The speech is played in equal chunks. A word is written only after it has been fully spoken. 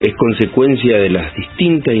es consecuencia de las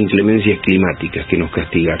distintas inclemencias climáticas que nos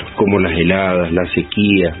castigaron, como las heladas, la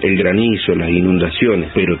sequía, el granizo, las inundaciones,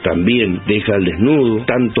 pero también deja al desnudo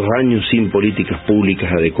tantos años sin políticas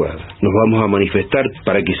públicas adecuadas. Nos vamos a manifestar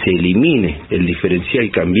para que se elimine el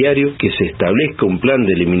diferencial cambiario, que se establezca un plan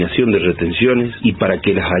de eliminación de retenciones y para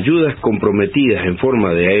que las ayudas comprometidas en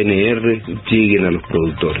forma de ANR lleguen a los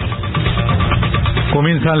productores.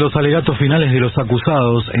 Comienzan los alegatos finales de los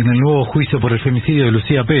acusados en el nuevo juicio por el femicidio de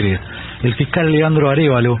Lucía Pérez. El fiscal Leandro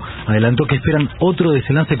Arévalo adelantó que esperan otro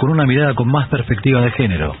desenlace con una mirada con más perspectiva de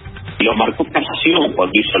género. Lo marcó casación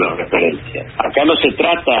cuando hizo la referencia. Acá no se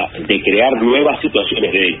trata de crear nuevas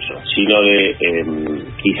situaciones de hecho, sino de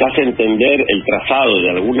quizás entender el trazado de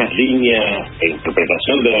algunas líneas de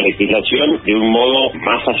interpretación de la legislación de un modo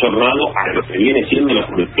más ayornado a lo que viene siendo la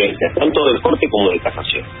jurisprudencia, tanto de corte como de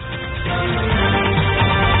casación.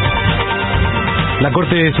 La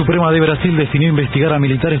Corte Suprema de Brasil definió investigar a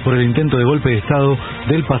militares por el intento de golpe de Estado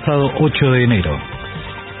del pasado 8 de enero.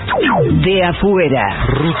 De afuera.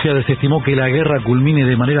 Rusia desestimó que la guerra culmine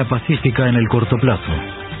de manera pacífica en el corto plazo.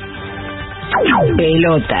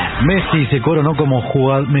 Pelota. Messi se coronó como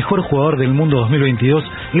mejor jugador del mundo 2022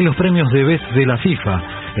 en los premios de Best de la FIFA.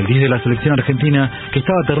 El 10 de la selección argentina, que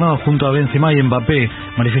estaba ternado junto a Benzema y Mbappé,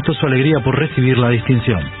 manifestó su alegría por recibir la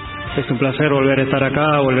distinción. Es un placer volver a estar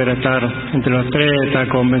acá, volver a estar entre los tres, estar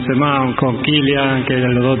con Benzema, con Kylian, que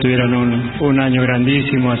los dos tuvieron un año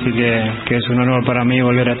grandísimo, así que es un honor para mí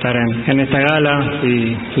volver a estar en esta gala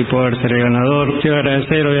y poder ser el ganador. Quiero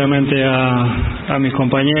agradecer obviamente a mis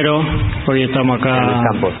compañeros, hoy estamos acá,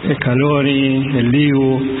 Scaloni, el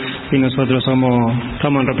Dibu, y nosotros estamos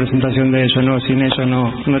en representación de ellos, ¿no? Sin ellos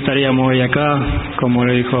no estaríamos hoy acá, como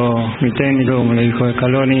le dijo mi técnico, como le dijo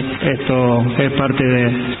Scaloni. Esto es parte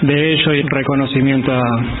de ellos y reconocimiento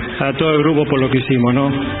a todo el grupo por lo que hicimos,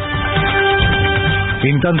 ¿no?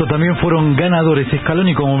 En tanto también fueron ganadores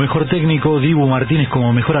Scaloni como mejor técnico, Dibu Martínez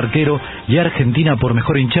como mejor arquero y Argentina por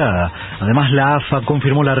mejor hinchada. Además la AFA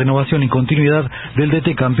confirmó la renovación y continuidad del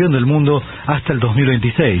DT campeón del mundo hasta el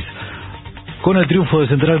 2026. Con el triunfo de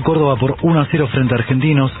Central Córdoba por 1-0 frente a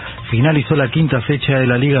Argentinos, finalizó la quinta fecha de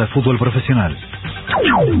la Liga de Fútbol Profesional.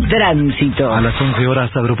 Tránsito. A las 11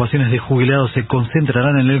 horas, agrupaciones de jubilados se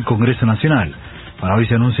concentrarán en el Congreso Nacional. Para hoy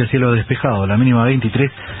se anuncia cielo despejado, la mínima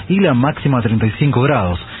 23 y la máxima 35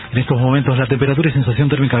 grados. En estos momentos la temperatura y sensación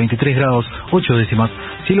térmica 23 grados 8 décimas,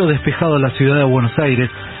 cielo despejado en la ciudad de Buenos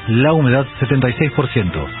Aires, la humedad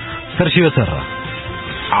 76%. Sergio Becerra.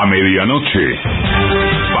 A medianoche,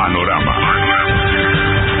 Panorama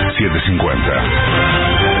 750.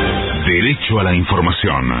 Derecho a la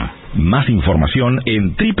información. Más información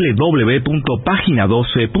en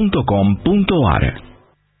www.pagina12.com.ar.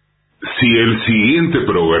 Si el siguiente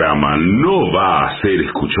programa no va a ser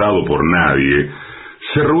escuchado por nadie,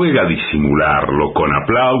 se ruega disimularlo con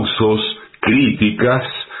aplausos, críticas,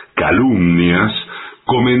 calumnias,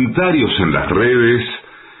 comentarios en las redes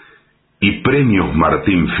y premios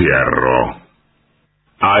Martín Fierro.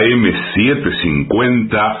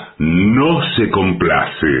 AM750 no se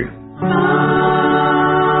complace.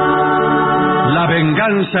 La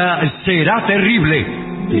venganza será terrible.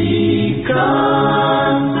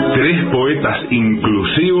 Tres poetas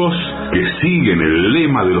inclusivos que siguen el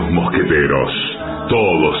lema de los mosqueteros.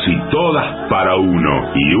 Todos y todas para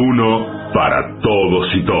uno y uno para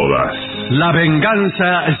todos y todas. La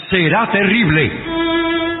venganza será terrible.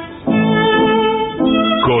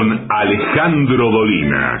 Con Alejandro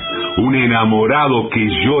Dolina, un enamorado que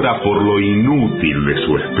llora por lo inútil de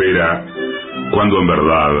su espera, cuando en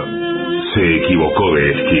verdad se equivocó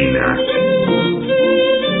de esquina.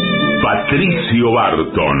 Patricio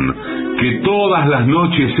Barton, que todas las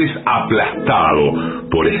noches es aplastado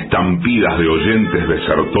por estampidas de oyentes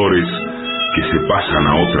desertores que se pasan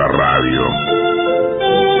a otra radio.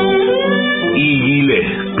 Y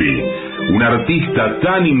Gillespie, un artista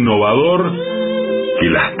tan innovador que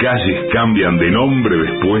las calles cambian de nombre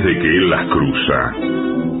después de que él las cruza.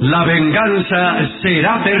 La venganza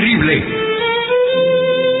será terrible.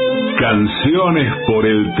 Canciones por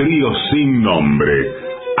el trío sin nombre: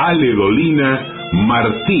 Ale Dolina,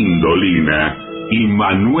 Martín Dolina y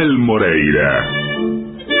Manuel Moreira.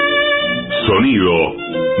 Sonido: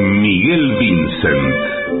 Miguel Vincent.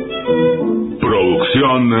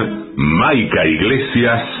 Producción: Maica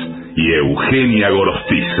Iglesias y Eugenia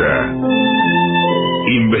Gorostiza.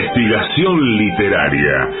 Investigación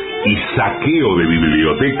literaria y saqueo de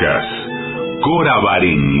bibliotecas: Cora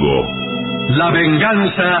Barengo. La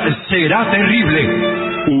venganza será terrible.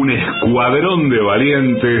 Un escuadrón de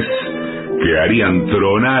valientes que harían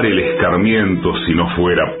tronar el escarmiento si no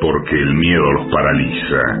fuera porque el miedo los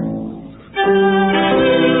paraliza.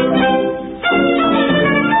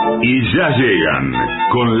 llegan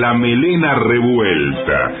con la melena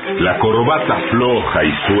revuelta, la corbata floja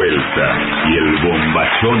y suelta y el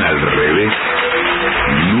bombachón al revés,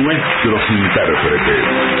 nuestros intérpretes.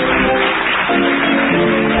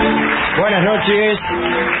 Buenas noches,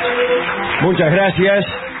 muchas gracias.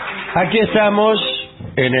 Aquí estamos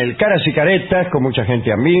en el Caras y Caretas con mucha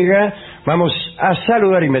gente amiga. Vamos a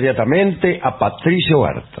saludar inmediatamente a Patricio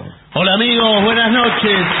Barto. Hola amigos, buenas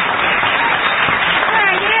noches.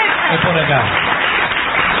 Es por acá.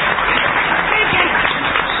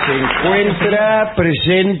 Se encuentra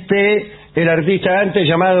presente el artista antes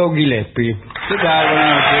llamado Gillespie. ¿Qué tal?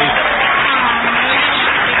 Buenas noches.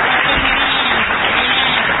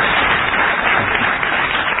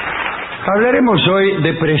 Hablaremos hoy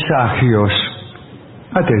de presagios.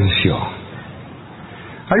 Atención.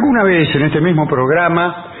 Alguna vez en este mismo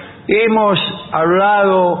programa hemos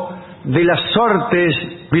hablado de las sortes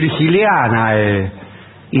virgilianas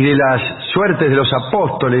y de las suertes de los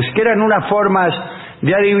apóstoles, que eran unas formas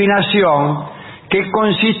de adivinación que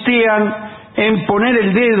consistían en poner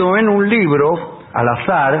el dedo en un libro al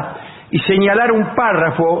azar y señalar un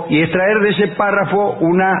párrafo y extraer de ese párrafo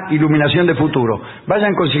una iluminación de futuro.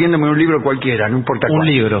 Vayan consiguiéndome un libro cualquiera, no importa cuál. Un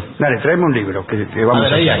libro. Dale, tráeme un libro que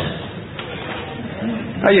vamos a ver, hacer.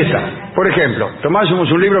 Ahí está. Por ejemplo, tomásemos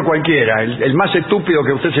un libro cualquiera, el más estúpido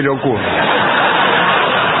que a usted se le ocurra.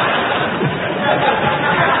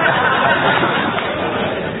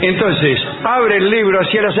 Entonces, abre el libro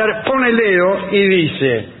así al azar, pone el dedo y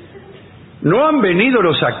dice: ¿no han venido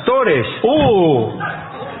los actores?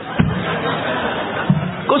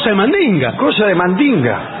 Cosa de mandinga. Cosa de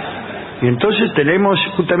mandinga. Y entonces tenemos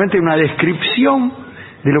justamente una descripción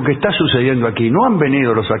de lo que está sucediendo aquí. No han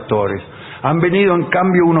venido los actores, han venido en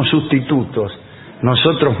cambio unos sustitutos,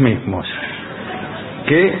 nosotros mismos,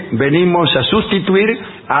 que venimos a sustituir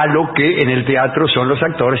a lo que en el teatro son los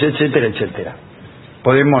actores, etcétera, etcétera.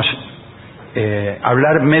 Podemos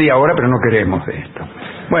hablar media hora, pero no queremos de esto.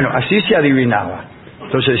 Bueno, así se adivinaba.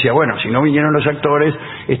 Entonces decía, bueno, si no vinieron los actores,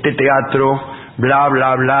 este teatro, bla,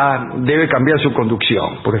 bla, bla, debe cambiar su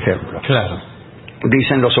conducción, por ejemplo. Claro.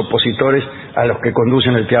 Dicen los opositores a los que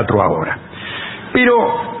conducen el teatro ahora.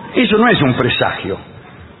 Pero eso no es un presagio.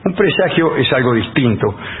 Un presagio es algo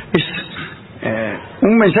distinto. Es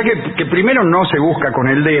un mensaje que primero no se busca con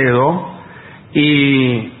el dedo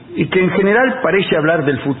y que en general parece hablar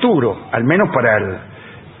del futuro, al menos para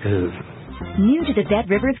el New to the Dead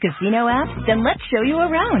Rivers Casino app? Then let's show you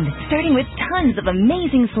around, starting with tons of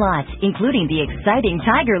amazing slots, including the exciting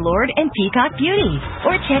Tiger Lord and Peacock Beauty.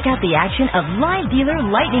 Or check out the action of Live Dealer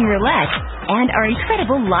Lightning Roulette and our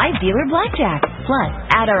incredible Live Dealer Blackjack. Plus,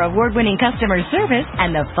 add our award-winning customer service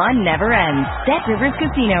and the fun never ends. Dead Rivers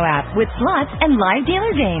Casino app with slots and live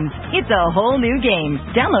dealer games. It's a whole new game.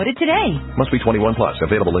 Download it today. Must be 21 plus.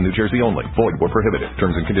 Available in New Jersey only. Void where prohibited.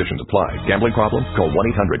 Terms and conditions apply. Gambling problem? Call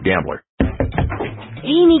 1-800-GAMBLER.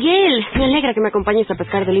 ¡Hey, Miguel! Me alegra que me acompañes a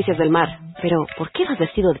pescar delicias del mar. Pero, ¿por qué vas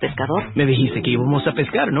vestido de pescador? Me dijiste que íbamos a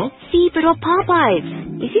pescar, ¿no? Sí, pero a Popeyes.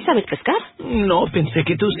 ¿Y sí sabes pescar? No, pensé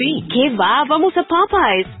que tú sí. ¿Qué va? Vamos a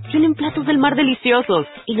Popeyes. Tienen platos del mar deliciosos.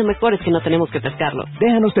 Y lo mejor es que no tenemos que pescarlos.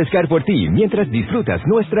 Déjanos pescar por ti mientras disfrutas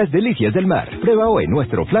nuestras delicias del mar. Prueba hoy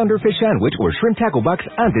nuestro Flounder Fish Sandwich o Shrimp Tackle Box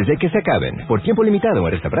antes de que se acaben. Por tiempo limitado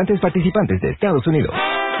en restaurantes participantes de Estados Unidos.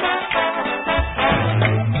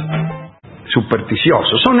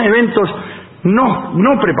 Supersticiosos. Son eventos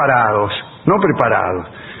no preparados,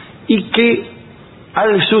 y que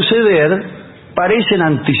al suceder parecen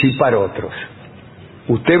anticipar otros.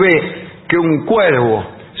 Usted ve que un cuervo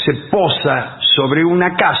se posa sobre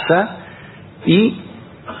una casa y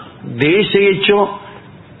de ese hecho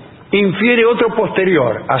infiere otro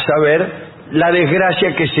posterior, a saber, la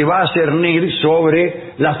desgracia que se va a cernir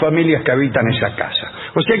sobre las familias que habitan esa casa.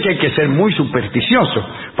 O sea que hay que ser muy supersticioso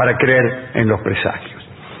para creer en los presagios.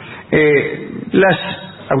 Las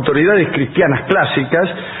autoridades cristianas clásicas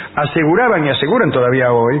aseguraban y aseguran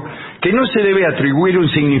todavía hoy que no se debe atribuir un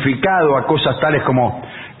significado a cosas tales como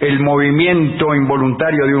el movimiento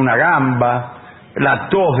involuntario de una gamba, la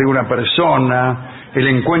tos de una persona, el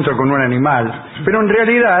encuentro con un animal, pero en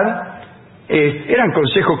realidad eran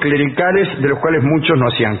consejos clericales de los cuales muchos no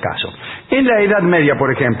hacían caso. En la Edad Media,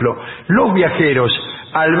 por ejemplo, los viajeros,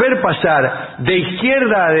 al ver pasar de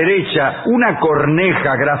izquierda a derecha una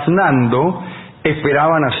corneja graznando,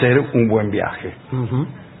 esperaban hacer un buen viaje.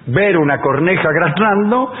 Ver una corneja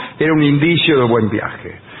graznando era un indicio de buen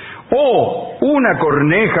viaje. O una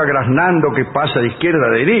corneja graznando que pasa de izquierda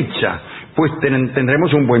a derecha, pues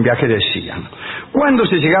tendremos un buen viaje, decían. Cuando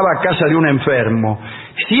se llegaba a casa de un enfermo,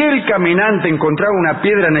 si el caminante encontraba una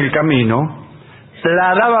piedra en el camino,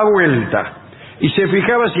 la daba vuelta y se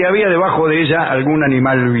fijaba si había debajo de ella algún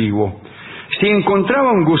animal vivo. Si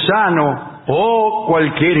encontraba un gusano o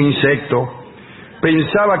cualquier insecto,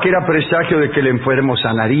 pensaba que era presagio de que el enfermo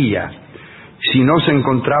sanaría. Si no se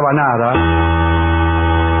encontraba nada,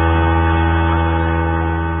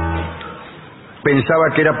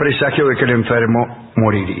 pensaba que era presagio de que el enfermo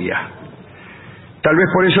moriría. Tal vez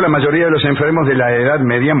por eso la mayoría de los enfermos de la Edad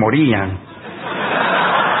Media morían,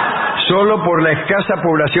 solo por la escasa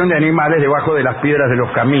población de animales debajo de las piedras de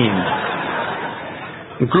los caminos.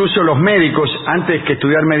 Incluso los médicos, antes que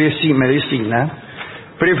estudiar medicina,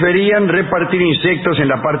 preferían repartir insectos en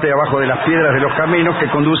la parte de abajo de las piedras de los caminos que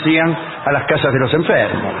conducían a las casas de los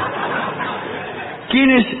enfermos.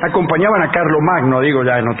 Quienes acompañaban a Carlomagno, digo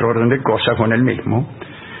ya en otro orden de cosas, con él mismo,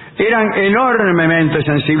 eran enormemente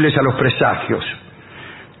sensibles a los presagios.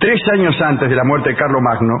 3 años antes de la muerte de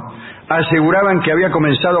Carlomagno, aseguraban que había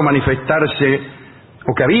comenzado a manifestarse,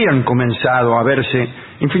 o que habían comenzado a verse,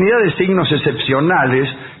 infinidad de signos excepcionales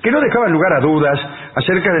que no dejaban lugar a dudas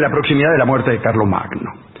acerca de la proximidad de la muerte de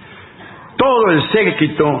Carlomagno. Todo el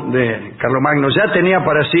séquito de Carlomagno ya tenía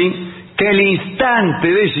para sí que el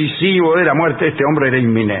instante decisivo de la muerte de este hombre era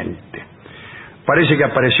inminente. Parece que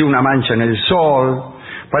apareció una mancha en el sol,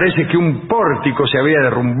 parece que un pórtico se había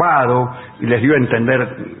derrumbado y les dio a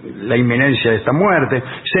entender la inminencia de esta muerte.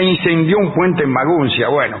 Se incendió un puente en Maguncia.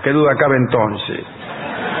 Bueno, qué duda cabe entonces.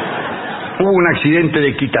 Hubo un accidente de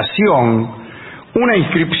equitación, una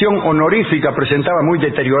inscripción honorífica presentaba muy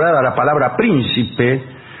deteriorada la palabra príncipe.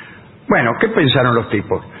 Bueno, ¿qué pensaron los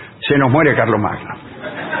tipos? Se nos muere Carlomagno.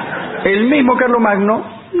 El mismo Carlomagno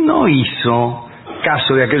no hizo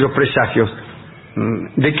caso de aquellos presagios.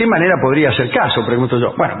 ¿De qué manera podría hacer caso?, pregunto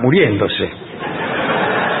yo. Bueno, muriéndose.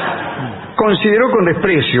 Consideró con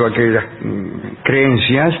desprecio aquellas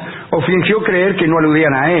creencias o fingió creer que no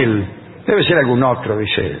aludían a él. Debe ser algún otro,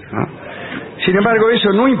 dice él, ¿no? Sin embargo,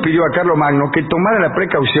 eso no impidió a Carlomagno que tomara la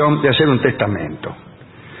precaución de hacer un testamento.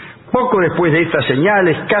 Poco después de estas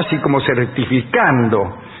señales, casi como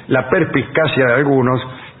certificando la perspicacia de algunos,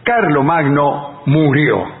 Carlomagno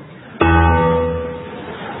murió.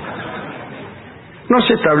 No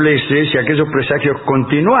se establece si aquellos presagios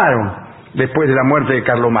continuaron después de la muerte de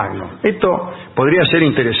Carlomagno. Esto podría ser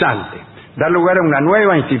interesante, dar lugar a una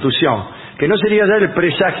nueva institución, que no sería ya el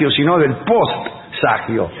presagio, sino del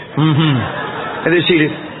postsagio. Es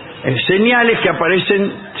decir, señales que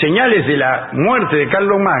aparecen, señales de la muerte de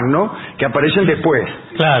Carlomagno que aparecen después.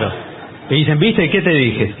 Claro. Te dicen, ¿viste? ¿Qué te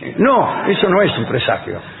dije? No, eso no es un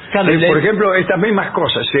presagio. Por ejemplo, estas mismas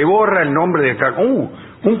cosas, se borra el nombre de Carlomagno.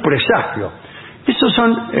 Un presagio. Esos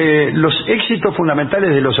son los éxitos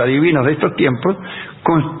fundamentales de los adivinos de estos tiempos,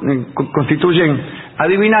 constituyen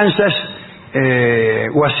adivinanzas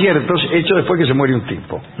o aciertos hechos después que se muere un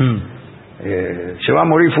tipo. Se va a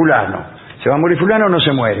morir fulano, no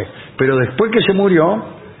se muere, pero después que se murió,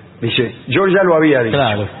 dice, yo ya lo había dicho.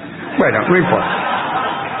 Claro. Bueno, no importa.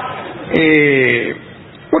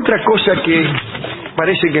 Otra cosa que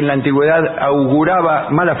parece que en la antigüedad auguraba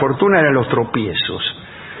mala fortuna eran los tropiezos.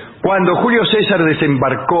 Cuando Julio César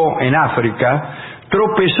desembarcó en África,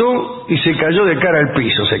 tropezó y se cayó de cara al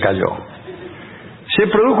piso, se cayó. Se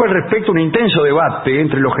produjo al respecto un intenso debate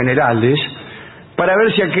entre los generales para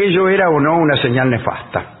ver si aquello era o no una señal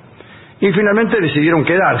nefasta. Y finalmente decidieron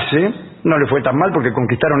quedarse, no le fue tan mal porque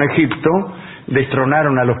conquistaron Egipto,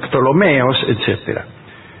 destronaron a los Ptolomeos, etcétera.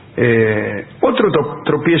 Otro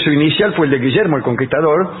tropiezo inicial fue el de Guillermo el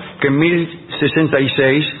Conquistador, que en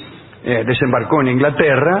 1066 desembarcó en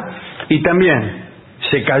Inglaterra y también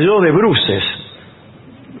se cayó de Bruces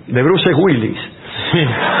Willis.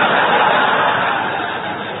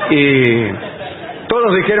 Y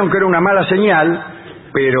todos dijeron que era una mala señal,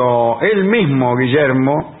 pero él mismo,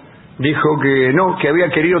 Guillermo, dijo que no, que había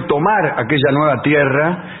querido tomar aquella nueva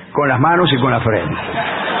tierra con las manos y con la frente.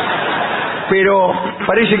 Pero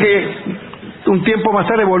parece que un tiempo más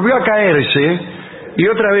tarde volvió a caerse y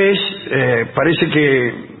otra vez parece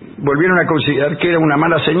que volvieron a considerar que era una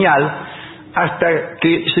mala señal, hasta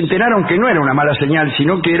que se enteraron que no era una mala señal,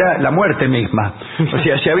 sino que era la muerte misma. O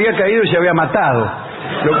sea, se había caído y se había matado,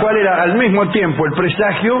 lo cual era al mismo tiempo el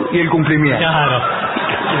presagio y el cumplimiento. Claro,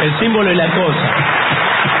 el símbolo de la cosa.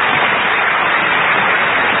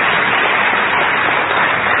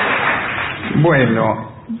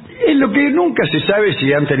 Bueno, lo que nunca se sabe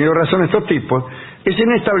si han tenido razón estos tipos es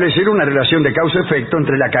en establecer una relación de causa-efecto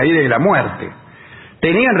entre la caída y la muerte.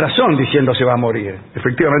 Tenían razón diciendo se va a morir,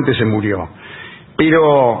 efectivamente se murió,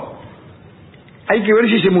 pero hay que ver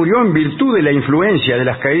si se murió en virtud de la influencia de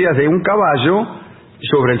las caídas de un caballo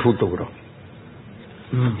sobre el futuro,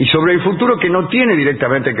 y sobre el futuro que no tiene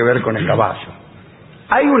directamente que ver con el caballo.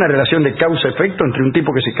 ¿Hay una relación de causa-efecto entre un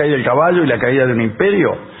tipo que se cae del caballo y la caída de un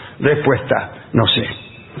imperio? Respuesta, no sé.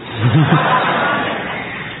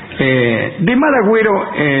 De mal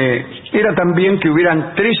agüero era también que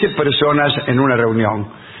hubieran 13 personas en una reunión.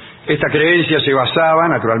 Esta creencia se basaba,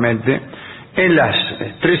 naturalmente, en las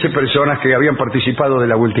 13 personas que habían participado de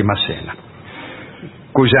la última cena,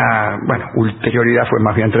 cuya, ulterioridad fue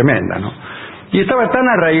más bien tremenda, ¿no? Y estaba tan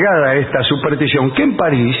arraigada esta superstición que en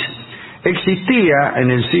París existía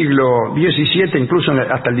en el siglo XVII, incluso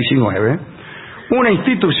hasta el XIX, una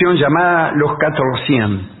institución llamada los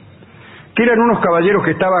 1400, que eran unos caballeros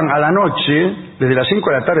que estaban a la noche, desde las 5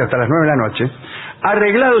 de la tarde hasta las 9 de la noche,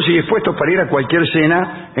 arreglados y dispuestos para ir a cualquier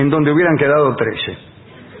cena en donde hubieran quedado 13.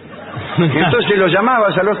 Entonces los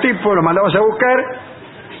llamabas a los tipos, los mandabas a buscar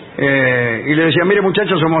y le decían, mire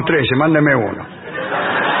muchachos, somos 13, mándeme uno.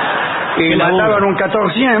 Y mataban un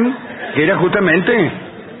 1400, que era justamente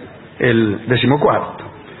el 14º.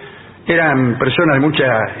 Eran personas de mucha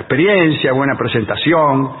experiencia, buena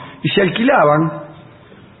presentación, y se alquilaban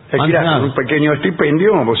un pequeño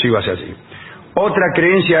estipendio, vos ibas así. Otra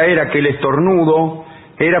creencia era que el estornudo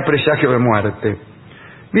era presagio de muerte.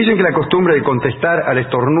 Dicen que la costumbre de contestar al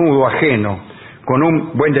estornudo ajeno con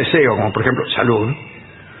un buen deseo, como por ejemplo salud,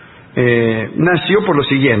 nació por lo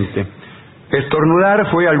siguiente: estornudar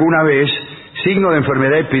fue alguna vez signo de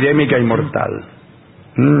enfermedad epidémica y mortal.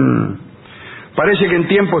 Parece que en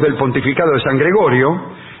tiempos del pontificado de San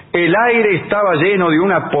Gregorio el aire estaba lleno de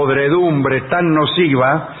una podredumbre tan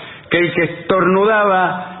nociva que el que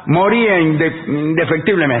estornudaba moría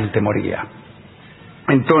indefectiblemente, moría.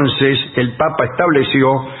 Entonces el Papa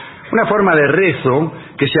estableció una forma de rezo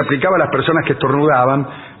que se aplicaba a las personas que estornudaban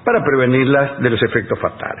para prevenirlas de los efectos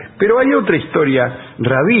fatales. Pero hay otra historia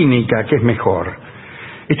rabínica que es mejor.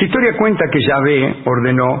 Esta historia cuenta que Yahvé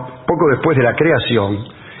ordenó, poco después de la creación,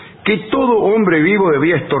 que todo hombre vivo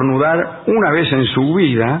debía estornudar una vez en su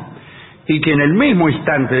vida y que en el mismo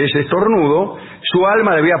instante de ese estornudo su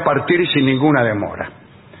alma debía partir sin ninguna demora.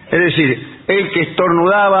 Es decir, el que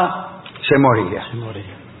estornudaba se moría.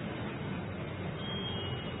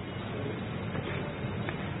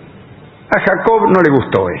 A Jacob no le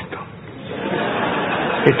gustó esto,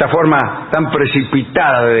 esta forma tan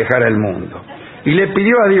precipitada de dejar el mundo, y le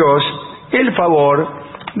pidió a Dios el favor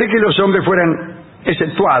de que los hombres fueran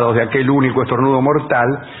exceptuados de aquel único estornudo mortal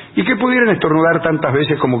y que pudieran estornudar tantas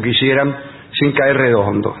veces como quisieran sin caer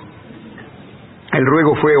redondo. El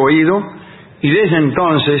ruego fue oído y desde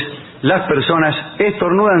entonces las personas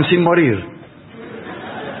estornudan sin morir,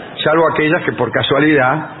 salvo aquellas que por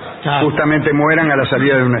casualidad justamente mueran a la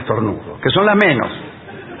salida de un estornudo, que son las menos.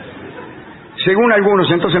 Según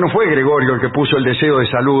algunos, entonces no fue Gregorio el que puso el deseo de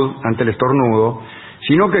salud ante el estornudo,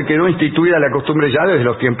 sino que quedó instituida la costumbre ya desde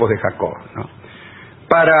los tiempos de Jacob, ¿no?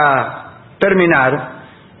 Para terminar,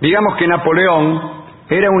 digamos que Napoleón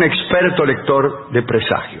era un experto lector de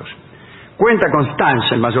presagios. Cuenta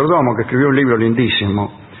Constance, el mayordomo, que escribió un libro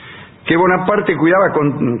lindísimo, que Bonaparte cuidaba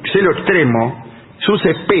con celo extremo sus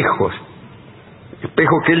espejos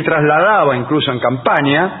que él trasladaba incluso en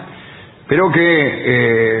campaña, pero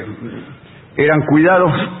que eran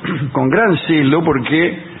cuidados con gran celo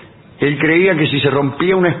porque él creía que si se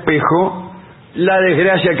rompía un espejo, la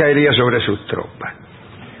desgracia caería sobre sus tropas.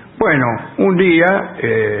 Bueno, un día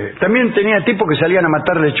también tenía tipos que salían a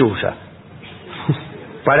matar lechuzas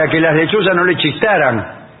para que las lechuzas no le chistaran,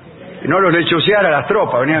 no los lechuceara a las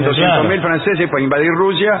tropas. Venían 200.000 franceses para invadir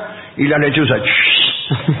Rusia y las lechuzas.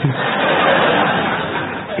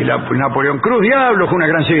 Y Napoleón Cruz, diablo, fue una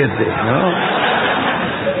gran 7, ¿no?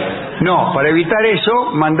 No, para evitar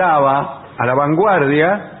eso mandaba a la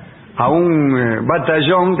vanguardia a un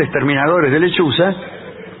batallón de exterminadores de lechuzas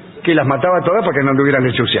que las mataba todas para que no anduvieran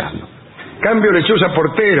lechuceando. Cambio lechuza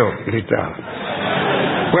portero, gritaba.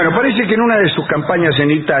 Bueno, parece que en una de sus campañas en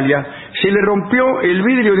Italia se le rompió el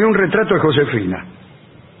vidrio de un retrato de Josefina.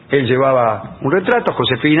 Él llevaba un retrato,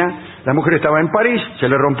 Josefina, la mujer estaba en París, se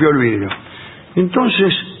le rompió el vidrio.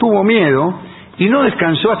 Entonces tuvo miedo y no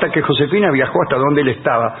descansó hasta que Josefina viajó hasta donde él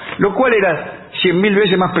estaba, lo cual era 100.000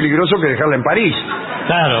 veces más peligroso que dejarla en París.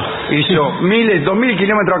 Claro. Hizo 2.000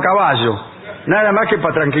 kilómetros a caballo, nada más que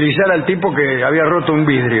para tranquilizar al tipo que había roto un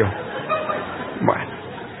vidrio. Bueno,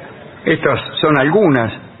 estas son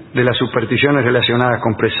algunas de las supersticiones relacionadas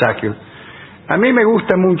con presagios. A mí me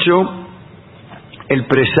gusta mucho el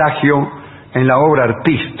presagio en la obra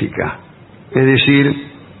artística, es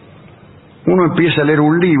decir, uno empieza a leer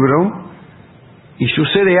un libro y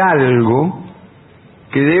sucede algo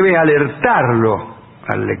que debe alertarlo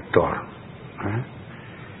al lector,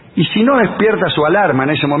 y si no despierta su alarma en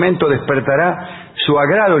ese momento, despertará su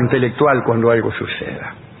agrado intelectual cuando algo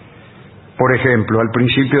suceda. Por ejemplo, al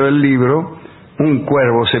principio del libro, un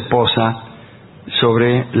cuervo se posa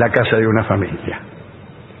sobre la casa de una familia.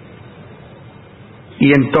 Y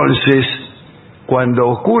entonces, cuando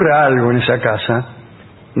ocurra algo en esa casa,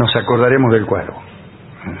 nos acordaremos del cuervo.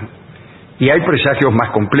 Y hay presagios más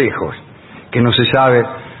complejos, que no se sabe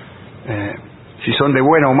si son de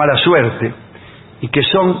buena o mala suerte, y que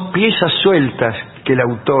son piezas sueltas que el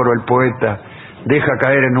autor o el poeta deja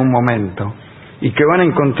caer en un momento, y que van a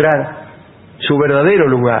encontrar su verdadero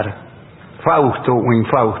lugar, Fausto o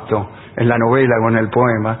infausto, en la novela o en el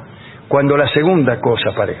poema, cuando la segunda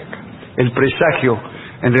cosa aparezca. El presagio,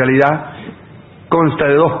 en realidad, consta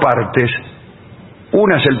de dos partes.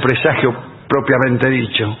 Una es el presagio propiamente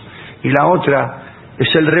dicho, y la otra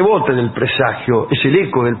es el rebote del presagio, es el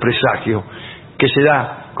eco del presagio, que se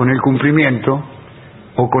da con el cumplimiento,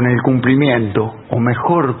 o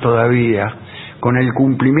mejor todavía, con el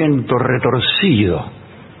cumplimiento retorcido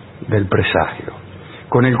del presagio,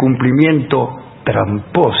 con el cumplimiento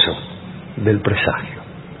tramposo del presagio.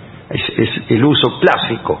 Es el uso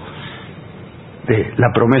clásico de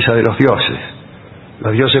la promesa de los dioses.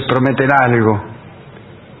 Los dioses prometen algo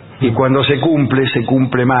y cuando se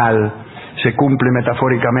cumple mal, se cumple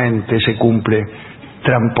metafóricamente, se cumple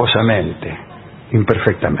tramposamente,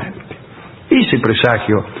 imperfectamente. Ese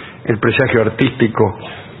presagio, el presagio artístico,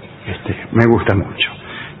 me gusta mucho.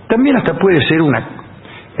 También hasta puede ser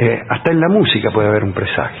hasta en la música puede haber un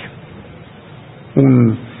presagio.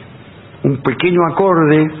 Un pequeño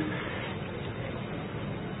acorde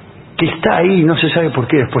que está ahí, no se sabe por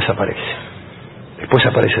qué, después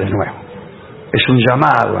aparece de nuevo. Es un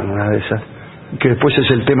llamado en una de esas, que después es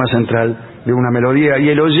el tema central de una melodía, y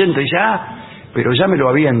el oyente dice, pero ya me lo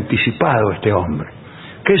había anticipado este hombre.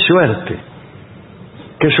 ¡Qué suerte!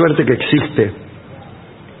 ¡Qué suerte que existe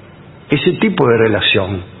ese tipo de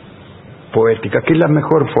relación poética, que es la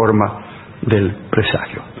mejor forma del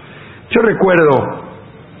presagio! Yo recuerdo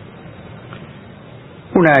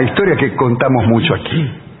una historia que contamos mucho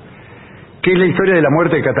aquí, que es la historia de la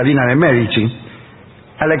muerte de Catalina de Medici,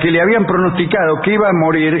 a la que le habían pronosticado que iba a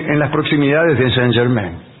morir en las proximidades de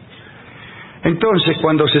Saint-Germain. Entonces,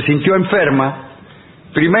 cuando se sintió enferma,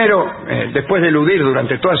 primero, después de eludir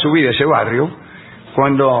durante toda su vida ese barrio,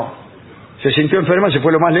 cuando se sintió enferma se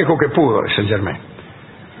fue lo más lejos que pudo de Saint-Germain.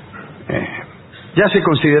 Ya se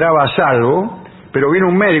consideraba a salvo, pero vino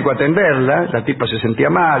un médico a atenderla, la tipa se sentía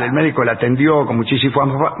mal, el médico la atendió con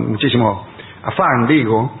muchísimo afán,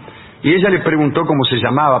 y ella le preguntó cómo se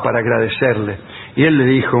llamaba para agradecerle, y él le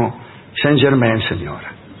dijo, Saint-Germain,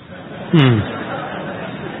 señora.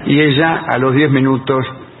 Y ella a los 10 minutos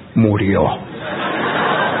murió.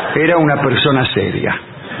 Era una persona seria.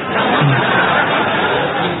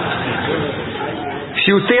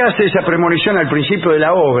 Si usted hace esa premonición al principio de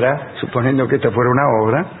la obra, suponiendo que esta fuera una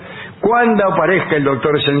obra, cuando aparezca el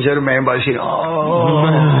doctor Saint-Germain va a decir,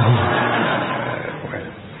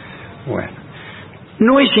 bueno.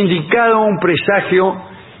 No es indicado un presagio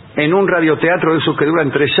en un radioteatro de esos que duran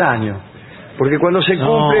 3 años, porque cuando se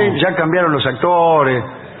cumple ya cambiaron los actores,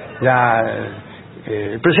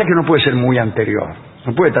 el presagio no puede ser muy anterior,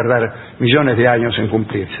 no puede tardar millones de años en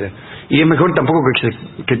cumplirse, y es mejor tampoco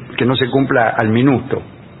que no se cumpla al minuto.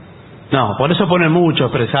 No, por eso ponen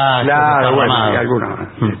muchos presagios. Claro, bueno, y algunos.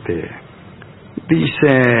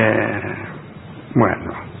 Dice,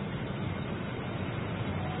 bueno,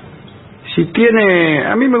 si tiene,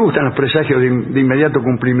 a mí me gustan los presagios de inmediato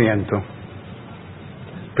cumplimiento,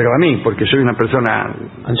 pero a mí, porque soy una persona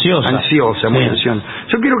ansiosa, muy ansiosa.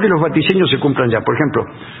 Yo quiero que los vaticinios se cumplan ya. Por ejemplo,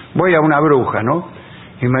 voy a una bruja, ¿no?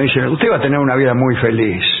 Y me dice, usted va a tener una vida muy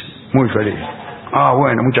feliz, muy feliz.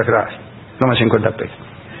 Bueno, muchas gracias. Toma 50 pesos.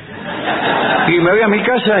 Y me voy a mi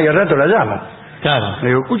casa y al rato la llamo. Claro. Le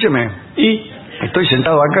digo, escúcheme, estoy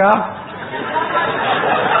sentado acá.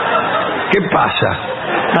 ¿Qué pasa?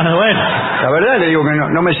 Bueno. La verdad le digo que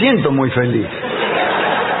no me siento muy feliz.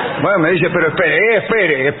 Bueno, me dice, pero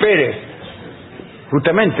espere.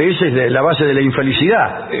 Justamente, esa es la base de la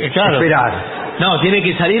infelicidad. Claro. Esperar. No, tiene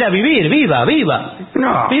que salir a vivir, viva.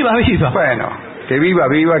 No. Viva. Bueno, que viva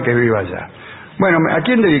ya. Bueno, ¿a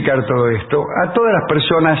quién dedicar todo esto? A todas las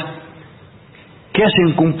personas que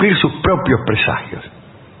hacen cumplir sus propios presagios.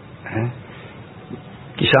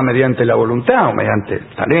 Quizá mediante la voluntad o mediante el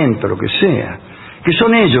talento, lo que sea. Que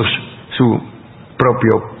son ellos su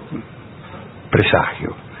propio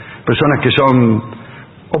presagio. Personas que son,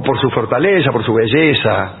 o por su fortaleza, por su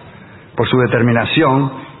belleza, por su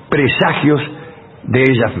determinación, presagios de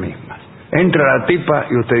ellas mismas. Entra la tipa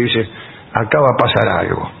y usted dice, acá va a pasar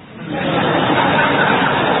algo.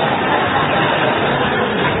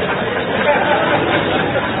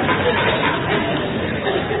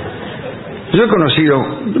 Yo he conocido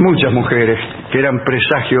muchas mujeres que eran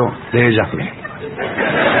presagio de ellas mismas.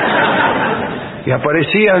 Y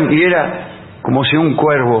aparecían y era como si un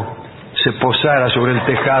cuervo se posara sobre el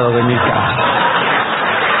tejado de mi casa.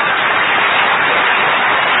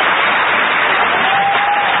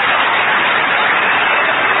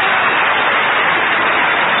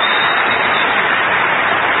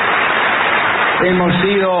 Hemos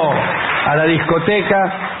ido a la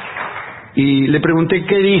discoteca y le pregunté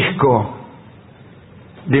qué disco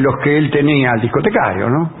de los que él tenía, el discotecario,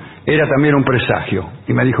 ¿no? Era también un presagio.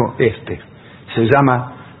 Y me dijo, se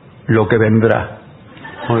llama Lo que vendrá.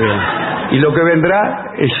 Muy bien. Y Lo que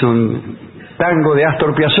vendrá es un tango de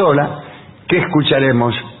Astor Piazzolla que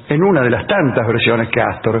escucharemos en una de las tantas versiones que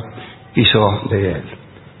Astor hizo de él.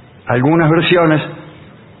 Algunas versiones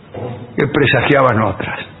que presagiaban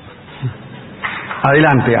otras.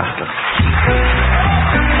 Adelante, Astor.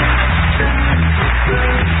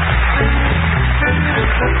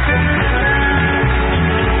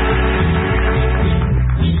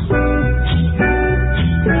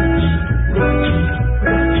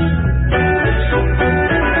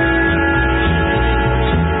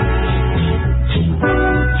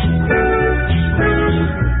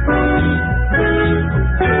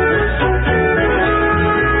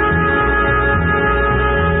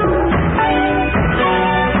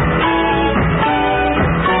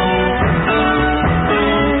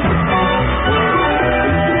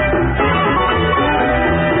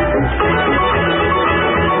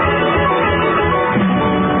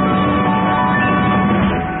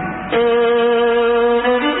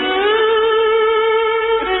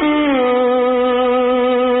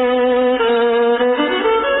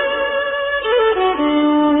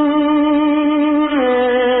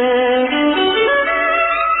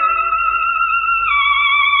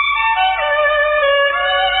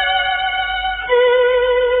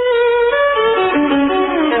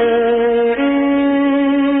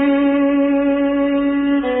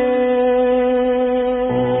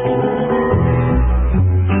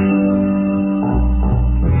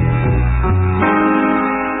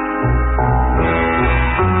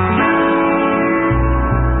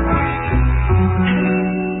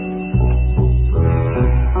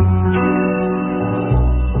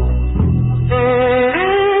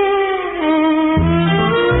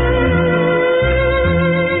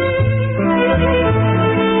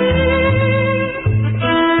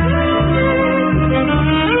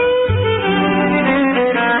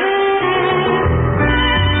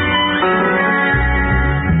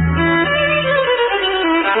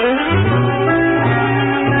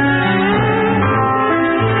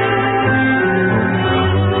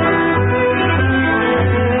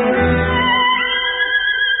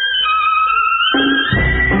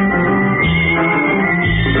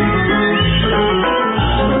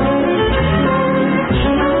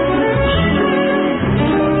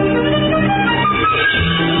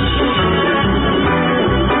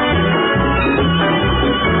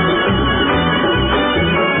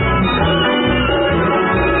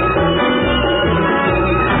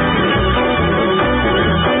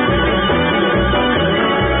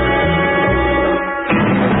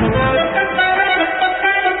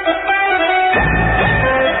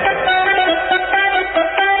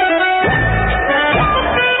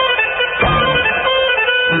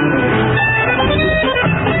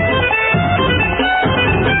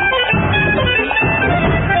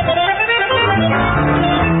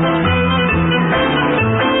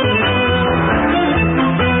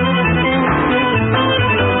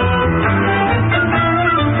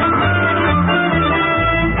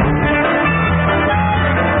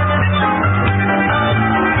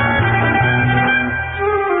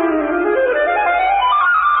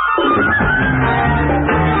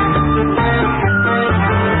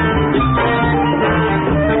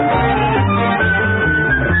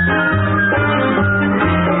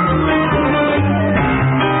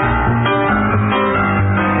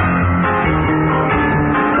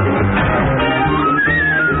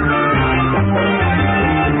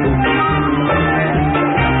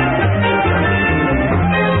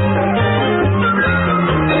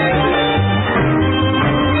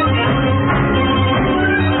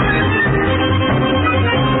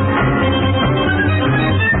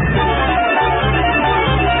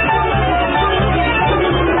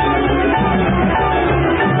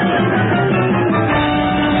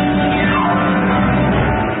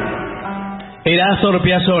 Era Astor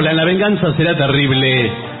Piazzolla, en La venganza será terrible,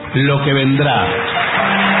 lo que vendrá.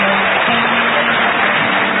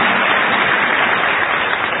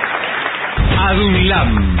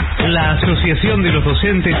 ADUNLAM, la Asociación de los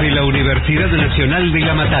Docentes de la Universidad Nacional de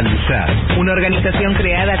La Matanza. Una organización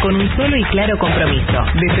creada con un solo y claro compromiso: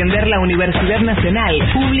 defender la Universidad Nacional,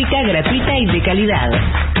 pública, gratuita y de calidad.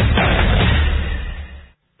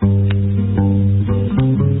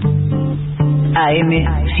 AM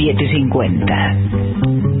 750.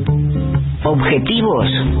 Objetivos,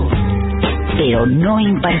 pero no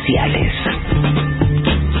imparciales.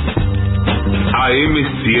 AM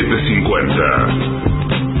 750.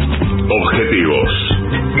 Objetivos,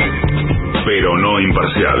 pero no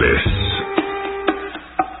imparciales.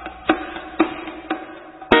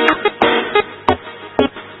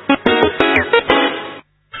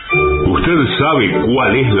 ¿Usted sabe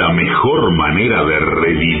cuál es la mejor manera de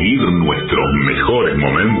revivir nuestros mejores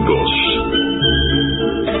momentos?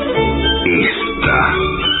 Esta.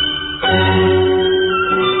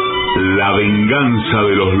 La venganza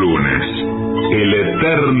de los lunes. El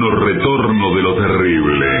eterno retorno de lo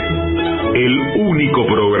terrible. El único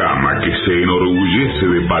programa que se enorgullece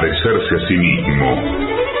de parecerse a sí mismo.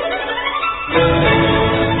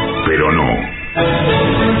 Pero no.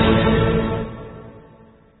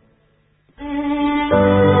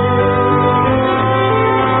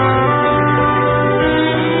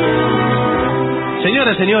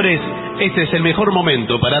 Señoras, señores, este es el mejor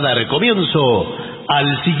momento para dar comienzo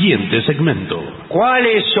al siguiente segmento.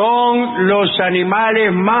 ¿Cuáles son los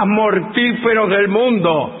animales más mortíferos del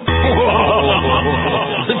mundo?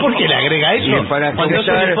 ¿Por qué le agrega eso? Y para Cuando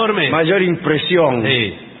hace un causar informe. mayor impresión.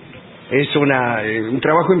 Sí. Es un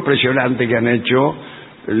trabajo impresionante que han hecho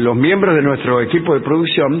los miembros de nuestro equipo de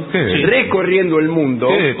producción, recorriendo el mundo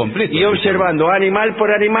y observando animal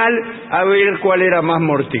por animal a ver cuál era más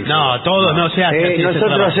mortífero. No, todos no se hace así.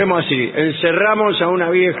 Nosotros hacemos así: encerramos a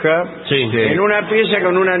una vieja en una pieza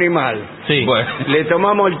con un animal. Bueno. Le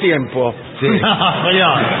tomamos el tiempo.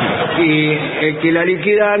 Y el que la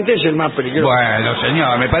liquida antes es el más peligroso. Bueno,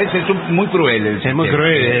 señor, me parece muy cruel. Es muy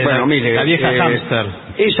cruel. Bueno, mire, la vieja hámster.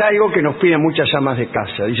 Es algo que nos piden muchas amas de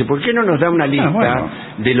casa. Dice, ¿por qué no nos da una lista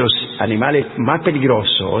de los animales más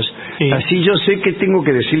peligrosos? Así yo sé qué tengo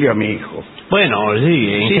que decirle a mi hijo. Bueno,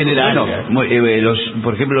 sí, en general. Bueno,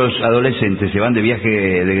 por ejemplo, los adolescentes se van de viaje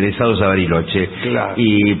de egresados a Bariloche. Claro.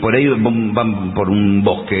 Y por ahí van por un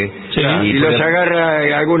bosque. Y los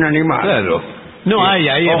agarra algún animal. Claro. No hay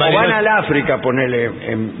ahí. O van al África, ponele,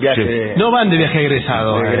 en viaje. No van de viaje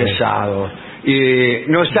egresado. Y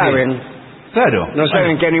no saben. Claro. No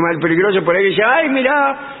saben qué animal peligroso. Por ahí dice, ay,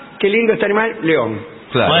 mirá, qué lindo este animal, león.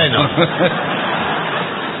 Claro. Bueno.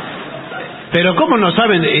 Pero ¿cómo no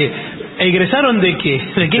saben? ¿Egresaron de qué?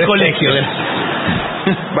 ¿De qué colegio?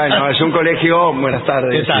 Bueno, es un colegio, buenas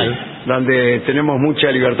tardes, ¿qué tal? donde tenemos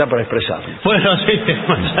mucha libertad para expresarnos. Bueno, sí.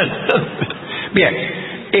 Bien,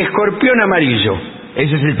 escorpión amarillo.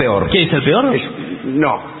 Ese es el peor. ¿Qué es el peor?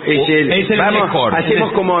 No, es el mejor.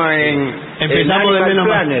 Hacemos como empezamos de menos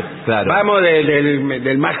Planet. Claro. Vamos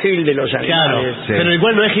del más gil de los animales. Claro, pero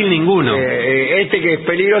igual no es gil ninguno. Este que es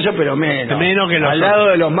peligroso, pero menos. Menos que los al lado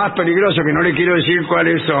de los más peligrosos, que no le quiero decir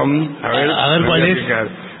cuáles son. A ver cuál es.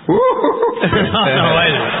 No,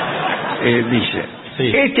 bueno. Dice.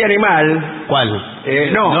 Este animal. ¿Cuál?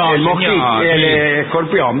 El mosquito, el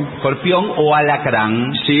escorpión. Escorpión o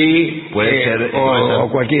alacrán. Sí, puede ser. O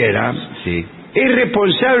cualquiera. Sí. Es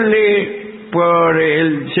responsable por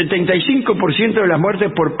el 75% de las muertes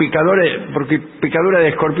por picadura de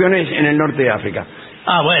escorpiones en el norte de África.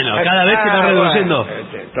 Ah, bueno, cada vez que está reduciendo.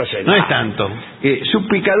 Entonces, no es tanto. Su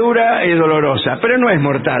picadura es dolorosa, pero no es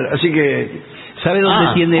mortal, así que... ¿Sabe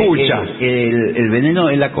dónde tiene el veneno?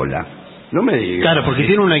 En la cola. No me digas. Claro, porque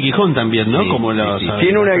tiene un aguijón también, ¿no? Como los...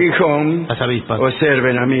 Tiene un aguijón, las avispas.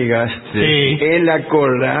 Observen, amigas, en la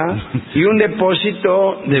cola y un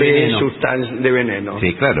depósito de veneno.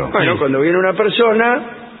 Sí, claro. Bueno, cuando viene una persona,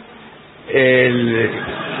 el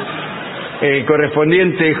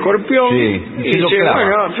correspondiente escorpión dice,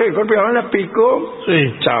 escorpión, la pico,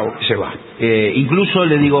 chao, se va. Incluso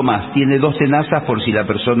le digo más, tiene 2 tenazas por si la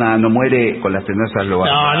persona no muere, con las tenazas lo va.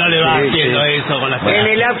 No le va haciendo eso con las tenazas.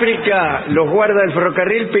 En el África, los guardas del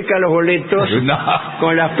ferrocarril pican los boletos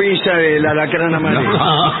con las pinzas del alacrán amarillo.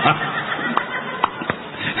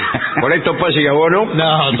 Boleto pase y abono.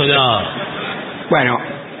 No. Bueno,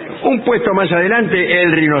 un puesto más adelante,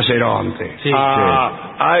 el rinoceronte. Sí,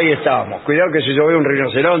 ahí estamos. Cuidado que si yo veo un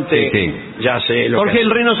rinoceronte, ya sé lo Porque que...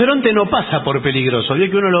 el rinoceronte no pasa por peligroso. Vio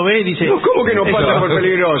que uno lo ve y dice... No, ¿cómo que no pasa por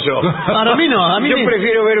peligroso? Para mí no, a mí Yo me...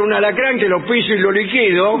 prefiero ver un alacrán que lo piso y lo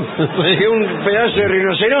liquido que un pedazo de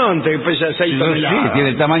rinoceronte que pesa 6 toneladas. Sí, tiene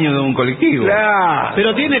el tamaño de un colectivo. Claro.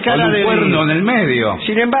 Pero tiene cara Con de... un cuerno en el medio.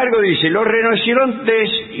 Sin embargo, dice, los rinocerontes,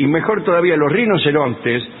 y mejor todavía los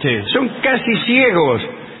rinocerontes, son casi ciegos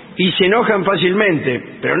y se enojan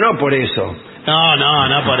fácilmente, pero no por eso.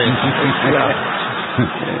 No por eso. Claro.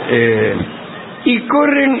 Y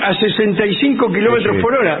corren a 65 kilómetros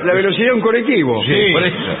por hora, la velocidad de un colectivo. Sí, por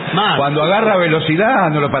eso. Cuando agarra velocidad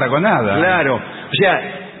no lo para con nada. Claro. O sea,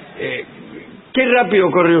 ¿qué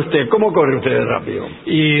rápido corre usted? ¿Cómo corre usted de rápido?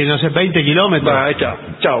 Y no sé, 20 kilómetros. Ahí está.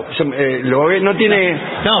 Chao. Lo ve, no tiene...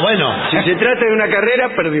 No, bueno. Si se trata de una carrera,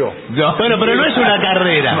 perdió. No. Bueno, pero no es una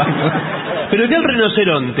carrera. Pero ya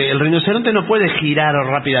el rinoceronte no puede girar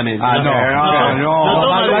rápidamente. No,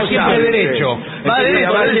 va siempre derecho. Va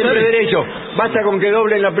siempre derecho. Basta con que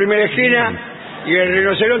doble en la primera esquina y el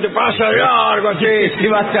rinoceronte pasa de largo así. Sí,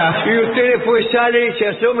 basta. Y usted después sale, se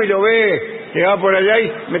asoma y lo ve. Se va por allá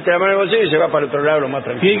y mete la mano en el bolsillo y se va para otro lado lo más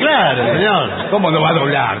tranquilo. Sí, claro, señor. ¿Cómo no va a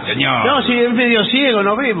doblar, señor? No, si es medio ciego,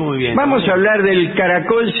 no ve muy bien. Vamos a hablar del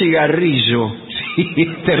caracol cigarrillo. Sí,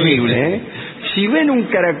 es terrible. Si ven un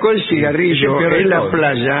caracol cigarrillo en la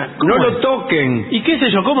playa, no lo toquen. ¿Y qué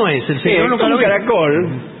sé yo? ¿Cómo es? El señor nunca lo un ve. caracol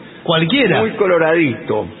cualquiera. Muy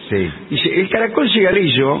coloradito. Sí. Dice, el caracol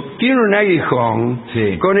cigarrillo tiene un aguijón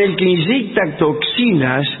con el que inyecta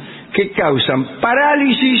toxinas que causan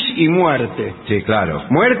parálisis y muerte. Sí, claro.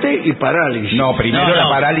 Muerte y parálisis. No, primero la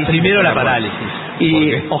parálisis. Primero la parálisis.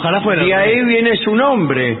 Y ojalá fuera. Y ahí viene su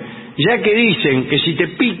nombre, ya que dicen que si te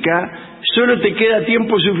pica, solo te queda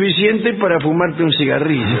tiempo suficiente para fumarte un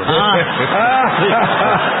cigarrillo.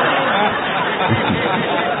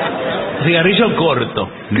 Cigarrillo corto.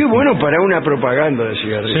 Qué bueno para una propaganda de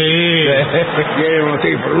cigarrillo. Sí.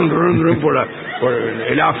 Por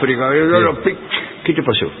el África. ¿Qué te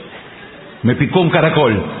pasó? Me picó un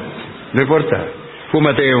caracol. No importa.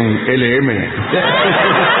 Fúmate un LM.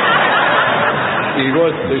 Y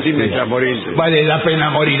vos decime ya morirte. Vale la pena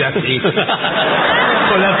morir así.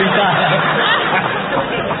 Con la picada.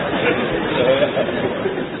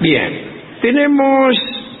 Bien. Tenemos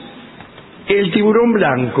el tiburón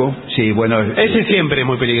blanco. Sí, bueno. Ese siempre es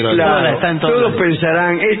muy peligroso. Claro, todos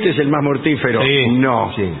pensarán, este es el más mortífero. Sí.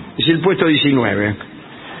 No. Es el puesto 19.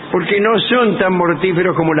 Porque no son tan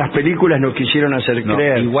mortíferos como las películas nos quisieron hacer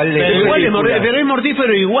creer. Pero es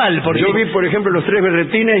mortífero igual. Porque... Yo vi, por ejemplo, Los Tres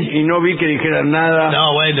Berretines y no vi que dijeran nada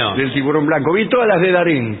del tiburón blanco. Vi todas las de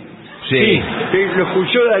Darín. Sí. ¿Lo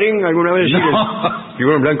escuchó Darín alguna vez? No.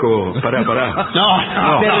 Tiburón blanco, pará.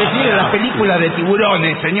 No. Se refiere a las películas de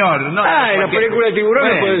tiburones, señor. No, en las películas de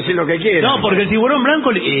tiburones puede decir lo que quiera. No, porque el tiburón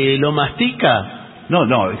blanco lo mastica.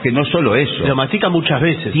 No, es que no solo eso. Lo mastica muchas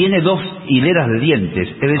veces. Tiene 2 hileras de dientes.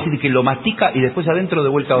 Es decir, que lo mastica y después adentro de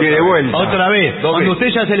vuelta otra vez. Otra vez. Cuando usted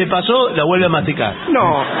ya se le pasó, la vuelve a masticar.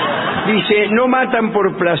 No. Dice, no matan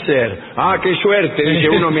por placer. Qué suerte, dice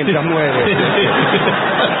uno mientras muere.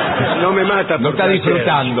 No me mata por No está placer.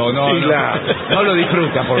 disfrutando, no. Sí, claro. No lo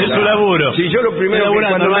disfruta por Es su laburo. Si yo lo primero que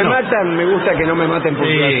cuando me matan, me gusta que no me maten por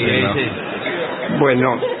placer. Sí.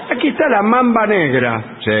 Bueno, aquí está la mamba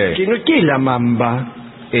negra. Sí. ¿Qué es la mamba?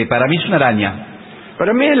 Para mí es una araña.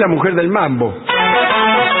 Para mí es la mujer del mambo.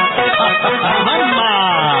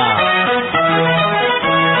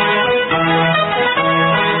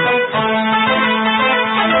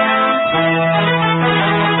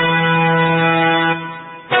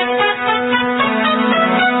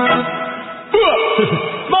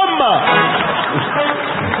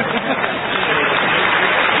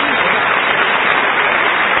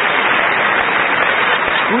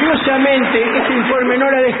 Curiosamente, este informe no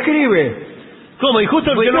la describe. ¿Cómo? Y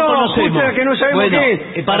justo el que no conocemos. Justo el que no sabemos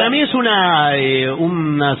qué es. Para mí es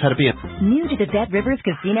una serpiente. New to the Dead Rivers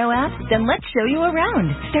Casino app? Then let's show you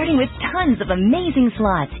around. Starting with tons of amazing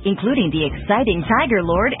slots, including the exciting Tiger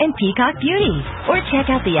Lord and Peacock Beauty. Or check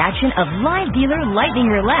out the action of live dealer Lightning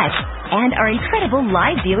Roulette and our incredible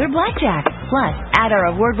live dealer Blackjack. Plus, add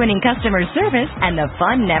our award-winning customer service and the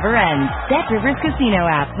fun never ends. Dead Rivers Casino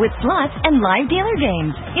app with slots and live dealer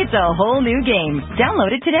games. It's a whole new game.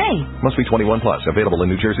 Download it today. Must be 21 plus. Available in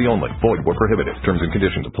New Jersey only. Void where prohibited. Terms and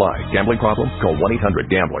conditions apply. Gambling problem? Call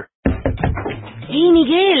 1-800-GAMBLER. ¡Hey,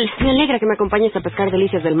 Miguel! Me alegra que me acompañes a pescar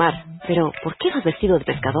delicias del mar. Pero, ¿por qué vas vestido de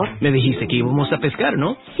pescador? Me dijiste que íbamos a pescar,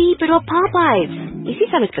 ¿no? Sí, pero a Popeyes. ¿Y sí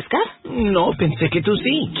sabes pescar? No, pensé que tú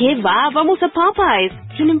sí. ¿Qué va? Vamos a Popeyes.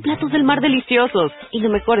 Tienen platos del mar deliciosos. Y lo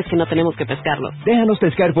mejor es que no tenemos que pescarlos. Déjanos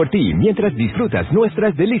pescar por ti mientras disfrutas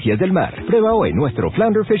nuestras delicias del mar. Prueba hoy nuestro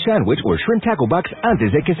Flounder Fish Sandwich o Shrimp Tackle Box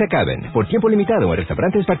antes de que se acaben. Por tiempo limitado en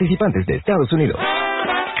restaurantes participantes de Estados Unidos.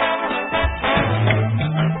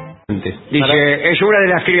 Dice, es una de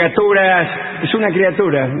las criaturas, es una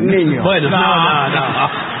criatura, un niño. Bueno, no.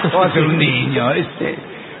 Va a ser un niño.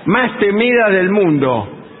 Más temida del mundo.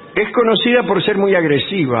 Es conocida por ser muy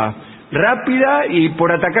agresiva, rápida y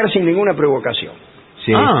por atacar sin ninguna provocación.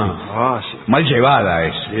 Sí. Sí. Mal llevada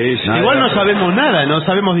es. Sí. Igual no sabemos nada, no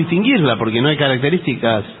sabemos distinguirla porque no hay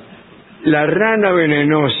características. La rana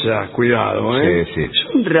venenosa, cuidado, ¿eh? Sí.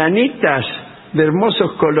 Son ranitas de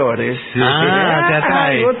hermosos colores. Te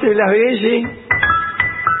atrae. ¿Vos te las ves, sí?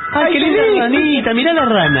 ¡Ay, qué linda ranita! Mirá la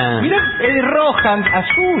rana. Mira, es roja,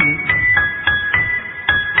 azul.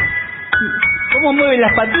 ¿Cómo mueve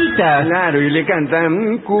las patitas? Claro, y le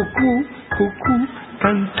cantan cucú, cucú.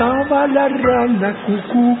 Cantaba la rana,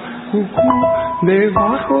 cucú, cucú.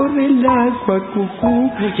 Debajo del agua,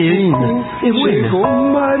 cucú. Qué lindo. Es buena. Llegó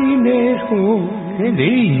un marinero. Qué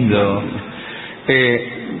lindo.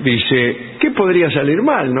 Dice, ¿qué podría salir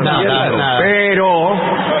mal? Nada. Pero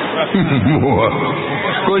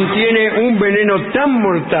contiene un veneno tan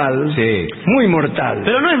mortal, muy mortal.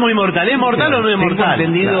 Pero no es muy mortal, ¿es mortal o no es Tengo mortal?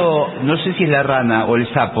 entendido, no sé si es la rana o el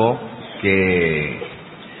sapo, que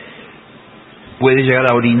puede llegar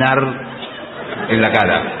a orinar en la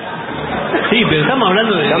cara. Sí, pero estamos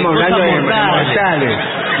hablando de mortales.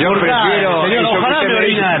 Yo prefiero señor, eso ojalá que me usted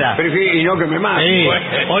dice, orinara. y no que me mate. Sí.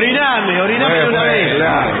 Oriname una vez.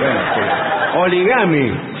 Claro.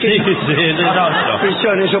 Origami. Sí, ¿Qué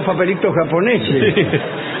son esos papelitos japoneses? Sí.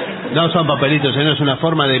 No son papelitos, sino es una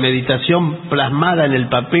forma de meditación plasmada en el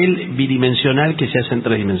papel bidimensional que se hace en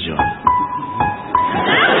 3 dimensiones.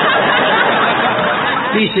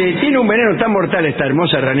 Dice, tiene un veneno tan mortal esta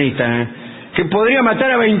hermosa ranita, que podría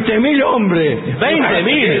matar a 20.000 hombres.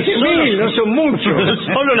 20.000, no son muchos.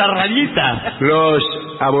 Solo la rayita. Los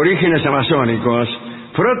aborígenes amazónicos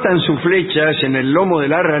frotan sus flechas en el lomo de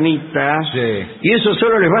la ranita y eso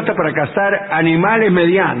solo les basta para cazar animales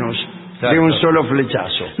medianos. Exacto. De un solo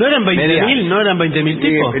flechazo. ¿No eran 20.000? ¿No eran 20.000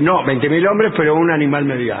 tipos? No, 20.000 hombres, pero un animal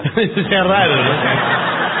mediano. Es raro, ¿no?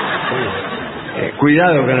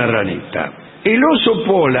 Cuidado con la ranita. El oso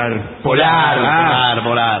polar.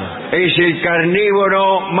 Polar. Es el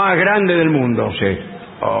carnívoro más grande del mundo. Sí.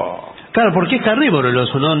 Claro, porque es carnívoro el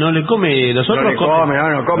oso, no le come. Los otros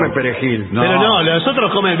no come perejil. Pero no, los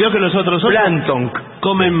otros comen, vio que los otros plancton.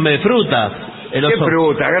 Comen frutas. ¿Qué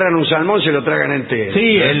fruta? Agarran un salmón y se lo tragan entero.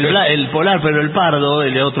 Sí, el polar, pero el pardo,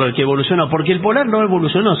 el otro, el que evolucionó. Porque el polar no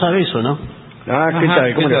evolucionó, ¿sabe eso, no? ¿Qué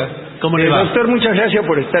tal? ¿Cómo le va? Doctor, muchas gracias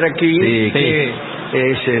por estar aquí. Sí.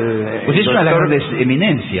 Es el pues es una de las grandes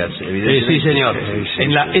eminencias, evidentemente. Sí, señor.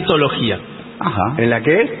 En la etología. Ajá. ¿En la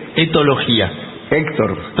qué? Etología.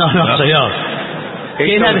 Héctor. No, señor.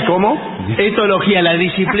 Héctor, ¿cómo? Etología, la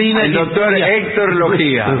disciplina. El doctor Héctor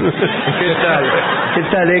Logía. ¿Qué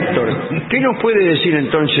tal, Héctor? ¿Qué nos puede decir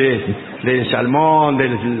entonces del salmón,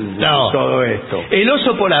 todo esto? El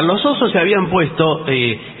oso polar. Los osos se habían puesto,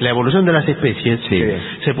 la evolución de las especies,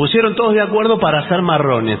 se pusieron todos de acuerdo para hacer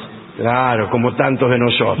marrones. Claro, como tantos de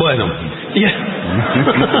nosotros. Bueno.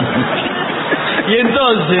 Y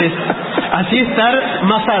entonces, así estar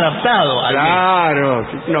más adaptado. Claro,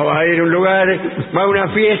 no va a ir a un lugar, va a una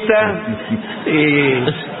fiesta y...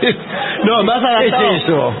 No, más adaptado. ¿Qué es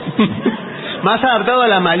eso? Más adaptado a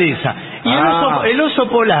la maleza. Y el oso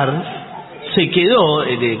polar se quedó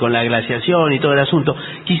con la glaciación y todo el asunto.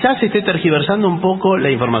 Quizás se esté tergiversando un poco la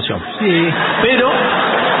información. Sí. Pero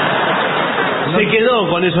se quedó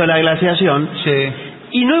con eso de la glaciación. Sí.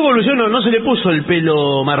 Y no evolucionó, no se le puso el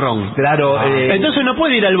pelo marrón. Claro. Entonces no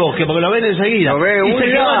puede ir al bosque porque lo ven enseguida. Y se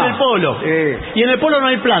quedó en el polo. Y en el polo no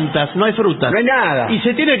hay plantas, no hay frutas. No hay nada. Y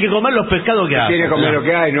se tiene que comer los pescados que hay. Tiene que comer lo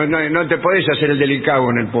que hay. No te podés hacer el delicado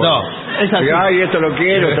en el polo. No, es así. Ay, esto lo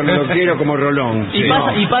quiero, esto no lo quiero, como Rolón.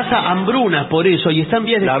 Y pasa hambrunas por eso. Y está en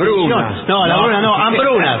vías de extinción. Bruna. No, la bruna no,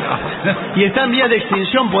 hambrunas. Y está en vías de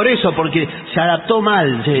extinción por eso, porque se adaptó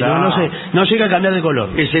mal. No llega a cambiar de color.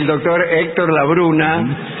 Es el doctor Héctor Labruna.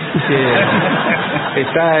 Que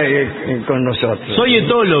está con nosotros. Soy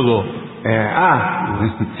etólogo.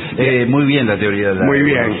 Muy bien la teoría de la muy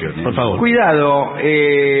bien, evolución, por favor. Cuidado,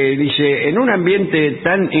 dice, en un ambiente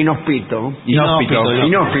tan inhóspito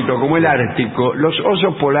como el Ártico, los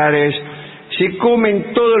osos polares se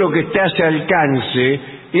comen todo lo que está a su alcance,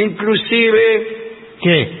 inclusive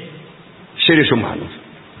 ¿Qué? Seres humanos.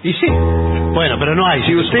 Y sí. Bueno, pero no hay.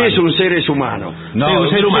 Si usted es un ser humano. No, sí, un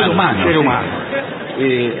ser humano. Ser humano.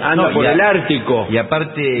 Anda por el Ártico. Y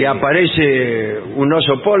aparte... Y aparece un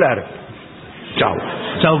oso polar. Chau.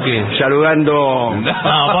 ¿Chau qué? Saludando...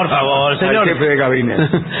 No, por favor, señor. Al jefe de gabinete.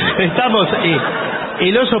 Estamos...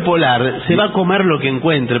 el oso polar se va a comer lo que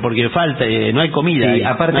encuentre porque falta, no hay comida. Sí,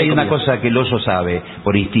 aparte no hay una comida. cosa que el oso sabe,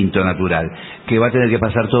 por instinto natural, que va a tener que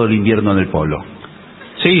pasar todo el invierno en el polo.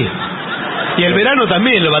 Sí. Y el verano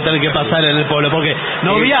también lo va a tener que pasar en el polo, porque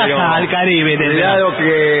no Sí, viaja al Caribe. Cuidado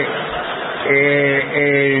que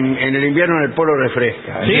en el invierno en el polo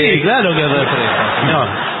refresca. Sí, claro que refresca. No.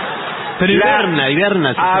 Pero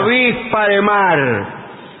hiberna. Avispa de mar.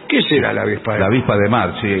 ¿Qué será la avispa de mar? La avispa de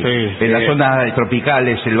mar, sí. En las zonas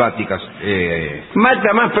tropicales, selváticas.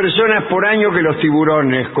 Mata más personas por año que los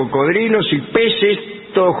tiburones, cocodrilos y peces,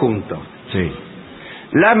 todos juntos. Sí.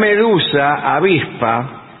 La medusa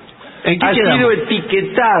avispa ha sido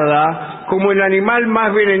etiquetada como el animal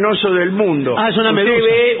más venenoso del mundo. Ah, es una Usted medusa.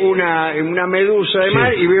 ve una medusa de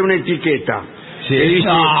mar y ve una etiqueta. Sí. Que dice,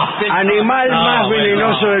 animal más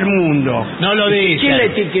venenoso del mundo. No lo dice. ¿Quién la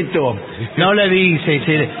etiquetó? No lo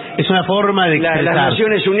dice. Es una forma de expresar. Las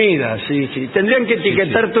Naciones Unidas, sí. Tendrían que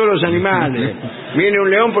etiquetar todos los animales. Viene un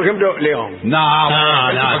león, por ejemplo, león. No,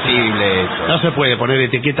 es imposible eso. No se puede poner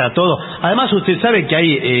etiqueta a todo. Además, usted sabe que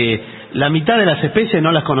hay la mitad de las especies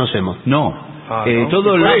no las conocemos. No. ¿no?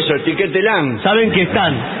 Todo por eso, etiquételan. Saben que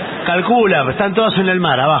están. Calcula, están todas en el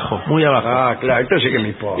mar, abajo, muy abajo. Ah, claro, esto sí que me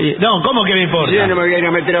importa. No, ¿cómo que me importa? Si yo no me voy a ir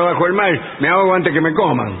a meter abajo del mar, me ahogo antes que me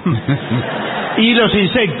coman. ¿Y los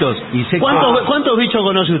insectos? ¿Cuántos bichos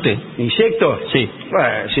conoce usted? ¿Insectos? Sí.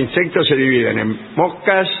 Bueno, los insectos se dividen en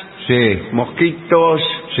moscas, sí, mosquitos,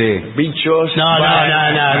 sí, bichos, no,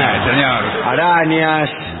 señor, arañas.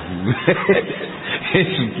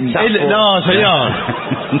 No, señor.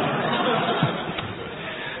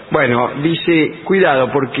 Bueno, dice,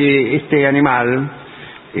 cuidado, porque este animal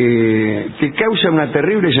te causa una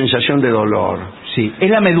terrible sensación de dolor. Sí, es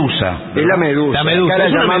la medusa. Es la medusa. La medusa. Acá la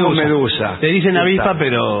Es una llamamos medusa. medusa. Te dicen avispa,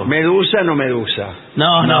 pero... Medusa, no medusa.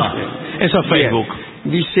 No. Eso es Facebook.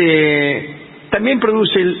 Bien. Dice, también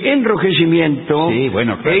produce el enrojecimiento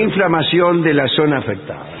e inflamación de la zona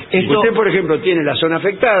afectada. Usted, por ejemplo, tiene la zona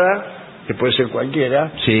afectada, que puede ser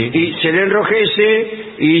cualquiera, y se le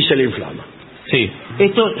enrojece y se le inflama. Sí.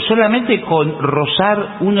 Esto solamente con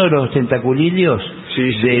rozar uno de los tentaculillos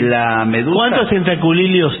de la medusa. ¿Cuántos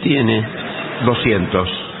tentaculillos tiene? 200.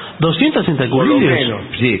 ¿200 tentaculillos?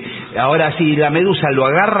 Sí. Ahora, si la medusa lo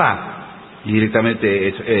agarra,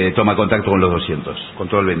 directamente toma contacto con los 200, con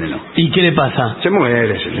todo el veneno. ¿Y qué le pasa? Se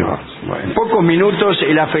muere, señor. Bueno, en pocos minutos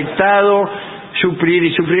el afectado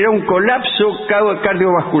sufrirá un colapso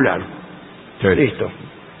cardiovascular. Listo.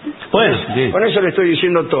 Bueno, con eso le estoy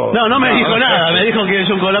diciendo todo. No me dijo nada, me dijo que es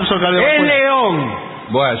un colapso cardiovascular. ¡El león!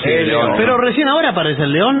 Bueno, sí, el león. Pero recién ahora aparece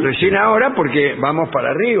el león. Recién ahora porque vamos para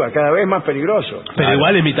arriba, cada vez más peligroso. Pero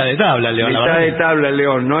igual es mitad de tabla el león. Mitad de tabla el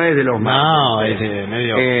león, no es de los más. No, es de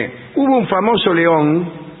medio. Hubo un famoso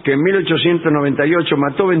león que en 1898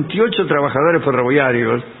 mató 28 trabajadores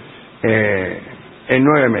ferroviarios en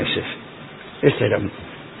 9 meses. Ese era.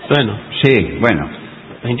 Bueno. Sí, bueno.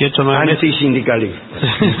 28, 9 meses. Antisindicalista.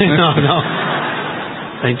 No.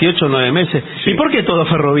 28, 9 meses. Sí. ¿Y por qué todo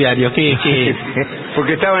ferroviario? ¿Qué?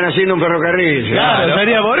 Porque estaban haciendo un ferrocarril. Claro,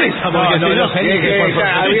 sería por eso.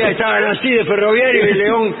 Porque estaban así de ferroviario y el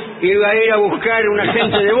león iba a ir a buscar un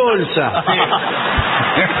agente de bolsa.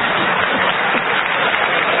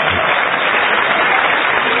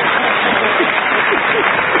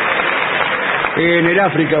 En el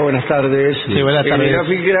África, buenas tardes. Sí, buenas tardes. En el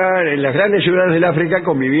África, en las grandes ciudades del África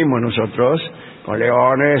convivimos nosotros con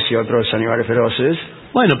leones y otros animales feroces.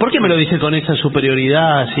 Bueno, ¿por qué me lo dice con esa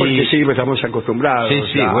superioridad? Sí. Porque sí, estamos acostumbrados.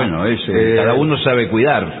 Sí, bueno, cada uno sabe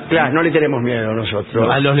cuidar. Claro, no le tenemos miedo nosotros.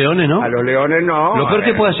 ¿A los leones no? A los leones no. Lo peor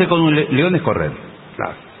que puede hacer con un león es correr.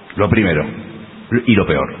 Claro. Lo primero. Y lo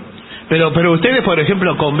peor. Pero ustedes, por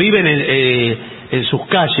ejemplo, conviven en sus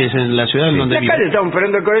calles, en la ciudad en donde viven. Acá le estamos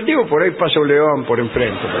esperando el colectivo, por ahí pasa un león por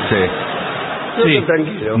enfrente. Sí.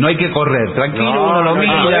 Tranquilo. No hay que correr, tranquilo, uno lo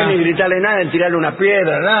mira. No hay ni gritarle nada, ni tirarle una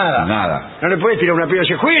piedra, nada. No le puedes tirar una piedra y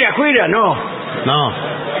decir, ¡juira!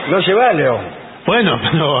 No se va, león. Bueno,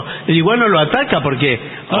 pero igual no lo ataca porque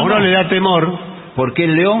a uno le da temor. Porque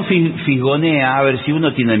el león fisgonea a ver si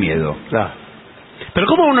uno tiene miedo. Claro. Pero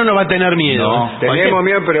 ¿cómo uno no va a tener miedo? No, tenemos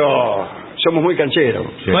miedo, pero somos muy cancheros.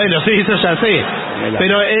 Sí. Bueno, sí, eso ya sé.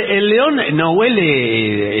 Pero el león no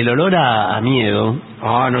huele el olor a miedo.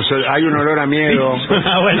 Ah, no, hay un olor a miedo.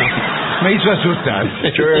 Bueno, me hizo asustar.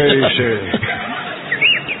 Sí.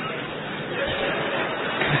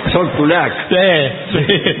 Son Kulak. Sí.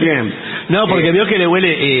 Bien. No, porque veo que le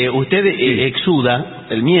huele... usted exuda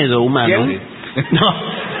el miedo humano. ¿Quién? No.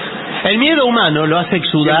 El miedo humano lo hace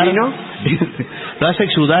exudar... ¿El vino? Lo hace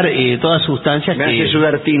exudar todas sustancias Me que... hace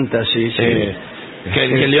sudar tinta, sí. Que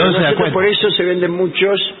el león se da cuenta. Por eso se venden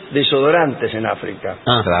muchos desodorantes en África.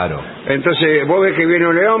 Ah, claro. Entonces, vos ves que viene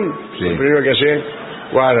un león, Sí. lo primero que hace,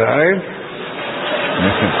 guarda, ¿eh?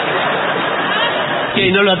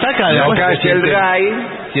 ¿Que no lo ataca? Acá Después? hace el ray.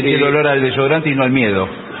 Siente el olor al desodorante y no al miedo.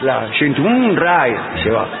 Claro, siente un ray,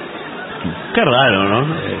 se va. Qué raro, ¿no?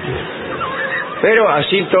 Pero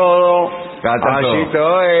así todo, Tanto. así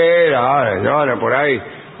todo, ahora por ahí,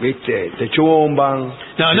 viste, te chumban.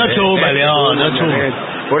 No chumba, León, no chumba.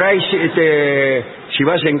 Por ahí, si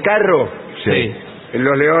vas en carro, Sí.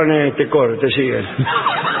 los leones te corren, te siguen.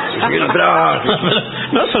 Te siguen atrás.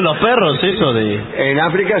 ¿No son los perros eso de...? En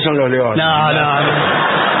África son los leones. No.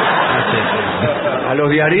 A los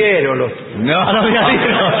diarieros. No, a los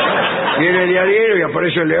diarieros. Viene el diariero y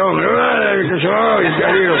aparece el león. ¡Ay, que yo! Y el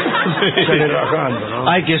diariero sale rajando, ¿no?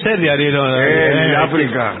 Hay que ser diariero. En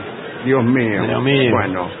África, Dios mío. Dios mío.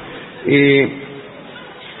 Bueno,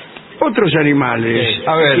 otros animales. Sí.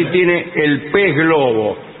 A ver. Aquí tiene el pez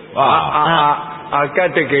globo.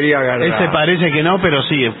 Acá te quería agarrar. Ese parece que no, pero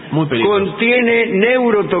sí, es muy peligroso. Contiene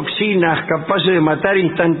neurotoxinas capaces de matar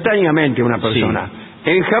instantáneamente a una persona.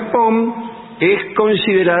 En Japón es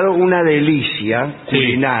considerado una delicia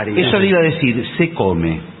culinaria. Eso le iba a decir, se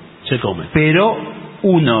come. Se come. Pero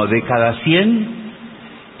 1 de cada 100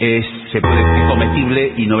 es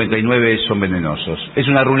comestible y 99 son venenosos. Es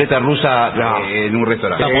una ruleta rusa en un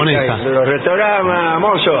restaurante. Japonesa. Los restaurantes,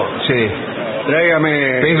 mozo. Sí.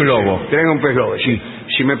 Tráigame... Pez globo. Traiga un pez globo, sí.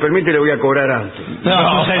 Si me permite le voy a cobrar antes.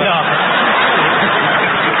 No, señor.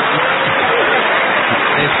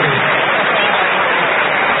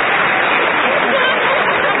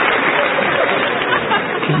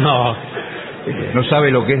 No. ¿No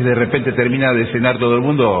sabe lo que es de repente termina de cenar todo el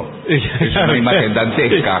mundo? Es una imagen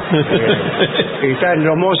dantesca. Están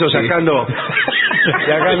los mozos sacando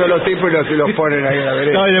los tipos y los ponen ahí en la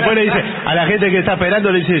vereda. No, y después le dice, a la gente que está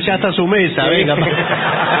esperando le dice, ya está su mesa, venga.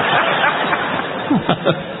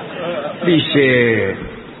 Dice,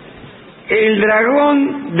 el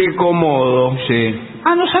dragón de Komodo. Sí.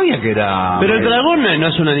 Ah, no sabía que era... Pero el dragón no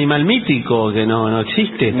es un animal mítico, que no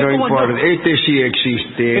existe. No importa, este sí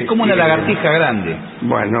existe. Es como una lagartija grande.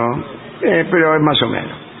 Bueno, pero es más o menos.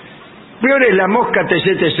 Peor es la mosca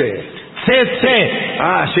TCTC. CC.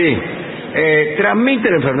 Ah, sí. Transmite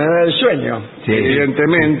la enfermedad del sueño, Sí.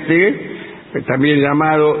 evidentemente, también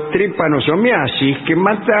llamado tripanosomiasis, que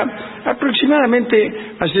mata aproximadamente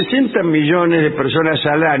a 60 millones de personas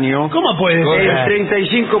al año. ¿Cómo puede ser? En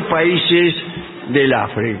 35 países del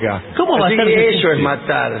África. ¿Cómo va Así a ser? que eso es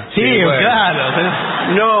matar. Sí, bueno. claro.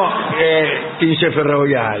 No 15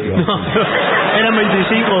 ferroviarios. No, eran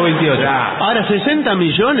 25 o 28. Claro. Ahora 60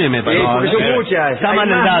 millones me parece. Porque son muchas. Está Hay mal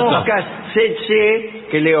el más dato. moscas CC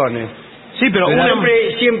que leones. Sí, pero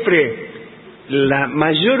siempre la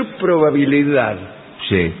mayor probabilidad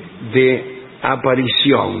de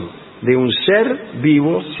aparición de un ser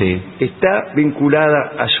vivo está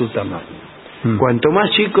vinculada a su tamaño. Cuanto más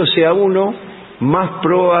chico sea uno, más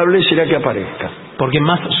probable será que aparezca. Porque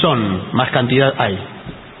más cantidad hay.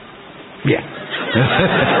 Bien.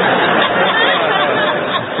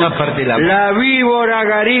 Aparte la víbora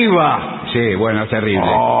gariba. Sí, bueno, es terrible.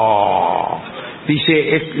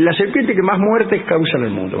 Dice, es la serpiente que más muertes causa en el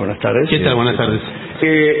mundo. Buenas tardes. ¿Qué tal? Buenas tardes.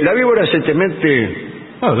 La víbora se te mete...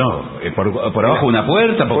 por abajo de una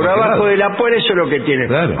puerta. Por abajo de la puerta, eso es lo que tiene.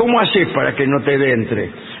 Claro. ¿Cómo haces para que no te entre?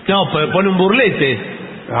 No, pone un burlete.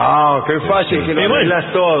 Ah, qué fácil que lo arreglas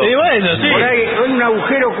todo. Y bueno, sí. Por ahí, un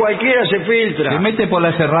agujero cualquiera se filtra. Se mete por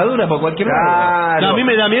la cerradura, por cualquier lado. No, a mí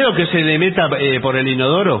me da miedo que se le meta por el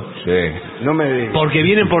inodoro. Sí. No me digas. Porque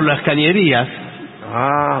vienen por las cañerías.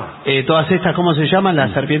 Todas estas, ¿cómo se llaman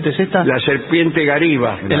las serpientes estas? La serpiente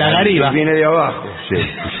gariba. De la gariba. Que viene de abajo. Sí.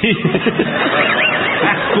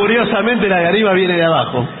 Curiosamente la gariba viene de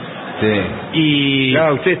abajo. Sí. Y...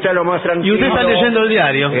 Claro, usted está lo más tranquilo. Y usted está leyendo el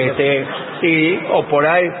diario. Sí, o por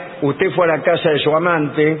ahí, usted fue a la casa de su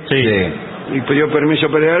amante. Sí. Y pidió permiso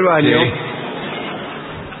para ir al baño. Sí.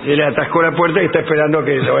 Y le atascó la puerta y está esperando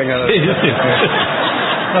que lo venga a dar.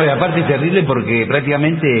 No, y aparte es terrible porque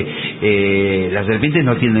prácticamente las serpientes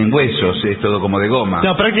no tienen huesos, es todo como de goma.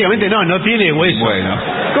 No, prácticamente no tiene hueso. Bueno.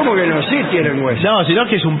 ¿Cómo que no? Sí tienen huesos. No, sino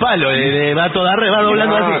que es un palo, va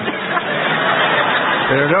doblando así.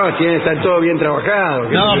 Pero no, están todo bien trabajados.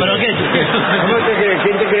 No, pero ¿qué? ¿Cómo te crees?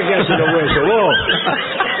 ¿Quién te cree que hace los huesos? ¿Vos?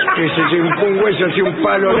 Que es un hueso así, un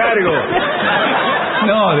palo largo.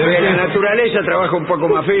 No, la naturaleza trabaja un poco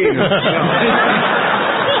más fino.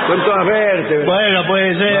 Con todas vértebras. Bueno,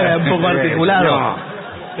 puede ser un poco articulado. No.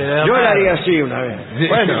 Yo la haría así una vez.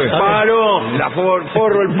 Bueno, el palo,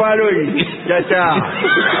 forro el palo y ya está.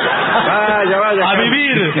 Vaya. A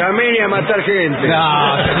vivir. Camine a matar gente.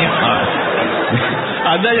 No, señor.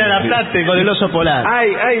 Andá y adaptate con el oso polar.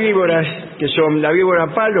 Hay víboras que son la víbora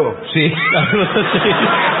palo. Sí.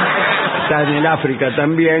 Está en el África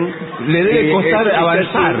también. Le debe costar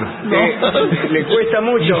avanzar. Le cuesta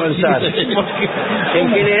mucho avanzar. En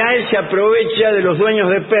general se aprovecha de los dueños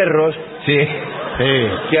de perros. Sí.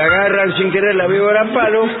 Que agarran sin querer la víbora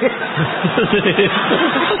palo,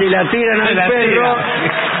 se la tiran al perro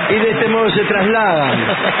y de este modo se trasladan.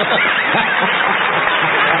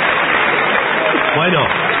 Bueno,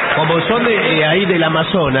 como son de ahí del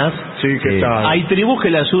Amazonas, sí, ¿qué tal? Hay tribus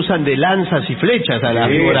que las usan de lanzas y flechas a la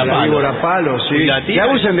víbora palo. La víbora palo, sí. La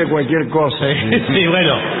usan de cualquier cosa. Sí,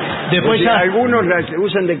 bueno. Después ya... Algunos la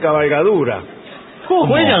usan de cabalgadura. ¿Cómo?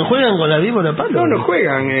 ¿Juegan con la víbora palo? No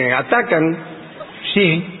juegan, atacan.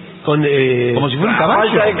 Sí, como si fuera un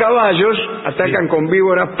caballo. Falta de caballos, atacan con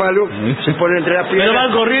víboras palo, se ponen entre las piernas. Pero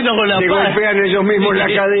van corriendo con la se golpean ellos mismos la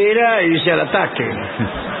cadera y se al ataque.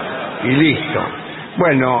 Y listo.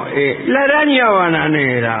 Bueno, la araña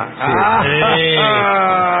bananera.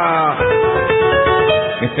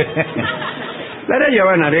 La araña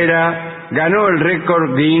bananera ganó el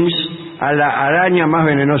récord Guinness a la araña más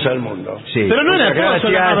venenosa del mundo. Sí. Pero no era la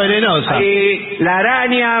más venenosa. Y la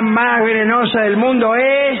araña más venenosa del mundo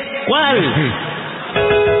es... ¿Cuál?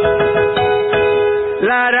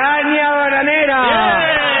 La araña bananera.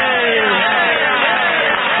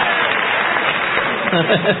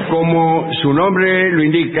 Como su nombre lo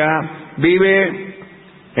indica, vive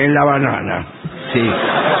en la banana. Sí.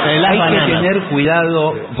 Hay que tener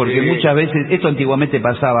cuidado porque muchas veces, esto antiguamente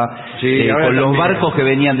pasaba con los barcos que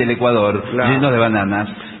venían del Ecuador llenos de bananas.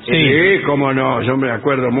 Sí, cómo no, yo me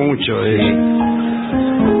acuerdo mucho.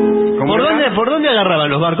 ¿Por dónde agarraban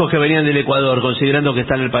los barcos que venían del Ecuador, considerando que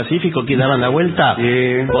está en el Pacífico, que daban la vuelta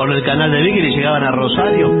por el canal de Beagle y llegaban a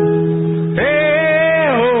Rosario?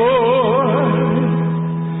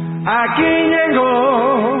 Aquí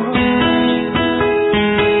llegó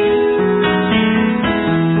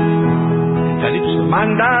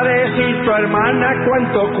manda decirto, hermana,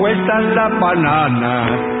 cuánto cuestan las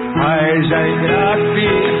bananas. A ella es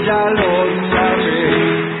gratis, ya lo sabe.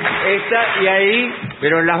 Y ahí,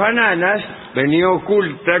 pero en las bananas venía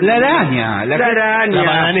oculta la araña, la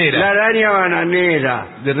araña bananera.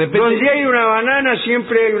 De repente, donde hay una banana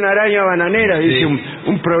siempre hay una araña bananera, dice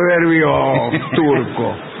un proverbio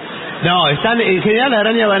turco. No, en general la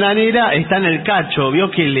araña bananera está en el cacho, vio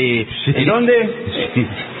que le... ¿En dónde? Sí.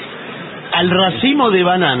 Al racimo de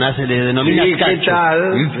bananas se le denomina cacho. ¿Qué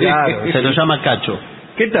tal? Claro, se lo llama cacho.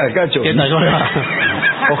 ¿Qué tal, cacho? ¿Qué tal?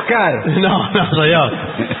 Oscar. No, soy yo.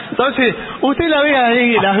 Entonces, usted la ve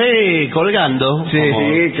ahí, las ve colgando.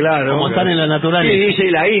 Sí, claro. Como están en la naturaleza. Sí,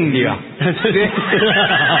 dice la India.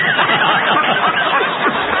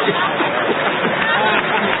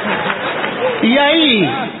 Y ahí,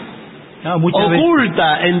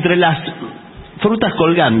 oculta entre las frutas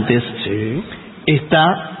colgantes,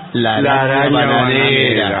 está la araña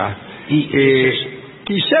bananera. Y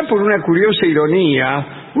quizá por una curiosa ironía,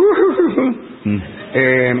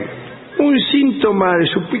 un síntoma de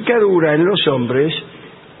su picadura en los hombres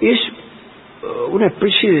es una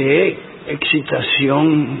especie de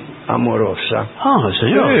excitación amorosa. Ah,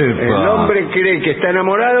 señor. El hombre cree que está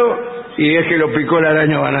enamorado y es que lo picó la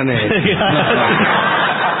araña bananera.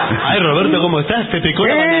 Ay, Roberto, ¿cómo estás? ¿Te picó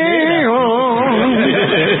la bananera?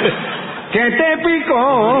 ¿Qué te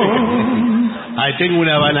picó? Ay, tengo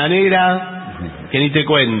una bananera que ni te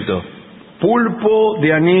cuento. Pulpo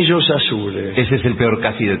de anillos azules. Ese es el peor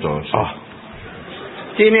casi de todos.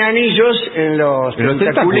 Tiene anillos en los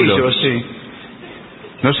tentaculillos. Sí.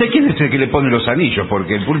 No sé quién es el que le pone los anillos,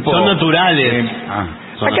 porque el pulpo... Son naturales.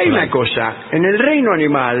 Acá hay una cosa. En el reino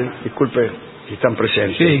animal, disculpe si están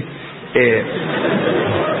presentes,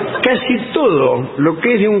 casi todo lo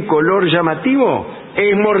que es de un color llamativo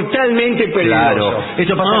es mortalmente peligroso. Claro.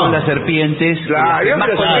 Esto pasa con las serpientes. Claro, yo las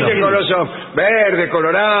serpientes con los ojos verde,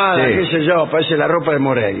 colorada, qué sé yo, parece la ropa de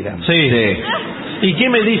Moreira. Sí. ¿Y qué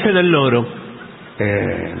me dice del loro?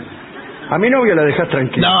 A mi novia la dejas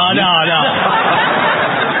tranquila. No.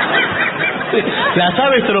 Las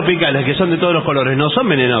aves tropicales, que son de todos los colores, no son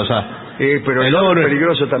venenosas. Pero el loro es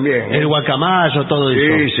peligroso también. El guacamayo, todo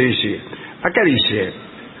eso. Sí. Acá dice,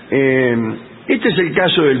 este es el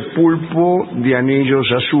caso del pulpo de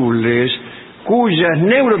anillos azules, cuyas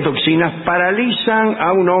neurotoxinas paralizan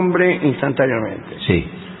a un hombre instantáneamente. Sí.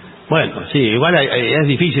 Bueno, sí, igual es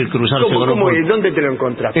difícil cruzarse con un pulpo. ¿Dónde te lo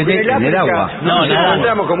encontraste? En el África agua. nos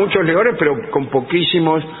encontramos con muchos leones, pero con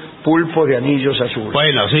poquísimos pulpos de anillos azules.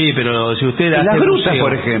 Bueno, sí, pero si usted En las hace grutas, buceo.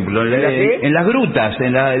 por ejemplo. qué? En las grutas,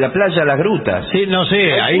 en la playa de las grutas. Sí, no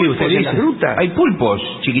sé, ahí pulpos usted en dice. las grutas? Hay pulpos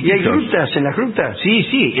 ¿Y chiquititos. hay grutas en las grutas?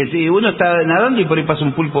 Sí, uno está nadando y por ahí pasa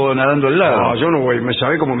un pulpo nadando al lado. No, yo no voy, ¿me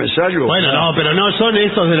sabe cómo me salgo? Bueno, no, pero no son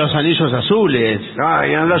estos de los anillos azules.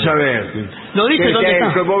 Ay, andás a ver. No dice dónde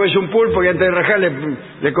está. Que vos ves un pulpo y antes de rajar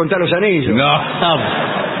le contás los anillos. No.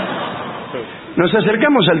 Nos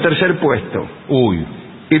acercamos al tercer puesto. Uy.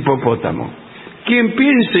 Hipopótamo. Quien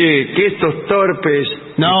piense que estos torpes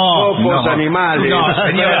animales no,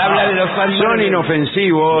 señor, habla de los animales. son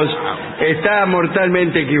inofensivos, está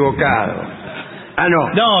mortalmente equivocado. Ah,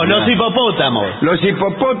 no. No, los hipopótamos. Los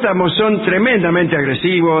hipopótamos son tremendamente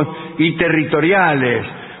agresivos y territoriales,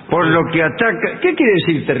 por lo que ataca... ¿Qué quiere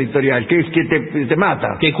decir territorial? Que te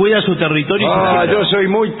mata. Que cuida su territorio. Yo soy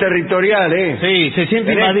muy territorial, ¿eh? Sí, se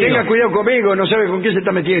siente invadido. Tenga cuidado conmigo, no sabe con quién se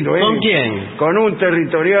está metiendo, ¿eh? ¿Con quién? Con un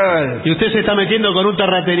territorial. Y usted se está metiendo con un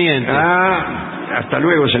terrateniente. Hasta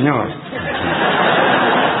luego, señor.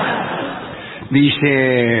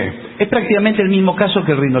 Dice... Es prácticamente el mismo caso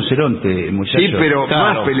que el rinoceronte, muchacho. Sí, pero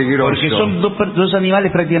más peligroso. Porque son dos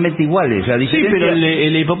animales prácticamente iguales. La Sí, diferencia... pero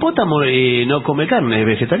el hipopótamo no come carne, es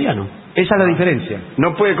vegetariano. Esa es la diferencia.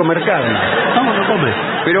 No puede comer carne. ¿Cómo no come?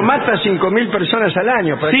 Pero mata 5.000 personas al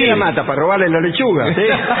año. ¿Para qué la mata? ¿Para robarle la lechuga? Sí.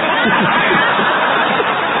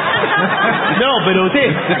 No, pero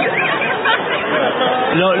usted...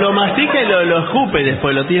 Lo mastica y lo escupe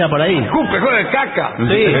después, lo tira por ahí. ¡Escupe, joder, caca!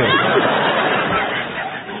 Sí.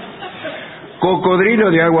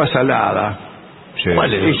 Cocodrilo de agua salada. Sí.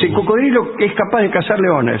 Ese cocodrilo es capaz de cazar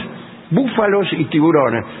leones, búfalos y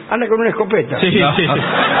tiburones. Anda con una escopeta. Sí, No. sí.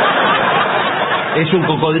 Es un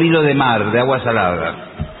cocodrilo de mar, de agua salada.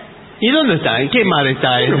 ¿Y dónde está? ¿En qué mar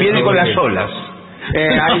está? Viene con las olas.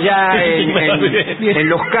 Allá en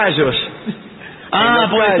los Cayos.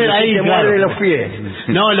 Puede ser ahí, te claro. muerde los pies.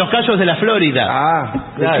 No, en los Cayos de la Florida.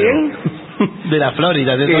 ¿De Claro. quién? De la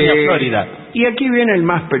Florida, de doña Florida. Y aquí viene el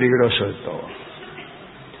más peligroso de todos.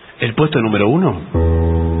 ¿El puesto número 1?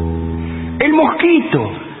 ¡El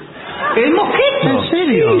mosquito! ¿El mosquito? ¿En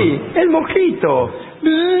serio? Sí, el mosquito.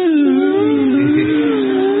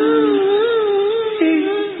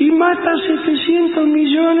 Y mata 700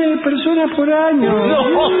 millones de personas por año.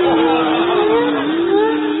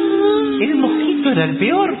 ¿El mosquito era el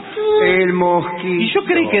peor? El mosquito. Y yo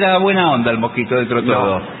creí que era buena onda el mosquito dentro de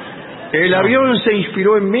todo. El avión se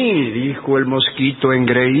inspiró en mí, dijo el mosquito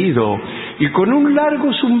engreído, y con un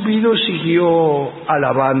largo zumbido siguió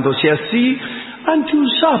alabándose así ante un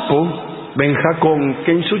sapo, Benjacón,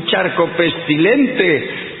 que en su charco pestilente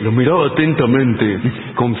lo miró atentamente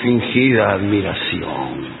con fingida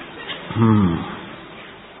admiración.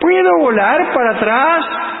 Puedo volar para atrás,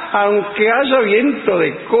 aunque haya viento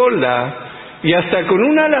de cola, y hasta con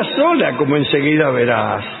un ala sola, como enseguida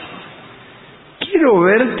verás. Quiero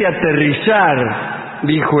verte aterrizar,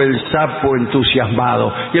 dijo el sapo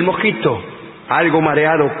entusiasmado. Y el mosquito, algo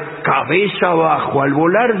mareado, cabeza abajo, al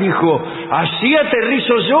volar dijo: así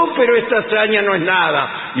aterrizo yo, pero esta hazaña no es nada.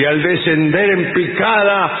 Y al descender en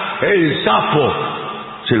picada, el sapo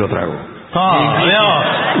se lo tragó.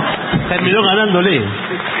 Terminó ganándole.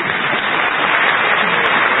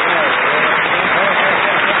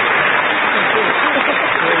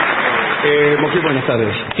 Mosquito, buenas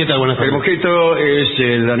tardes. ¿Qué tal? Buenas tardes. El mosquito es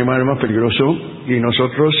el animal más peligroso y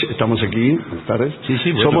nosotros estamos aquí, buenas tardes.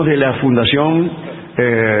 Sí, bueno. Somos de la Fundación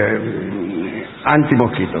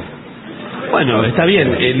Anti-Mosquito. Bueno, está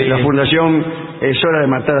bien. La Fundación Es hora de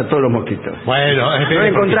matar a todos los mosquitos. Bueno, no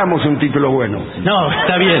encontramos un título bueno. No,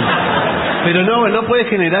 está bien. Pero no puede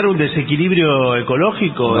generar un desequilibrio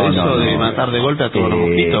ecológico de matar de golpe a todos los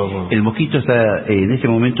mosquitos. El mosquito está en este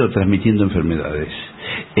momento transmitiendo enfermedades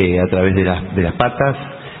a través de las patas,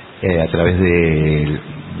 a través de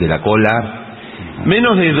la cola.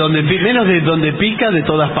 Menos de donde pica de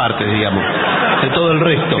todas partes, digamos, de todo el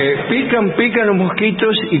resto. Pican los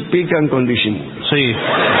mosquitos y pican con disimulo. Sí.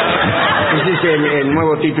 Ese es el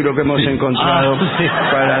nuevo título que hemos encontrado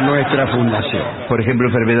para nuestra fundación. Por ejemplo,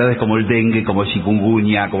 enfermedades como el dengue, como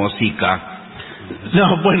chikungunya, como Zika.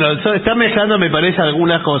 No, bueno, está mezclando, me parece,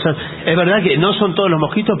 algunas cosas. Es verdad que no son todos los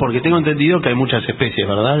mosquitos, porque tengo entendido que hay muchas especies,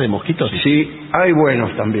 ¿verdad?, de mosquitos. Sí, hay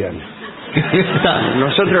buenos también.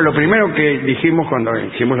 Nosotros lo primero que dijimos cuando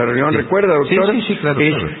hicimos la reunión, ¿recuerda, doctor? Sí, claro,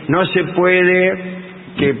 es, claro. no se puede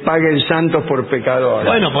que paguen santos por pecadores.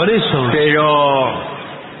 Bueno, por eso. Pero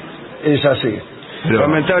es así.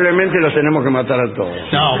 Lamentablemente los tenemos que matar a todos.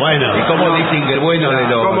 No, bueno. ¿Y cómo distingue el bueno de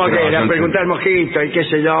los ¿Cómo que? otros? Le pregunté al mosquito, y qué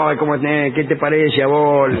sé yo, ¿qué te parece a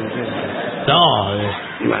vos? No.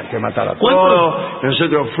 Que matar a todos.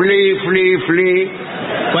 Nosotros, fli.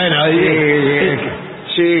 Bueno,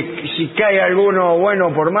 si cae alguno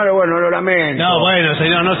bueno por malo, bueno, lo lamento. No, bueno,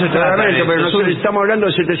 señor, no se trata de eso. Pero nosotros estamos hablando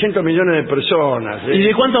de 700 millones de personas. ¿Y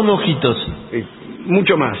de cuántos mosquitos?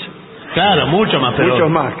 Mucho más. Claro, mucho más, pero...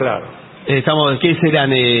 Muchos más, claro. ¿Qué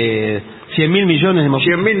serán? 100.000 millones de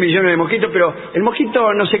mosquitos. 100.000 millones de mosquitos, pero el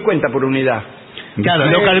mosquito no se cuenta por unidad. Claro,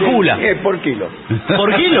 lo calcula. Por kilo.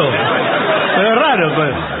 ¿Por kilo? Pero es raro.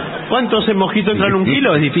 Pues. ¿Cuántos mosquitos entran en un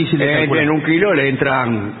kilo? Es difícil de calcular. En un kilo le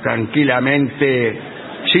entran tranquilamente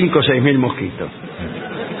 5 o 6.000 mosquitos.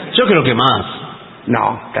 Yo creo que más.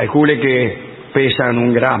 No, calcule que pesan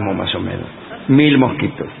 1 gramo más o menos. 1.000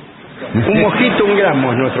 mosquitos. Un mosquito, 1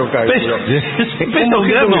 gramo es nuestro cálculo. ¿Pesa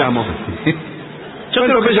 1 gramo? Yo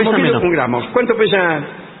creo que pesa mosquito, menos. 1 gramo. ¿Cuánto pesa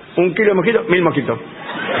 1 kilo de mosquito? 1.000 mosquitos.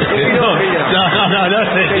 No.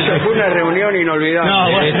 Eso fue una reunión inolvidable.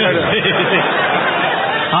 No, bueno.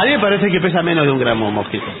 A mí me parece que pesa menos de 1 gramo un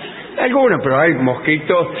mosquito. Algunos, pero hay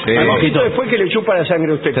mosquitos. Sí. Hay mosquitos después que le chupa la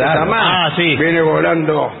sangre a usted. Claro. Más, sí. Viene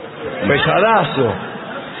volando pesadazo.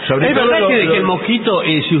 Es verdad que el mosquito,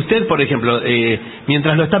 si usted, por ejemplo,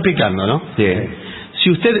 mientras lo está picando, ¿no? Sí. Si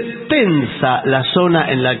usted tensa la zona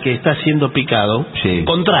en la que está siendo picado,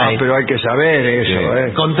 contrae. Pero hay que saber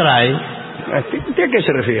eso, Contrae. ¿Usted a qué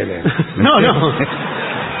se refiere? No.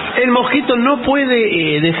 El mosquito no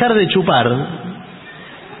puede dejar de chupar.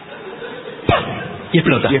 Y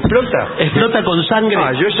explota. ¿Y explota? Explota con sangre.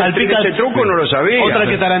 Yo salpica ese truco, no lo sabía. Otra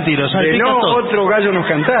que Tarantino. Que no todo. Otro gallo nos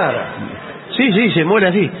cantara. Sí, se muere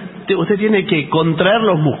así. Usted tiene que contraer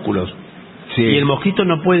los músculos. Sí. Y el mosquito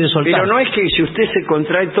no puede soltar. Pero no es que si usted se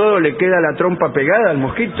contrae todo le queda la trompa pegada al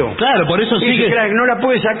mosquito. Claro, por eso sigue. No la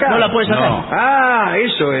puede sacar. No la puede sacar. No. Ah,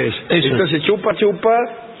 eso es. Entonces chupa.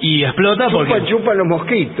 Y explota chupan los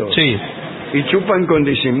mosquitos. Sí. Y chupan con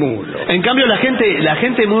disimulo. En cambio la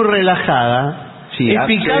gente muy relajada. Sí, es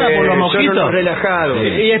picada por los mosquitos. Son relajados. Sí.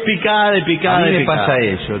 Y es picada. A mí me pasa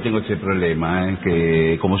eso, tengo ese problema,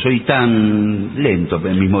 que como soy tan lento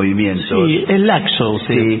en mis movimientos. Sí, es laxo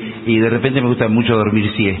usted. Sí, y de repente me gusta mucho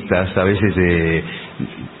dormir siestas, a veces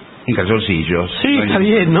en calzoncillos. Sí, está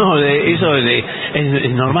bien, ¿no? Eso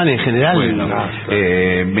es normal en general. Bueno,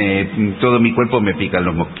 todo mi cuerpo me pican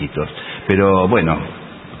los mosquitos. Pero bueno,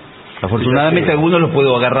 afortunadamente algunos los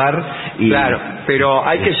puedo agarrar y... Claro, pero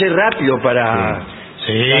hay que ser rápido para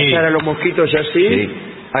cazar a los mosquitos así. Sí.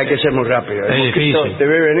 Hay que ser muy rápido. El mosquito te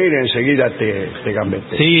ve venir y enseguida te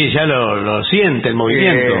gambete. Sí, ya lo siente el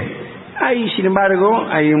movimiento. Sin embargo,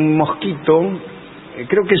 hay un mosquito,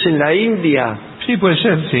 creo que es en la India. Sí, puede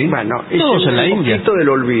ser, sí. Bueno, todos en la India. El mosquito del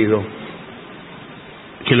olvido.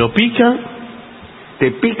 Que lo pica. Te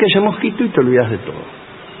pica ese mosquito y te olvidas de todo.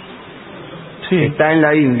 Sí. Está en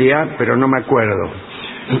la India, pero no me acuerdo.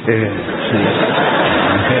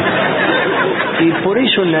 Y por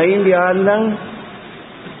eso en la India andan...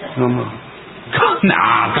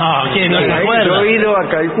 ¿quién no se acuerda? Yo he ido a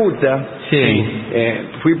Calcuta. Sí.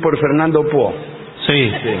 Fui por Fernando Po.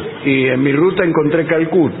 Sí. Y en mi ruta encontré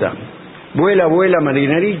Calcuta. Vuela,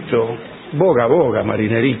 marinerito. Boga,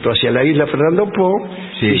 marinerito, hacia la isla Fernando Po.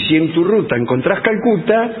 Sí. Y si en tu ruta encontrás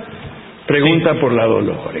Calcuta... Pregunta por la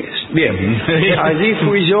Dolores. Bien, allí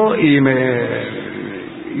fui yo y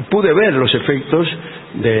pude ver los efectos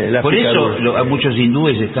de la picadura. Por eso muchos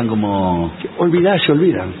hindúes están como... Se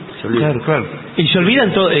olvidan. Claro. Y se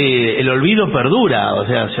olvidan todo, el olvido perdura, o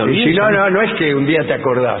sea, se olvidan. Si no es que un día te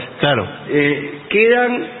acordás. Claro.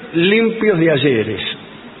 Quedan limpios de ayeres.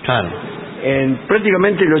 Claro.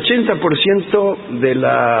 Prácticamente el 80% de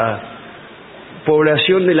la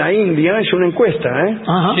población de la India, es una encuesta,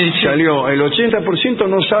 Ajá. Salió, el 80%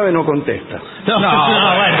 no sabe, no contesta. No,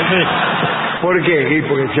 bueno, sí. ¿Por qué?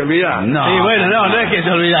 Porque se olvida. No. Sí, bueno, no es que se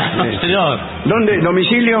olvida, señor. ¿Dónde?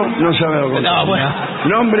 ¿Domicilio? No sabe, no contesta. No, bueno.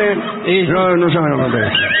 ¿Nombre? No sabe, no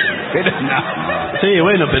contesta. Sí,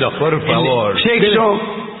 bueno, pero... Por favor. ¿Sexo?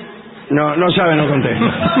 No sabe, no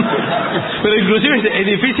contesta. Pero inclusive es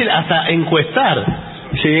difícil hasta encuestar.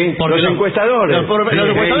 Sí, porque los encuestadores. Los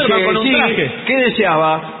encuestadores van con un traje. ¿Qué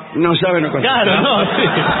deseaba? No sabe, no contesta. Claro, no. Sí.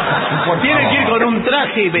 Tienen que ir con un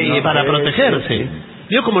traje para protegerse.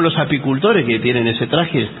 ¿Vio como los apicultores que tienen ese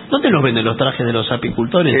traje? ¿Dónde los venden los trajes de los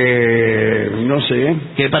apicultores? No sé.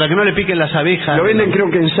 Que para que no le piquen las abejas. Lo venden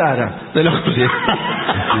creo que en Zara.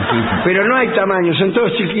 Pero no hay tamaños, son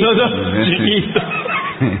todos chiquitos. Chiquitos.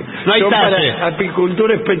 No hay son talle. para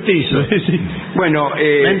apicultores petizos. Bueno,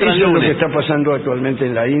 eso es lo que está pasando actualmente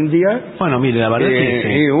en la India. Bueno, mire, la verdad que sí.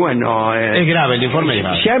 Y bueno... es grave, el informe es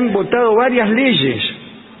grave. Se han votado varias leyes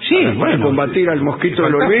para combatir al mosquito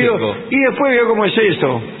del olvido. Y después veo cómo es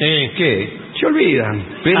eso. ¿Qué? Se olvidan.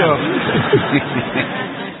 Pero...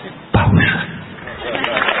 Pausa.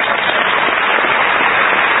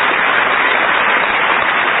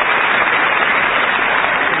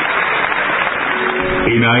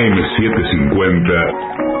 En AM750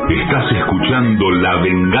 estás escuchando La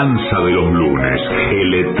venganza de los lunes,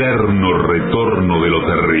 el eterno retorno de lo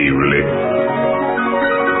terrible.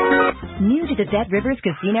 New to the Dead Rivers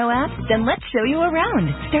Casino app? Then let's show you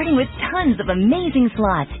around. Starting with tons of amazing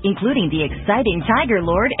slots, including the exciting Tiger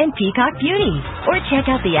Lord and Peacock Beauty. Or check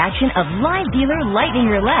out the action of live dealer Lightning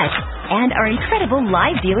Roulette and our incredible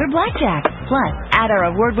live dealer Blackjack. Plus, add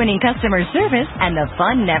our award-winning customer service and the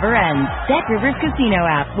fun never ends. Dead Rivers Casino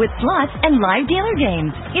app with slots and live dealer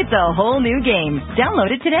games. It's a whole new game.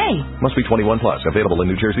 Download it today. Must be 21 plus. Available in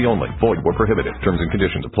New Jersey only. Void where prohibited. Terms and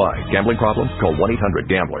conditions apply. Gambling problem? Call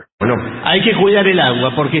 1-800-GAMBLER. Bueno, hay que cuidar el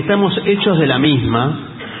agua porque estamos hechos de la misma.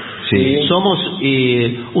 Sí. Somos...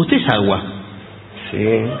 usted es agua.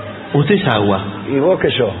 Sí. Usted es agua. ¿Y vos qué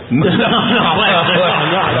sos? No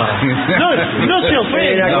se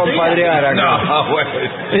ofenda. Era compadrear acá.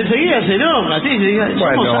 Enseguida se enoja, sí,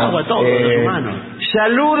 somos agua todos los humanos.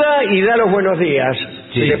 Saluda y da los buenos días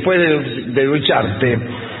después de ducharte.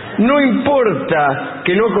 No importa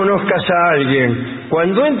que no conozcas a alguien.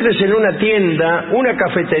 Cuando entres en una tienda, una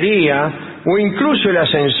cafetería o incluso el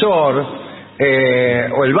ascensor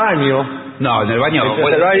o el baño. No, en el baño.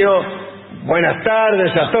 En el baño. Buenas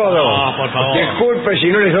tardes a todos. No, por favor. Disculpe si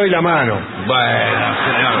no les doy la mano. Bueno,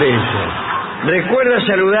 señor. Recuerda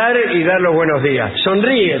saludar y dar los buenos días.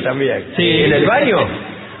 Sonríe también. Sí. ¿En el baño?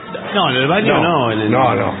 No, en el baño no.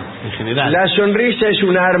 En general. La sonrisa es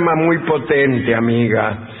un arma muy potente,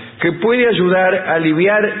 amiga, que puede ayudar a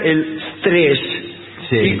aliviar el estrés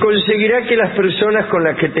y conseguirá que las personas con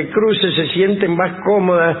las que te cruces se sienten más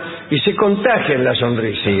cómodas y se contagien la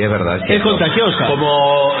sonrisa. Sí, es verdad. Es contagiosa.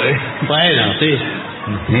 Como... Bueno, sí.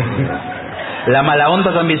 La mala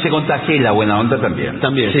onda también se contagia y la buena onda también.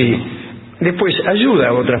 También. Sí. Después, ayuda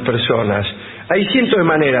a otras personas. Hay cientos de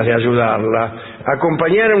maneras de ayudarla.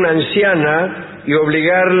 Acompañar a una anciana y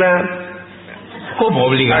obligarla... ¿Cómo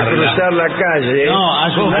obligarla? A cruzar la calle. No,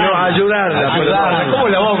 ayudarla. ¿Cómo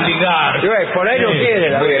la va a obligar? Por ahí no quiere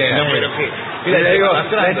la vieja. Le digo,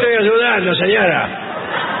 le estoy ayudando, señora.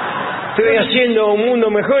 Estoy haciendo un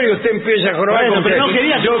mundo mejor y usted empieza a jorobar. Bueno, pero no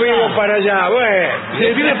quería yo vivo para allá. Bueno.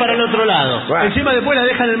 Se vive para el otro lado. Bueno. Encima después la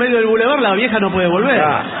deja en el medio del bulevar, la vieja no puede volver.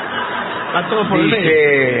 Va todo por el medio.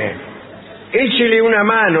 Échele una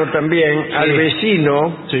mano también al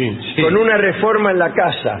vecino con una reforma en la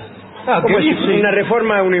casa. ¿Cómo es? Una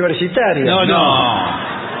reforma universitaria. No.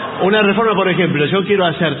 Una reforma, por ejemplo, yo quiero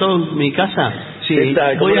hacer todo en mi casa.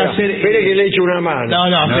 Voy a hacer... Espere que le eche una mano. No,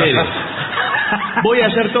 espere. Voy a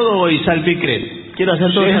hacer todo hoy, salpicret. Quiero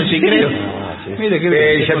hacer todo salpicret. Mire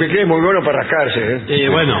que el salpicret es muy bueno para rascarse.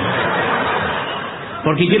 Bueno.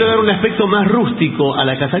 Porque quiero dar un aspecto más rústico a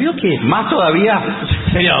la casa. ¿Vio qué? ¿Más todavía?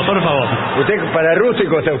 Señor, por favor. Usted para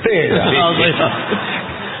rústico está usted.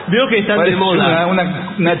 Veo que están parece de moda.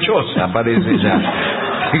 Una choza, parece ya.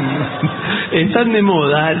 Están de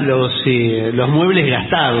moda los muebles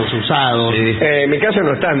gastados, usados. En mi casa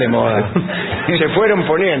no están de moda. Se fueron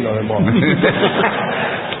poniendo de moda.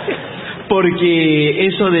 Porque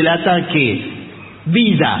eso delata que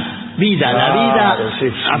la vida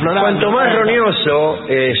aflorada. Cuanto más roñoso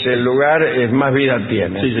es el lugar, más vida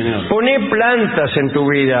tiene. Sí, señor. Poné plantas en tu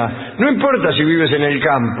vida. No importa si vives en el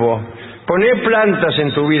campo. Poné plantas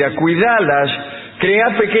en tu vida, cuidalas,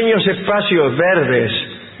 crea pequeños espacios verdes.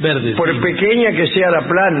 Por pequeña que sea la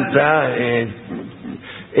planta,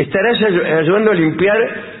 estarás ayudando a limpiar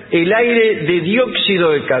el aire de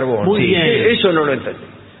dióxido de carbono. Muy bien. Eso no lo entiendo.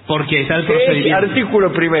 Porque está el procedimiento.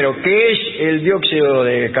 Artículo primero, ¿qué es el dióxido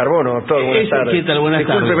de carbono, doctor? Buenas tardes. ¿Qué tal? Buenas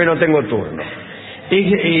tardes. Discúlpeme, no tengo turno.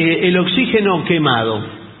 Es el oxígeno quemado,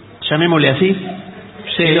 llamémosle así.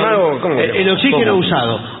 El oxígeno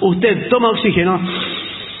usado. Usted toma oxígeno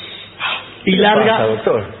y larga. Pasa,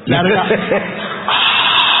 doctor? Larga.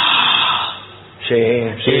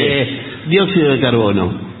 Dióxido de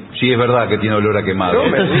carbono. Sí, es verdad que tiene olor a quemado.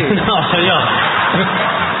 No, señor.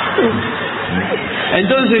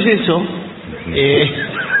 Entonces eso,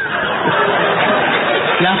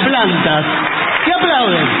 las plantas, ¿qué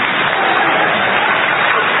aplauden?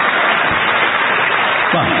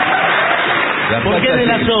 ¿Por qué de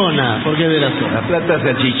la zona? ¿Por qué de la zona? Las plantas se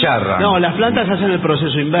achicharran. No, las plantas hacen el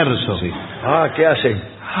proceso inverso. ¿Qué hacen?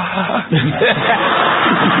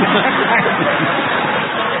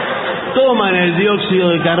 Toman el dióxido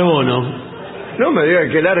de carbono. No me diga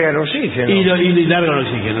que largan oxígeno. Y largan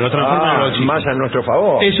oxígeno, lo transforman en oxígeno. Más a nuestro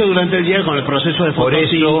favor. Eso durante el día con el proceso de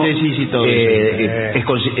fotosíntesis y todo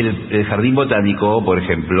eso. El jardín botánico, por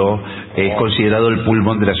ejemplo, es considerado el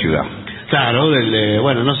pulmón de la ciudad. Claro,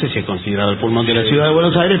 bueno, no sé si es considerado el pulmón de la ciudad de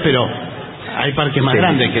Buenos Aires, pero hay parques más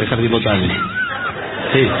grandes que el jardín botánico.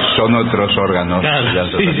 Sí, son otros órganos. Claro,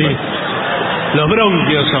 sí. Los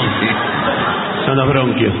bronquios son. Son los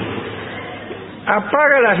bronquios.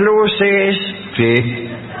 Apaga las luces. Sí.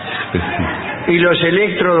 Y los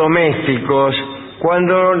electrodomésticos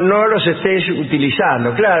cuando no los estés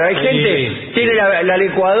utilizando. Claro, hay gente que tiene la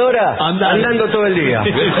licuadora andando todo el día.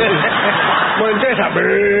 Bueno, entonces,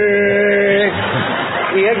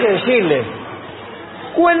 y hay que decirle,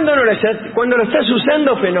 cuando lo estás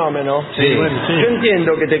usando, fenómeno. Sí. Yo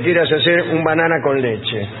entiendo que te quieras hacer un banana con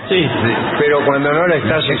leche. Sí. Pero cuando no lo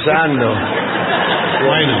estás usando.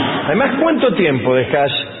 Bueno. Además, ¿cuánto tiempo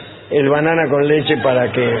dejas el banana con leche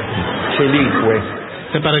para que se licue?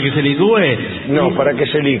 ¿Para que se licúe? No, para que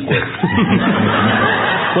se licue.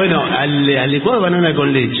 Bueno, al licuado de banana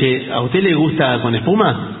con leche, ¿a usted le gusta con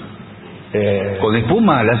espuma? Con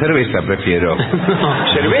espuma, la cerveza prefiero. No.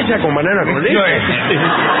 ¿Cerveza con banana con leche?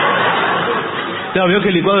 No, veo que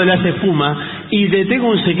el licuado le hace espuma. Y le tengo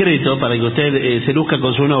un secreto para que usted se luzca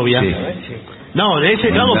con su novia. Sí. No, de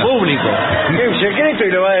ese hago público. ¿Qué, un secreto?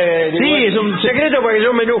 Y lo va sí, es un secreto para que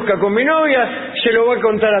yo me luzca con mi novia, se lo voy a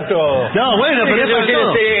contar a todos. No, bueno, pero eso que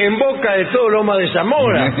esté en boca de todo Loma de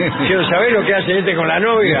Zamora. Quiero saber lo que hace este con la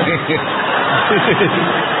novia.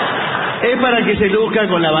 Es para que se luzca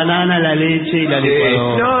con la banana, la leche y la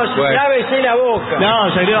licuadora. No, bueno. Lávese la boca.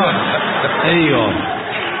 No, señor. Le digo,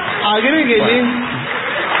 agréguele.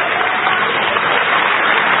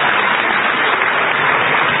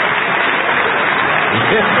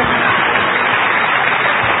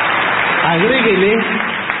 Agréguele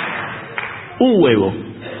un huevo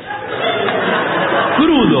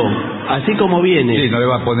crudo, así como viene. Sí, no le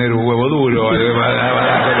va a poner un huevo duro. Y eso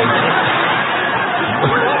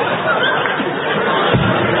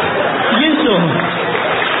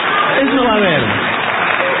va a ver.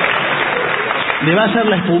 Le va a hacer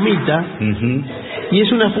la espumita. Y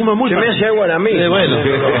es una espuma muy... Se me hace agua a mí. Bueno.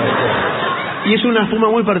 Y es una espuma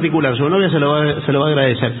muy particular. Su novia se lo va a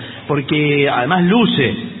agradecer. Porque además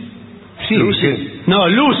luce. Sí, luce. No,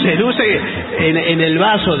 luce en el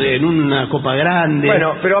vaso, en una copa grande.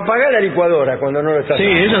 Bueno, pero apaga la licuadora cuando no lo estás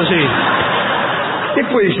haciendo. Sí, eso sí.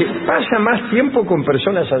 Después dice, pasa más tiempo con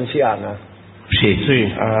personas ancianas.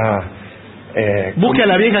 Sí. Busque a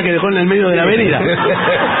la vieja que dejó en el medio de la avenida.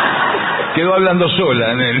 Quedó hablando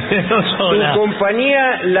sola en él. Tu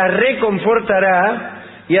compañía la reconfortará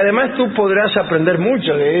y además tú podrás aprender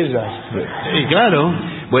mucho de ellas. Sí, claro.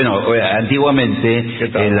 Bueno, antiguamente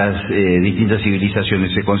en las distintas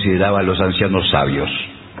civilizaciones se consideraba a los ancianos sabios.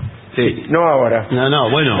 Sí, no ahora. No,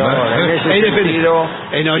 bueno. No ahora. En ese sentido,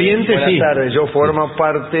 en Oriente buenas sí. tardes, yo formo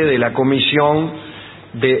parte de la comisión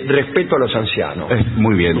de respeto a los ancianos.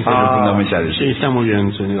 Muy bien, es lo fundamental. Sí, está muy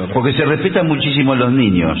bien, señor. Porque se respetan muchísimo a los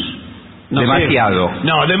niños. No, demasiado. Sí.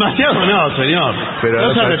 No, demasiado no, señor. Pero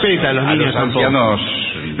no se respeta a los niños ancianos.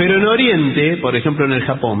 Pero en Oriente, por ejemplo en el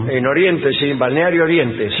Japón. En Oriente, sí, Balneario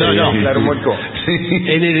Oriente. Sí, no. Claro, muerto.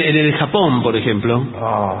 En el Japón, por ejemplo.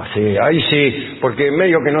 Sí, ahí sí, porque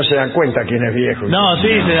medio que no se dan cuenta quién es viejo. No, sí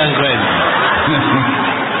se dan cuenta.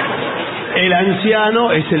 El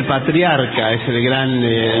anciano es el patriarca, es el gran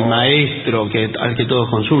el maestro al que todos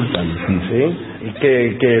consultan. ¿Sí? ¿Y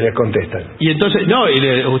qué les contestan? Y entonces, no,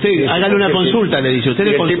 usted hágale una consulta, le dice. Usted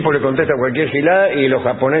el tipo le contesta cualquier gilada y los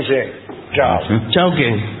japoneses, chao. ¿Chao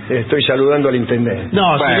qué? Estoy saludando al intendente.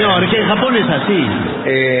 No, señor, es que en Japón es así.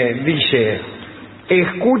 Dice,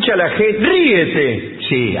 escucha a la gente, ríete.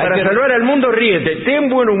 Sí, para salvar al mundo, ríete. Ten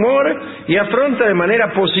buen humor y afronta de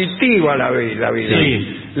manera positiva la vida.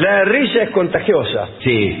 Sí. La risa es contagiosa.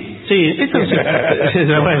 Sí. Sí, esto es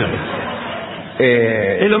bueno.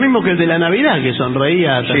 Es lo mismo que el de la Navidad, que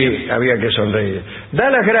sonreía también. Sí, había que sonreír. Da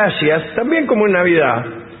las gracias, también como en Navidad,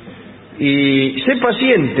 y sé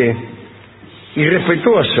paciente y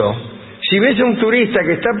respetuoso. Si ves a un turista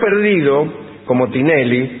que está perdido, como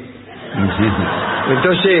Tinelli,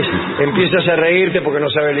 entonces empiezas a reírte porque no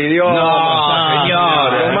sabe el idioma. No,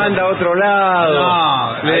 señor. Lo manda a otro lado.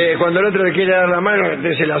 No. Cuando el otro le quiere dar la mano,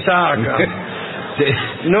 se la saca.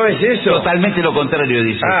 ¿No es eso? Totalmente lo contrario,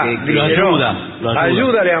 dice. Que lo ayuda.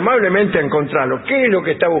 Ayúdale amablemente a encontrarlo. ¿Qué es lo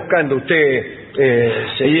que está buscando usted?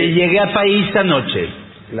 Llegué al país anoche.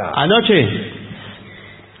 ¿Anoche?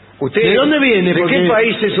 ¿De dónde viene? ¿De Porque qué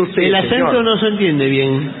país es usted, el acento señor? no se entiende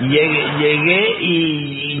bien. Llegué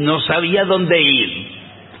y no sabía dónde ir.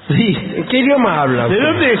 Sí. ¿En qué idioma habla ¿De usted?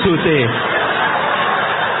 dónde es usted?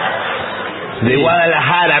 De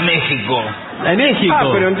Guadalajara, México. De México. Ah,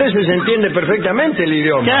 pero entonces se entiende perfectamente el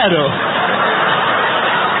idioma. Claro.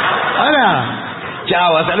 Ahora.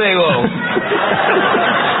 Chao, hasta luego.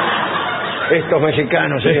 Estos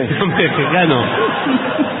mexicanos, Mexicano.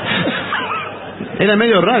 Era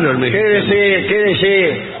medio raro el mexicano.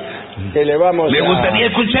 Quédese, que le vamos Me a... gustaría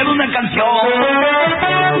escuchar una canción.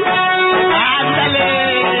 ¡Ándale!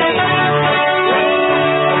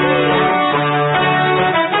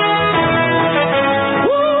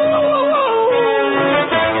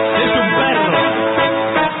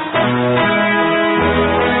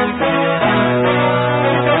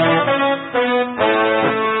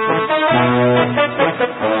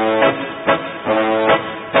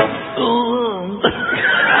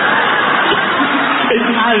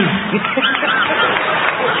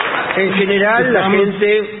 En general, la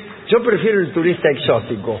gente... Yo prefiero el turista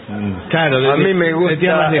exótico. Claro. A mí me de gusta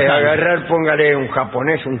tierras lejanas. agarrar, póngale un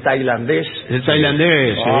japonés, un tailandés. El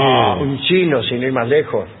tailandés, sí. Un chino, sin ir más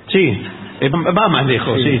lejos. Sí, va más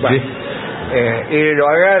lejos, sí. Bueno, sí. y lo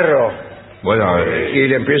agarro. Bueno, Y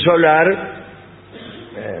le empiezo a hablar.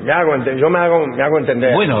 Yo me hago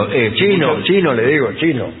entender. Bueno, chino, le digo,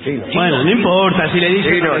 chino. Bueno, no importa si le dice.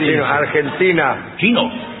 Chino, Argentina. Chino.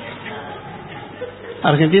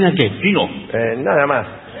 ¿Argentina qué? Chino. Nada más.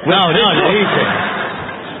 No, le dice.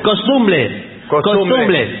 Costumbre.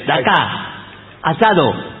 De acá.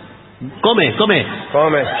 Asado. Come. Come,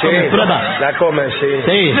 sí. Prueba. La come, sí.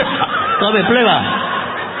 Sí. Come, prueba.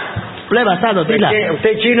 Prueba asado, tila. ¿Usted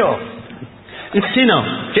es chino? Chino.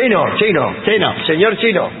 Chino. Señor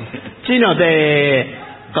chino. Chino de...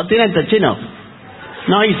 Continente chino.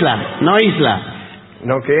 No isla.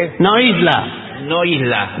 ¿No qué? No isla. No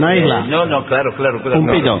isla. No, claro. Un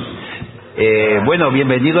no. pito. Bueno,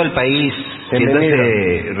 bienvenido al país. Bienvenido.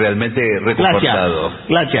 Siéntase realmente reconfortado.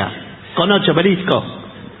 Glacia. Con 8, obelisco.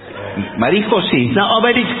 Marisco, sí. No,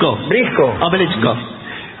 obelisco. ¿Brisco? Obelisco.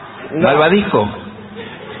 No. Malvadisco.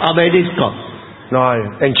 Obelisco. No,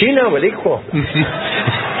 ¿en China obelisco?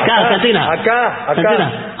 Acá, Argentina.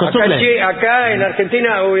 Acá. Costumbre. Acá en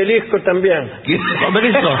Argentina obelisco también.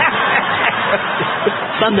 Obelisco.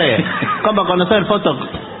 ¿Dónde? ¿Cómo conocer foto?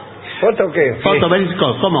 ¿Foto qué? Foto,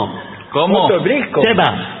 obelisco. ¿Cómo? ¿Foto obelisco?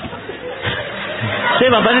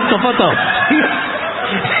 Lleva obelisco, foto.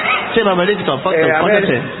 Lleva obelisco, foto. A ver,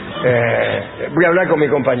 póngase. voy a hablar con mi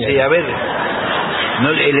compañero. Sí, a ver.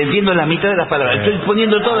 No, le entiendo la mitad de las palabras. Estoy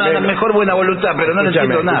poniendo toda la mejor buena voluntad, pero no le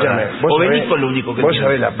entiendo nada. Obelisco es lo único que Vos entiendo.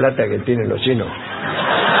 sabés la plata que tienen los chinos.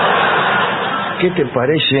 ¿Qué te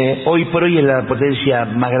parece? Hoy por hoy es la potencia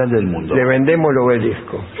más grande del mundo. Le vendemos el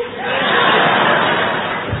obelisco.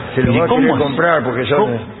 Se lo va a querer comprar porque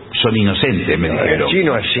son inocentes, me dijeron. El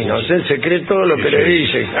chino es inocente, se cree todo lo que le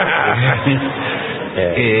dicen.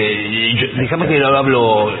 Déjame que lo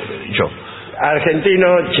hablo yo.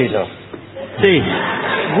 Argentino, chino. Sí.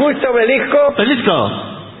 ¿Gusta obelisco? Obelisco.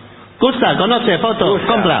 Gusta, conoce, foto,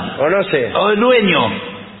 compra. ¿Conoce? Dueño.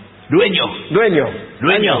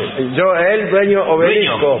 Yo, él, dueño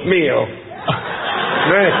obelisco, mío.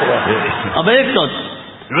 Nuestro. Obelisco.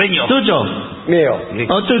 Dueño. Tuyo. Mío.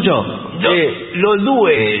 O tuyo. Sí. Los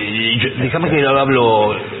due. Déjame que lo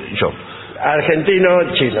hablo yo.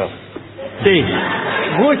 Argentino, chino. Sí.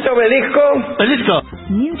 ¿Gusta obelisco? Obelisco.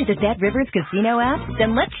 New to the Dead Rivers Casino app?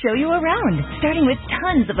 Then let's show you around. Starting with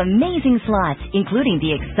tons of amazing slots, including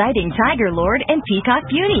the exciting Tiger Lord and Peacock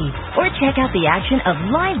Beauty. Or check out the action of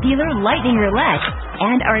live dealer Lightning Roulette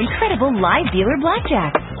and our incredible live dealer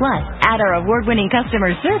Blackjack. Plus, add our award-winning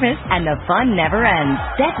customer service and the fun never ends.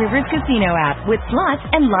 Dead Rivers Casino app with slots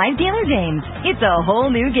and live dealer games. It's a whole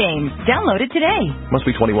new game. Download it today. Must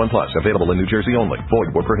be 21 plus. Available in New Jersey only.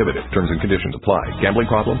 Void where prohibited. Terms and conditions apply. Gambling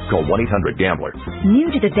problem? Call 1-800-GAMBLER. New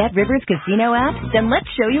to the Dead Rivers Casino app? Then let's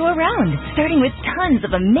show you around. Starting with tons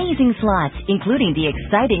of amazing slots, including the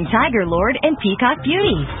exciting Tiger Lord and Peacock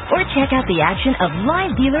Beauty. Or check out the action of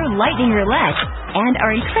live dealer Lightning Roulette and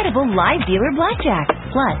our incredible live dealer Blackjack.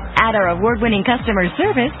 Plus, add our award-winning customer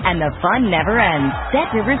service and the fun never ends.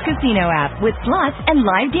 Dead Rivers Casino app with slots and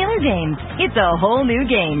live dealer games. It's a whole new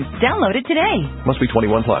game. Download it today. Must be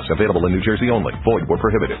 21 plus. Available in New Jersey only. Void where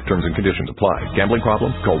prohibited. Terms and conditions apply. Gambling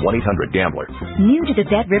problem? Call 1-800-GAMBLER. New to the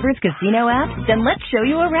Dead Rivers Casino app? Then let's show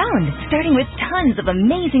you around. Starting with tons of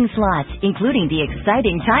amazing slots, including the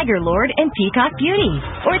exciting Tiger Lord and Peacock Beauty.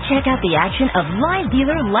 Or check out the action of live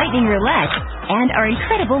dealer Lightning Roulette and our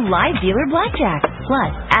incredible live dealer Blackjack.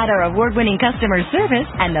 Plus, add our award-winning customer service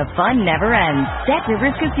and the fun never ends. Bet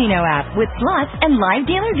Rivers Casino app with slots and live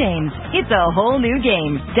dealer games. It's a whole new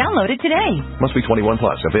game. Download it today. Must be 21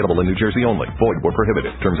 plus. Available in New Jersey only. Void where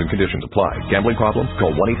prohibited. Terms and conditions apply. Gambling problem?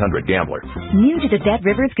 Call 1-800-GAMBLER. New to the Bet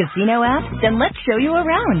Rivers Casino app? Then let's show you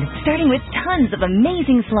around. Starting with tons of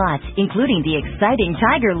amazing slots, including the exciting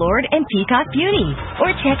Tiger Lord and Peacock Beauty.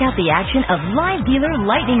 Or check out the action of live dealer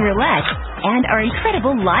Lightning Roulette and our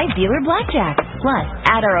incredible live dealer Blackjack. Plus,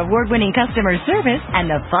 add our award-winning customer service and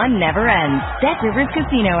the fun never ends. Bet Rivers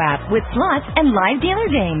Casino app with slots and live dealer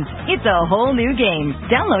games. It's a whole new game.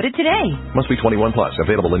 Download it today. Must be 21 plus.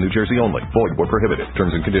 Available in New Jersey only. Void where prohibited.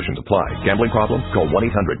 Terms and conditions apply. Gambling problem? Call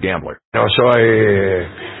 1-800-GAMBLER. No,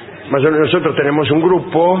 nosotros tenemos un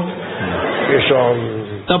grupo que son...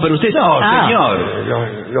 No, pero usted... No, señor.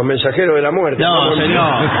 Los mensajeros de la muerte. No,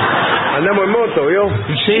 señor. Andamos en moto, ¿vio?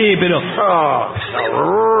 Sí, pero...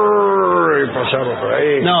 Y pasamos por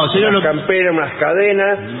ahí. No, señor... Unas camperas, unas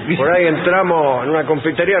cadenas. Por ahí entramos en una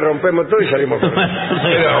confitería, rompemos todo y salimos por ahí.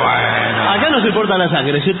 Pero bueno... Acá no se importa la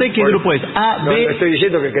sangre. Si usted, ¿qué grupo es? A, no, B... No estoy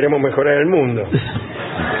diciendo que queremos mejorar el mundo.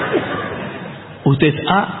 ¿Usted es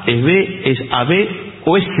A, es B, es AB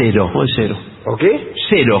o es cero? ¿O es cero? ¿O qué?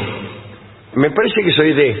 Cero. Me parece que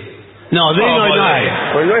soy D. No, D no hay.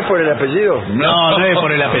 ¿Pues no es por el apellido? No, no es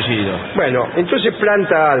por el apellido. Bueno, entonces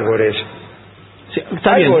planta árboles. Sí,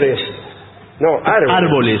 está bien. Árboles. No, árboles.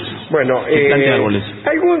 Árboles. Bueno, árboles.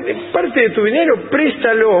 Parte de tu dinero,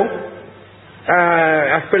 préstalo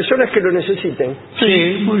a personas que lo necesiten.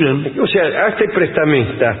 Sí, muy bien. O sea, hazte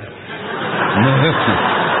prestamista.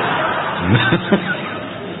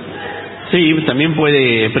 Sí, también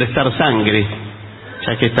puede prestar sangre,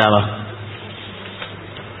 ya que estaba.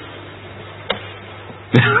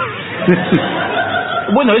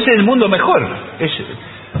 Bueno, ese es el mundo mejor.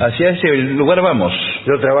 Hacia ese lugar vamos.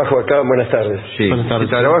 Yo trabajo acá, buenas tardes. Sí. Buenas tardes.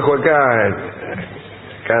 Trabajo acá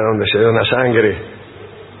donde se dona sangre.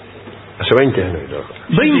 Hace 20 años.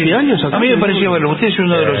 ¿20 años acá? A mí me pareció verlo. Usted es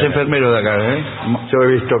uno de los enfermeros de acá, ¿eh? Yo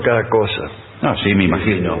he visto cada cosa. No, sí, me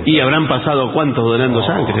imagino. ¿Y habrán pasado cuántos donando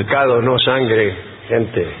sangre? Acá donó sangre,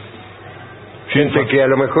 gente que a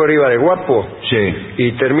lo mejor iba de guapo, sí,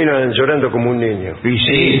 y terminan llorando como un niño. Y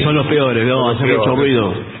sí, son los peores, ¿no? Hacer mucho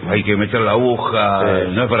ruido. Hay que meter la aguja,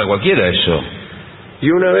 no es para cualquiera eso.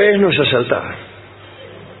 Y una vez nos asaltaron.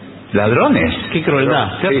 ¿Ladrones? Qué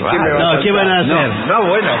crueldad. Sí, ¿qué van a hacer? No,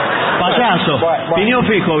 bueno. Payaso. Piñón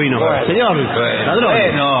fijo vino. Bueno. Señor, ladrón.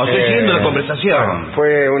 Bueno, estoy siguiendo la conversación.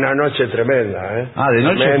 Fue una noche tremenda, ¿eh? Ah, ¿de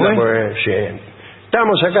noche tremenda, fue? Pues, sí.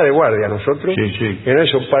 Estábamos acá de guardia nosotros. Sí, sí. Y en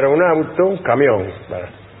eso para un auto, un camión.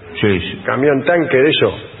 Sí. Camión tanque de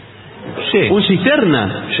eso. Sí. ¿Un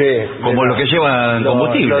cisterna? Sí. Como lo que llevan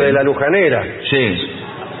combustible. Lo de la lujanera. Sí.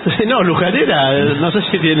 No, lujanera, no sé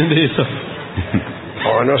si tienen de eso.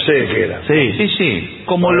 O no sé qué era. Sí.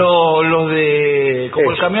 Como los de...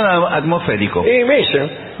 Como el camión atmosférico. Y me dice,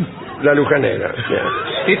 la lujanera.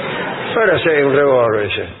 Ahora sé un revólver,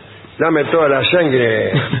 dice. Dame toda la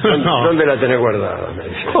sangre. No. ¿Dónde la tenés guardada? Me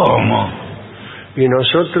dice. ¿Cómo? Y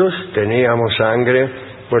nosotros teníamos sangre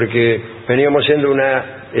porque veníamos siendo una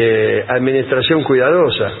administración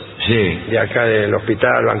cuidadosa. Sí. De acá del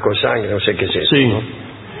hospital, Banco Sangre, no sé qué es eso. Sí.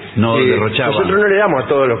 No Y derrochaba. nosotros no le damos a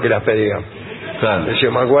todos los que las pedían. Claro.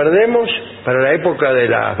 Decíamos, guardemos para la época de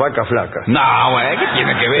las vacas flacas. No, güey, ¿qué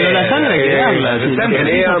tiene que ver? Pero la sangre hay que darla. La sangre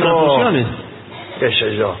teníamos, qué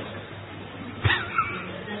sé yo,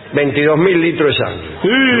 22.000 litros de sangre.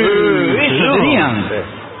 ¿Eso tenían?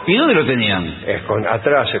 Sí. ¿Y dónde lo tenían?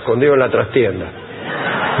 Atrás, escondido en la trastienda.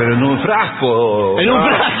 Pero en un frasco. ¡En un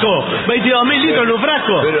frasco! ¡22.000 litros en un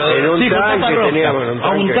frasco! En un tanque teníamos,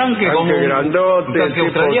 un tanque como grandote, un tanque el tipo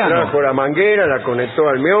australiano. trajo la manguera, la conectó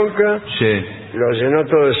al mionca, Sí. lo llenó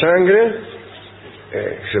todo de sangre,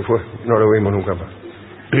 se fue, no lo vimos nunca más.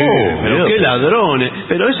 Pero qué ladrones.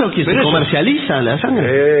 ¿Pero eso que se comercializa la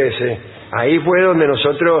sangre? Sí. Ahí fue donde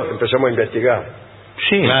nosotros empezamos a investigar.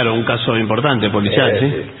 Sí. Claro, un caso importante policial,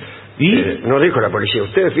 ¿sí? ¿Y? Nos dijo la policía,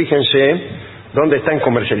 ustedes fíjense dónde están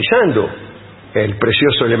comercializando el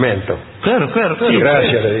precioso elemento. Claro. Sí,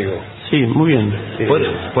 gracias, le digo. Sí, muy bien. Sí.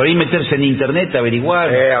 Por ahí meterse en internet, averiguar.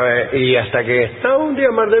 A ver, y hasta que un día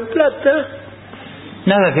en Mar del Plata,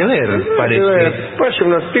 Nada que ver, parece. pasa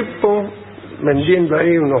unos tipos vendiendo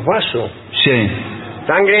ahí unos vasos. Sí.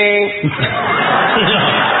 ¡Sangre!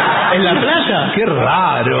 ¿En la playa? Qué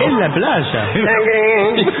raro. En la playa.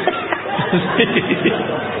 ¡Sangre!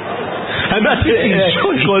 Además,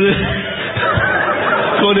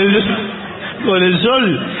 con el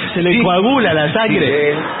sol se le coagula la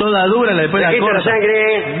sangre, toda dura, después la ¡Quita la corta.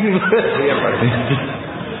 sangre!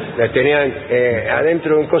 La tenían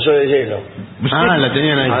adentro de un coso de hielo. Ah, la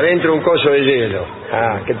tenían ahí. Adentro un coso de hielo.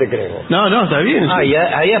 ¿Qué te creo? No, está bien. Ah, y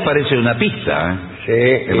ahí aparece una pista, Sí,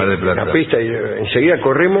 en Mar del Plata. la pista, y enseguida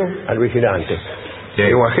corrimos al vigilante. Sí.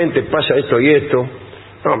 Digo, agente, pasa esto y esto.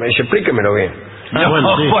 No, me dice, explíquemelo bien.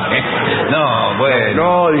 Bueno, sí.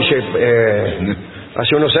 No, dice,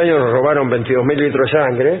 hace unos años nos robaron 22.000 litros de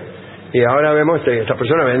sangre y ahora vemos esta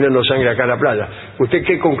persona vendiendo sangre acá en la playa. ¿Usted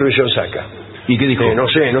qué conclusión saca? ¿Y qué dijo? No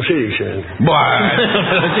sé, dice él. Bueno,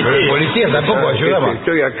 pero el policía tampoco ayudaba.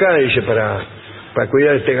 Estoy acá, dice, para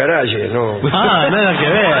cuidar este garaje, ¿no? Nada que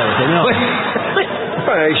ver, señor.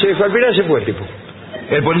 Y se fue, al final se fue el tipo.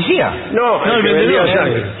 ¿El policía? No, el que vendía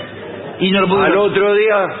sangre. Y no lo pudo... Al otro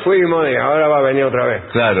día fuimos, ahora va a venir otra vez.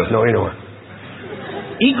 Claro. No vino más.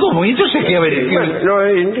 ¿Y cómo? ¿Y entonces qué?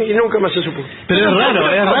 Y nunca más se supo. Pero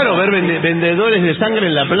es raro ver vendedores de sangre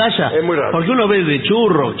en la playa. Es muy raro. Porque uno ve de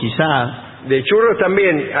churro, quizás. De churros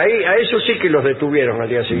también. A eso sí que los detuvieron al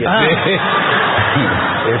día siguiente.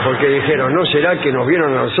 Porque dijeron, ¿no será que nos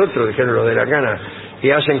vieron a nosotros? Dijeron los de la cana.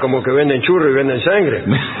 Y hacen como que venden churros y venden sangre.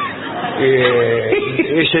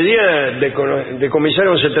 Ese día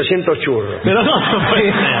decomisaron 700 churros. Pero no,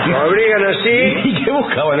 lo abrigan así. ¿Y qué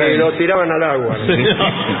buscaban ahí? Y lo tiraban al agua.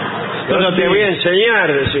 Pero te voy a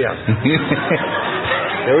enseñar, decía.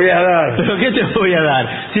 Te voy a dar. ¿Pero qué te voy a dar?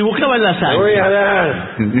 Si buscaban la sangre. Te voy a dar.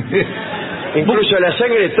 Incluso la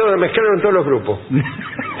sangre mezclaron todos los grupos.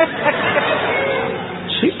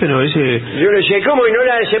 Sí, pero ese... Yo le decía, ¿cómo? Y no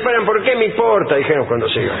la separan, ¿por qué me importa? Dijeron cuando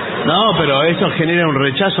se iba. No, pero eso genera un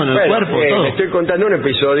rechazo en el cuerpo. Todo. Estoy contando un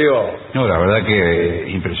episodio. No, la verdad que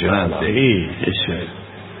impresionante. Sí,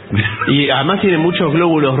 y además tiene muchos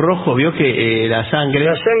glóbulos rojos, vio que la sangre...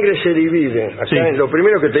 La sangre se divide. Acá Sí. es lo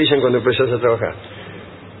primero que te dicen cuando empezás a trabajar.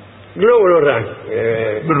 Glóbulo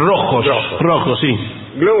rojos, sí.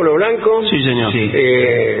 Glóbulo blanco. Sí, señor. Sí.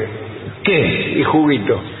 ¿Qué? Y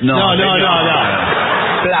juguito. No.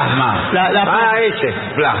 Plasma. Ese.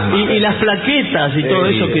 Plasma. Y las plaquetas y todo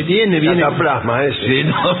eso que tiene, viene... Cataplasma, ese. Sí,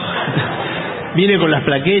 no. Viene con las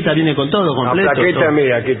plaquetas, viene con todo completo. La plaqueta, todo.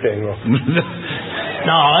 mira, aquí tengo.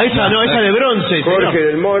 No, esa de bronce. Jorge señor.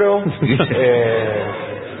 del Moro.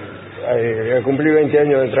 Cumplí 20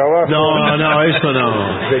 años de trabajo. No, eso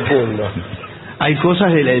no. Segundo. Hay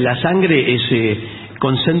cosas de la sangre,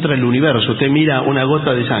 concentra el universo. Usted mira una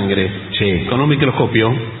gota de sangre con un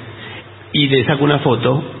microscopio y le saca una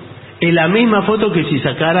foto. Es la misma foto que si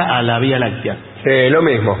sacara a la Vía Láctea. Lo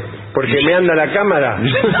mismo. Porque me anda la cámara.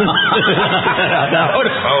 No, por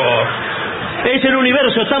favor. Es el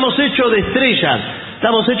universo, estamos hechos de estrellas.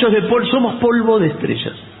 Estamos hechos de polvo, somos polvo de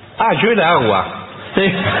estrellas. Yo era agua. Sí.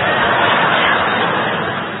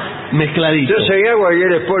 Mezcladito. Yo soy agua y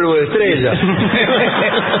eres polvo de estrellas.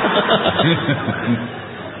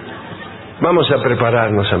 Vamos a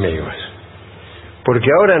prepararnos, amigos. Porque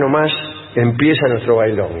ahora nomás empieza nuestro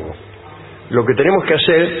bailongo. Lo que tenemos que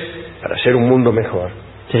hacer para hacer un mundo mejor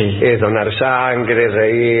es donar sangre,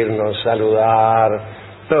 reírnos, saludar,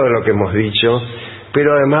 todo lo que hemos dicho,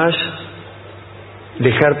 pero además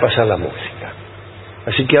dejar pasar la música.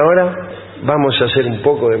 Así que ahora vamos a hacer un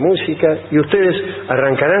poco de música y ustedes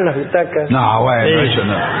arrancarán las butacas, eso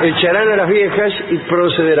no. echarán a las viejas y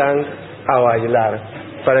procederán a bailar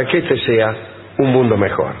para que este sea un mundo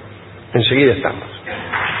mejor. Enseguida estamos.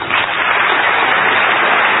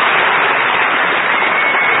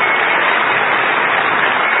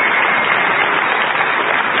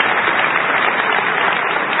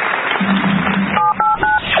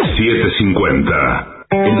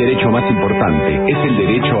 El derecho más importante es el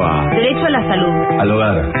derecho a... Derecho a la salud. al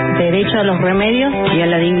hogar. Derecho a los remedios y a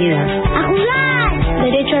la dignidad. ¡A jugar!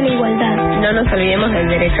 Derecho a la igualdad. No nos olvidemos del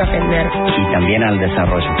derecho a aprender. Y también al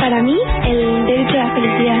desarrollo. Para mí, el derecho a la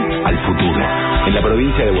felicidad. Al futuro. En la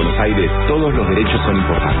provincia de Buenos Aires, todos los derechos son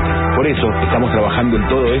importantes. Por eso, estamos trabajando en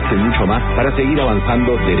todo esto y mucho más para seguir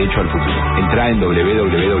avanzando derecho al futuro. Entrá en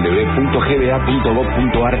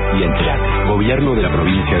www.gba.gov.ar y enterate. Gobierno de la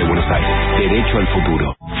provincia de Buenos Aires. Derecho al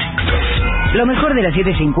futuro. Lo mejor de la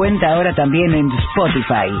 750 ahora también en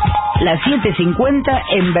Spotify. La 750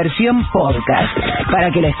 en versión podcast,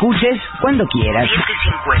 para que la escuches cuando quieras.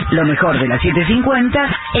 Lo mejor de la 750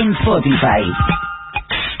 en Spotify.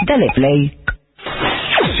 Dale play.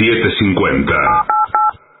 750.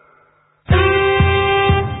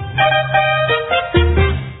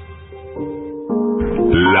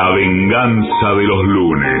 La venganza de los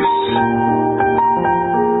lunes.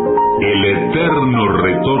 El eterno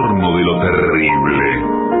retorno de lo terrible.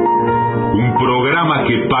 Un programa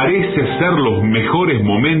que parece ser los mejores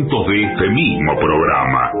momentos de este mismo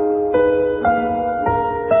programa.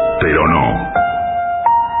 Pero no.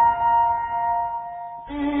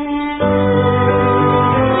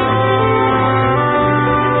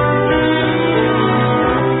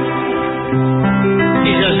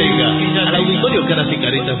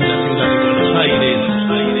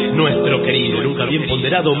 bien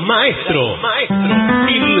ponderado maestro,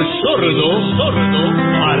 el sordo,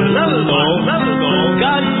 Arnaldo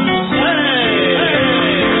Cancel.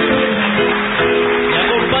 Y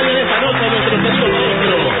acompañan esta nota a nuestro querido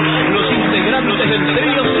maestro, los integrantes del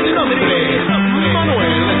trío sin nombre,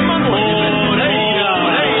 Manuel Moreira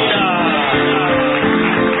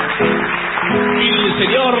y el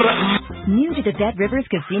señor. New to the Dead Rivers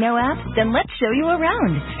Casino app? Then let's show you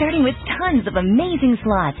around, starting with tons of amazing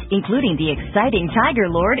slots, including the exciting Tiger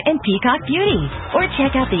Lord and Peacock Beauty. Or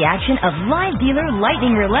check out the action of live dealer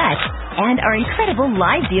Lightning Roulette and our incredible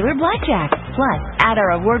live dealer Blackjack. Plus, add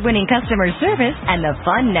our award-winning customer service and the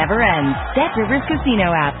fun never ends. Dead Rivers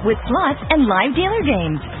Casino app with slots and live dealer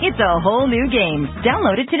games. It's a whole new game.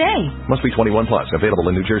 Download it today. Must be 21 plus. Available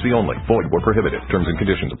in New Jersey only. Void where prohibited. Terms and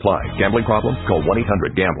conditions apply. Gambling problem? Call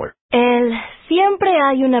 1-800-GAMBLER. El siempre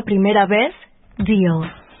hay una primera vez deal.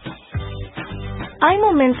 Hay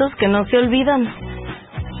momentos que no se olvidan,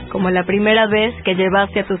 como la primera vez que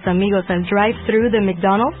llevaste a tus amigos al drive-thru de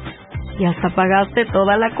McDonald's y hasta pagaste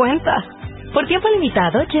toda la cuenta. Por tiempo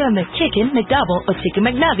limitado, lleva McChicken, McDouble o Chicken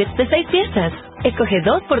McNuggets de 6 piezas. Escoge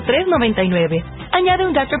 2 por $3.99. Añade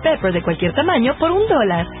un Dr. Pepper de cualquier tamaño por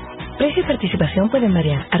 $1. Precio y participación pueden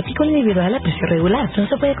variar. Artículo individual a precio regular. No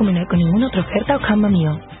se puede combinar con ninguna otra oferta o combo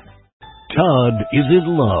meal. Todd is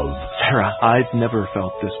in love. Sarah, I've never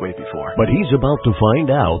felt this way before. But he's about to find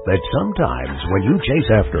out that sometimes when you chase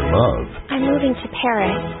after love, I'm moving to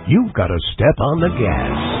Paris. you've got to step on the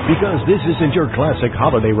gas. Because this isn't your classic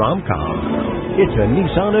holiday rom-com. It's a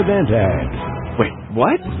Nissan event ad. Wait,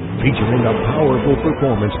 what? Featuring a powerful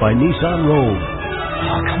performance by Nissan Rogue.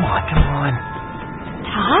 Oh, come on.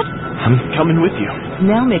 Todd? I'm coming with you.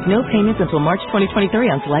 Now make no payments until March 2023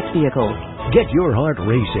 on select vehicles. Get your heart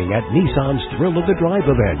racing at Nissan's Thrill of the Drive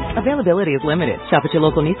event. Availability is limited. Shop at your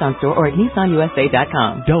local Nissan store or at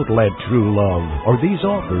nissanusa.com. Don't let true love or these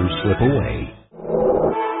offers slip away.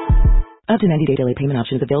 Up to 90-day delay payment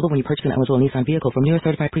option is available when you purchase an eligible Nissan vehicle from New York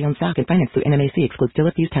certified pre-owned stock and finance through NMAC. Excludes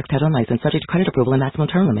dealer fees, tax, title, and license. Subject to credit approval and maximum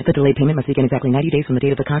term limit. The delayed payment must begin exactly 90 days from the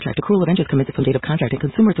date of the contract. Accrual of interest commences from date of contract, and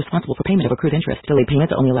consumer is responsible for payment of accrued interest. Delayed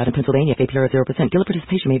payments are only allowed in Pennsylvania if APR is 0%. Dealer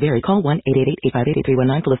participation may vary. Call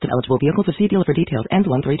 1-888-858-8319 for list of eligible vehicles or see dealer for details. Ends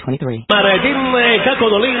 1/3/23. Martín Caco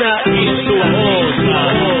Dolina y su voz.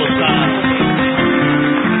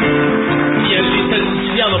 Y el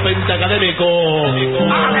licenciado pentacadémico.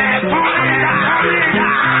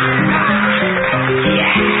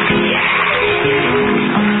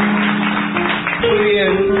 Muy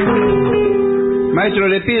bien. Maestro,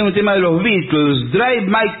 le pide un tema de los Beatles, Drive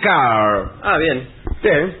My Car. Ah, bien.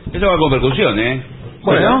 Bien. Eso va con percusión, ¿eh?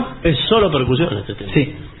 Bueno. Es solo percusión este tema.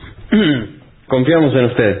 Sí. Confiamos en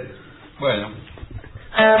usted. Bueno.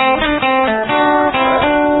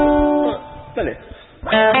 Dale.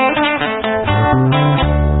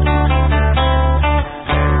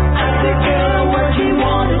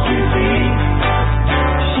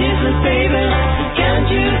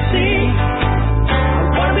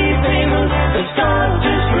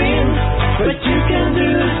 But you can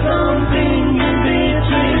do something in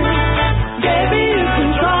between. Baby, you can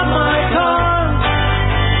drive my car.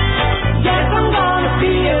 Yes, I'm gonna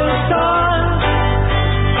be a star.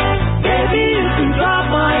 Baby, you can drive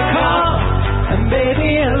my car. And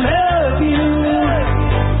baby, I love you.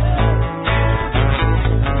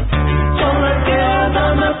 All the girls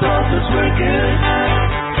on the process were good.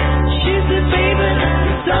 She said, baby,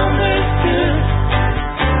 it's understood.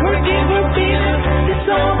 Working for people, it's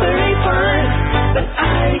all very fine. But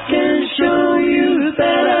I can show you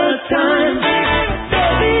better times.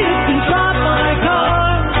 Baby, you can drive my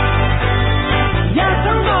car. Yes,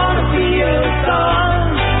 I'm gonna be a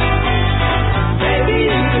star. Baby,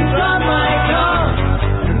 you can drive my car.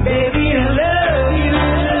 And baby, I love you.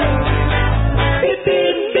 Beep,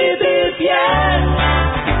 beep, beep, beep, yeah.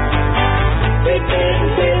 Beep, beep,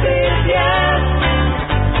 beep, beep, yeah.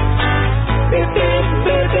 Beep, beep,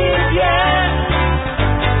 beep, beep, yeah.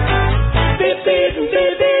 Beep, beep,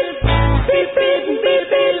 beep, beep. Beep, beep, beep,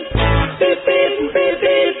 beep. Beep, beep, beep,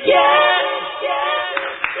 beep, yeah.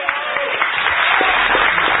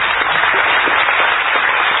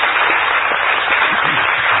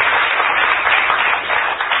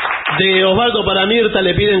 De Osvaldo para Mirta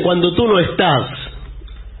le piden Cuando tú no estás.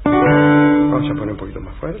 Vamos a poner un poquito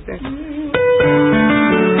más fuerte.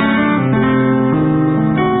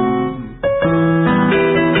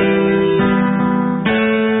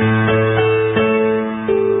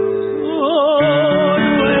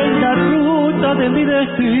 En la ruta de mi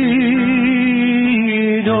destino,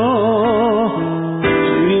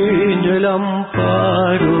 sin el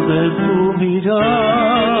amparo de tu mirar,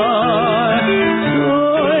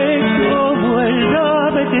 soy como el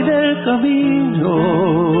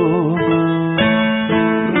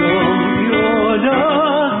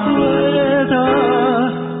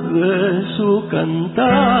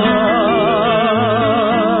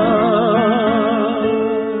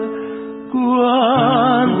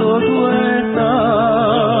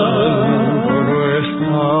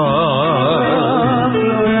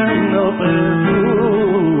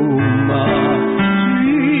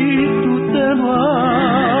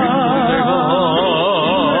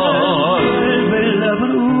vuelve la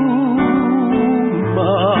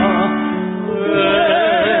bruma,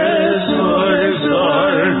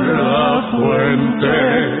 desollar la fuente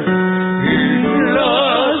y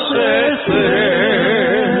las estrellas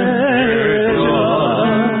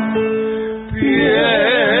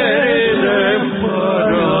pierden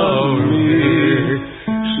para mí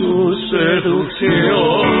su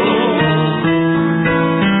seducción.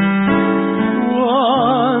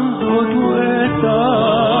 Cuando tú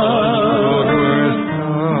estás,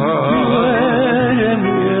 muere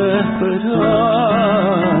mi esperanza.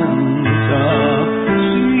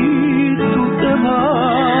 Si tú te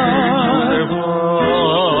vas,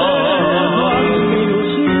 mi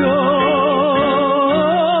ilusión.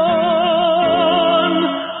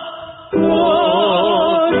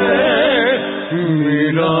 Pone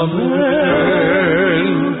mi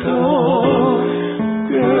lamento,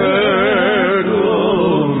 quiero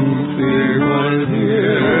contigo al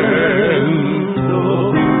viento.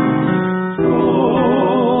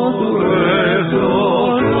 Todo es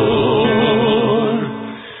dolor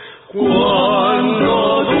cuando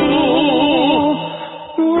tú no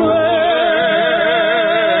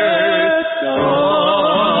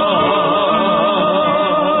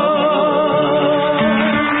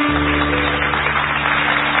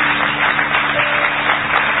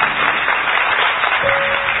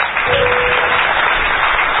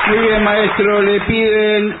Muy bien, maestro, le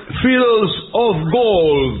piden Fields of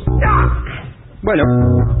Gold. Bueno.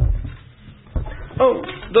 1,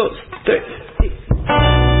 2, 3.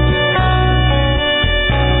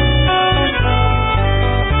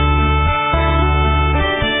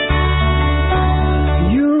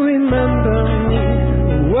 You remember me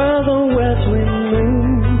where the west wind blew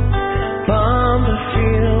from the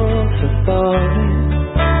fields of barley.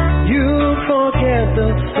 You forget the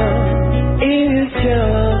sun in its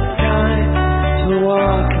yellow sky to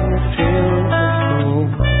walk in the fields of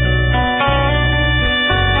gold.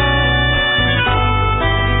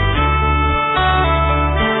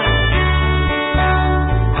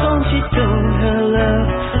 Don't she do her love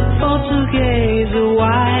for to gaze a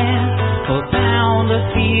while, go down the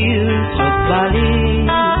fields of barley.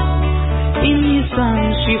 In the sun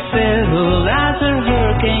she fell as her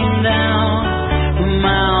hair came down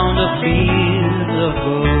among the fields of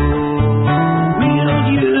gold. Will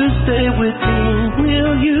you stay with me?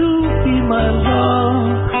 Will you be my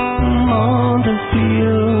love among the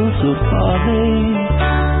fields of barley?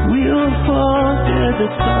 We'll forget the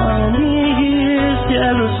sun in his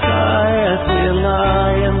yellow sky as we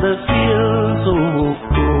lie in the fields of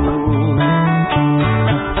gold.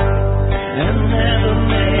 And never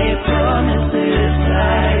make promises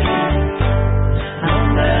lightly,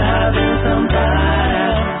 and there have been some that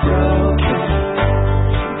have broken.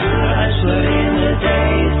 But I swear in the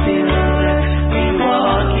days till then, we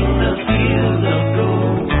walk in the fields of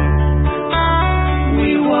gold. We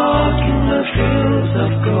walk in the fields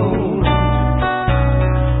of gold.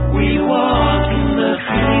 We walk in the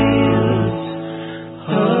fields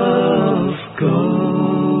of gold.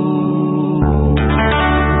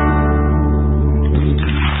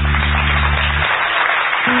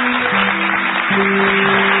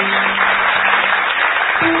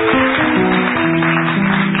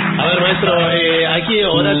 A ver, maestro, aquí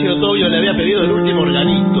Horacio Tobio le había pedido el último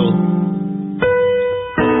organito.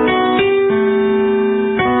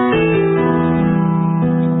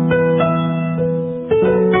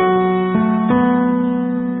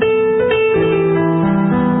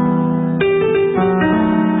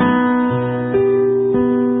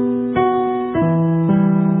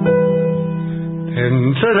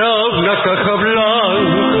 Entrará una caja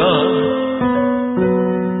blanca,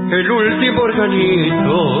 el último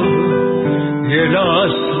organito, y el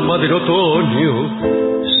asma del otoño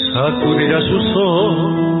sacudirá su sol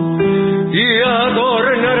y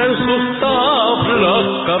adornarán sus tablas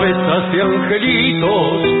cabezas de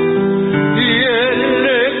angelitos, y el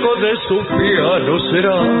eco de su piano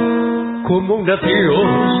será como un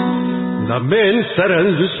adiós. Lamentarán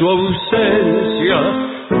su ausencia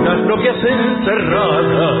las novias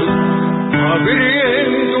encerradas,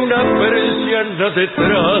 abriendo una persiana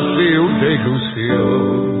detrás de una ilusión.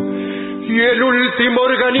 Y el último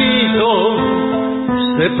organito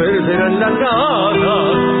se perderá en la nada,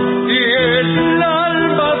 y el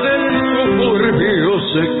alma del suburbio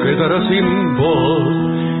se quedará sin voz.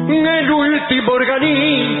 El último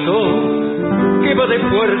organito que va de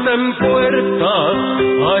puerta en puerta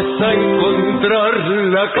hasta encontrar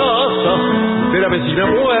la casa de la vecina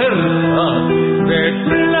muerta, de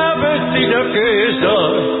la vecina aquella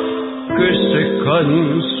que se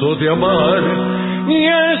cansó de amar, y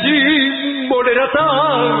allí molera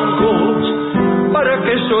tangos para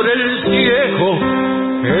que sobre el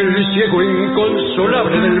ciego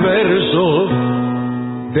inconsolable del verso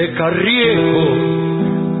de Carriejo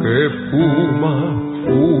que fuma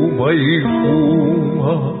y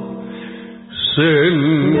fuma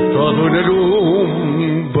sentado en el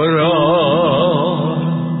umbral.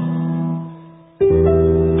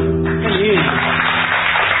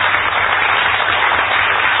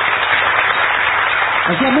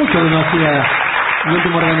 Hacía mucho que no hacía el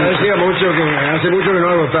último organismo. Hace mucho que no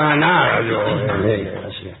hago nada yo.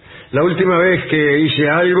 La última vez que hice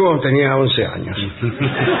algo tenía 11 años.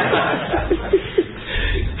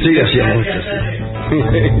 Sí, hacía mucho.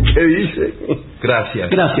 ¿Qué dice? Gracias.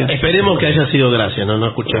 Gracias. Esperemos que haya sido gracias, no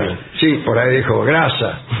escuché bien. Sí, por ahí dijo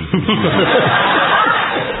grasa.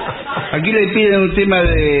 Aquí le piden un tema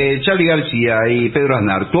de Charly García y Pedro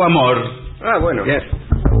Aznar, Tu amor. Ah, bueno, bien.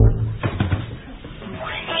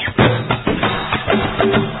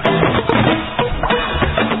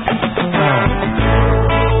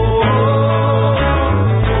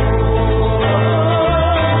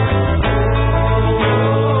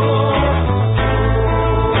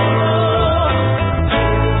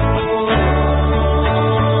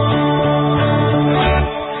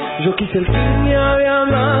 Yo quise el fin y había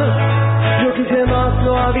más, yo quise más,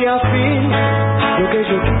 no había fin. Lo que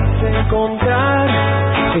yo quise encontrar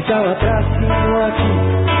estaba atrás y no aquí.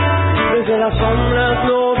 Desde las sombras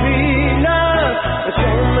no vi las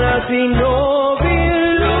sombras y no vi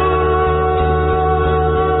luz.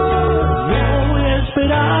 No voy a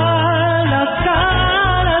esperar las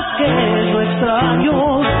caras que no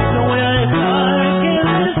extraño. No voy a dejar que el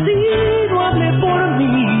destino hable por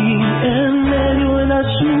mí en medio de las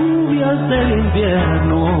lluvias del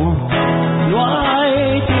invierno. No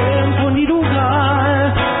hay tiempo ni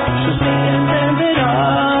lugar, yo sé que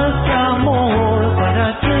entenderás que amor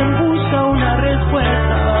para quien busca una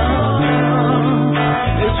respuesta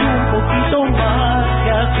es un poquito más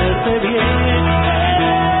que hacerte bien.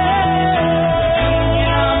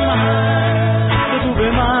 Yo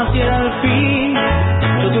tuve más y era el fin,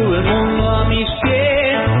 yo tuve el mundo a mis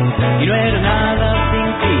pies y no era nada sin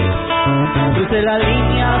ti. Crucé la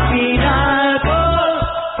línea final por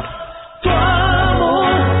tu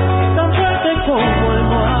amor, tan fuerte como el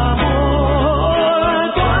amor.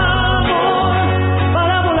 Tu amor,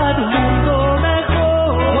 para volar un mundo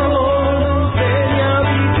mejor. Tu amor me enseña a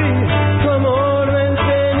vivir, tu amor me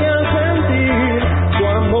enseña a sentir. Tu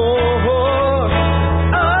amor,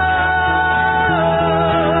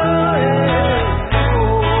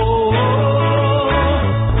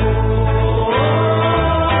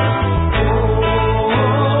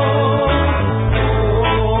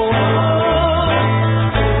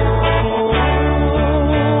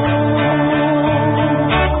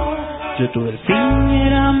 yo tuve el fin y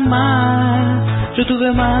era más, yo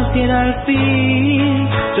tuve más y era el fin.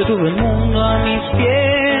 Yo tuve el mundo a mis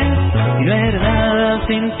pies y no era nada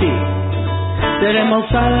sin ti.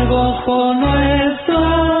 Seremos algo con nuestro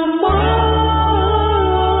amor.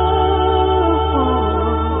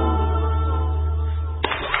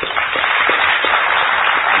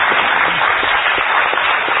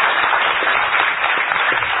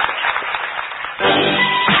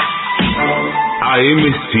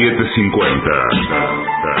 AM750.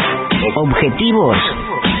 Objetivos,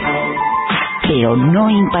 pero no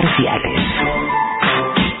imparciales.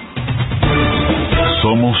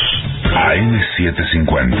 Somos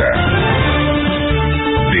AM750.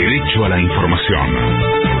 Derecho a la información.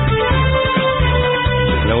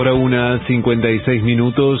 La hora 1:56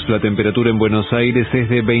 minutos, la temperatura en Buenos Aires es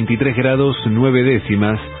de 23 grados 9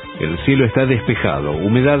 décimas, el cielo está despejado,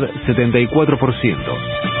 humedad 74%.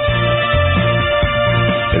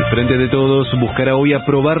 El Frente de Todos buscará hoy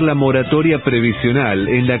aprobar la moratoria previsional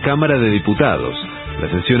en la Cámara de Diputados. La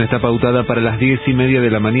sesión está pautada para las 10:30 de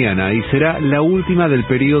la mañana y será la última del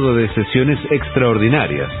periodo de sesiones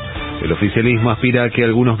extraordinarias. El oficialismo aspira a que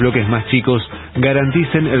algunos bloques más chicos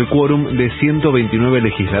garanticen el quórum de 129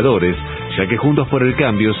 legisladores, ya que Juntos por el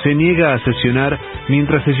Cambio se niega a sesionar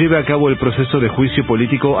mientras se lleve a cabo el proceso de juicio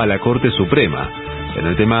político a la Corte Suprema. En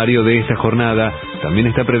el temario de esta jornada también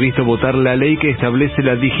está previsto votar la ley que establece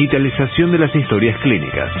la digitalización de las historias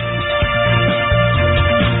clínicas.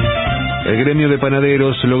 El gremio de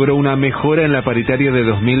panaderos logró una mejora en la paritaria de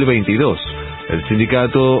 2022. El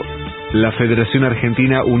sindicato, la Federación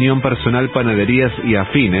Argentina Unión Personal Panaderías y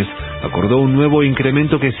Afines, acordó un nuevo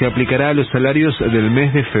incremento que se aplicará a los salarios del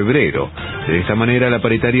mes de febrero. De esta manera, la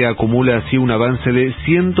paritaria acumula así un avance de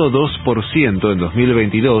 102% en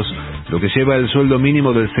 2022, lo que lleva el sueldo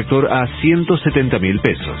mínimo del sector a 170.000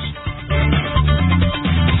 pesos.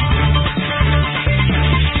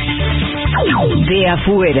 De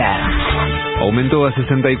afuera. Aumentó a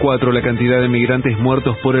 64 la cantidad de migrantes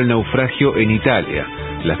muertos por el naufragio en Italia.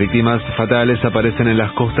 Las víctimas fatales aparecen en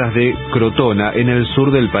las costas de Crotona, en el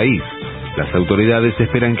sur del país. Las autoridades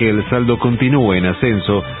esperan que el saldo continúe en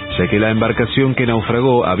ascenso, ya que la embarcación que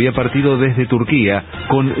naufragó había partido desde Turquía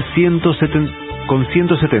con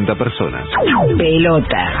 170 personas.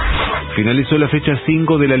 Pelota. Finalizó la fecha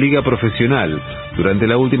 5 de la Liga Profesional. Durante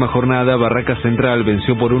la última jornada, Barracas Central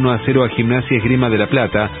venció por 1-0 a Gimnasia Esgrima de La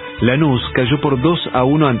Plata, Lanús cayó por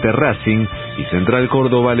 2-1 ante Racing y Central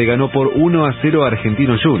Córdoba le ganó por 1-0 a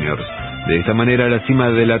Argentinos Juniors. De esta manera, la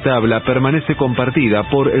cima de la tabla permanece compartida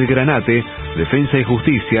por el Granate, Defensa y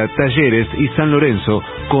Justicia, Talleres y San Lorenzo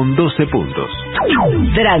con 12 puntos.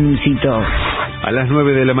 Tránsito. A las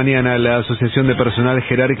 9 de la mañana, la Asociación de Personal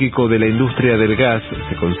Jerárquico de la Industria del Gas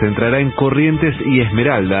se concentrará en Corrientes y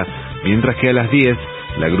Esmeralda, mientras que a las 10,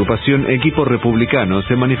 la agrupación Equipo Republicano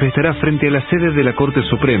se manifestará frente a la sede de la Corte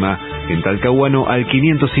Suprema, en Talcahuano al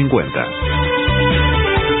 550.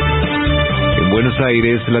 En Buenos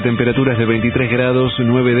Aires, la temperatura es de 23 grados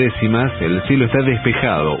 9 décimas, el cielo está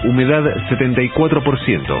despejado, humedad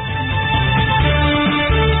 74%.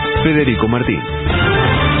 Federico Martín.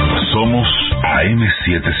 Somos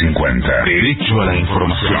AM750. Derecho a la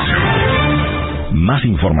información. Más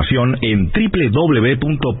información en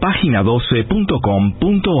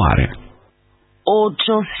www.pagina12.com.ar.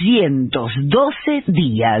 812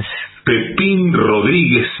 días. Pepín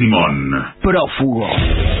Rodríguez Simón. Prófugo.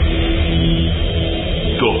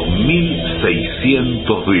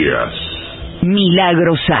 2600 días.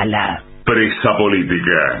 Milagro Sala. Presa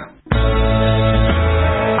política.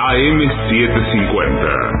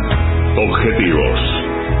 AM750. Objetivos,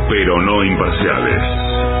 pero no imparciales.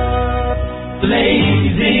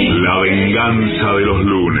 La venganza de los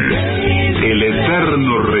lunes. El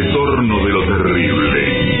eterno retorno de lo terrible.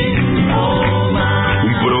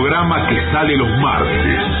 Un programa que sale los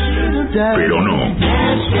martes, pero no.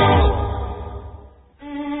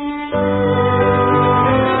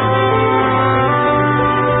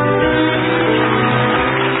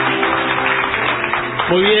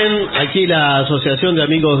 Muy bien, aquí la Asociación de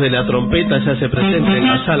Amigos de la Trompeta ya se presenta en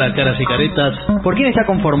la sala Caras y Caretas. ¿Por quién está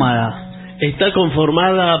conformada? Está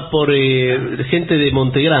conformada por gente de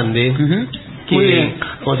Montegrande, que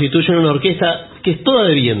constituyen una orquesta que es toda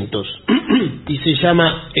de vientos y se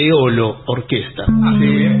llama Eolo Orquesta.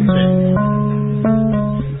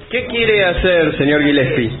 ¿Qué quiere hacer, señor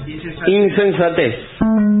Gillespie? Insensatez.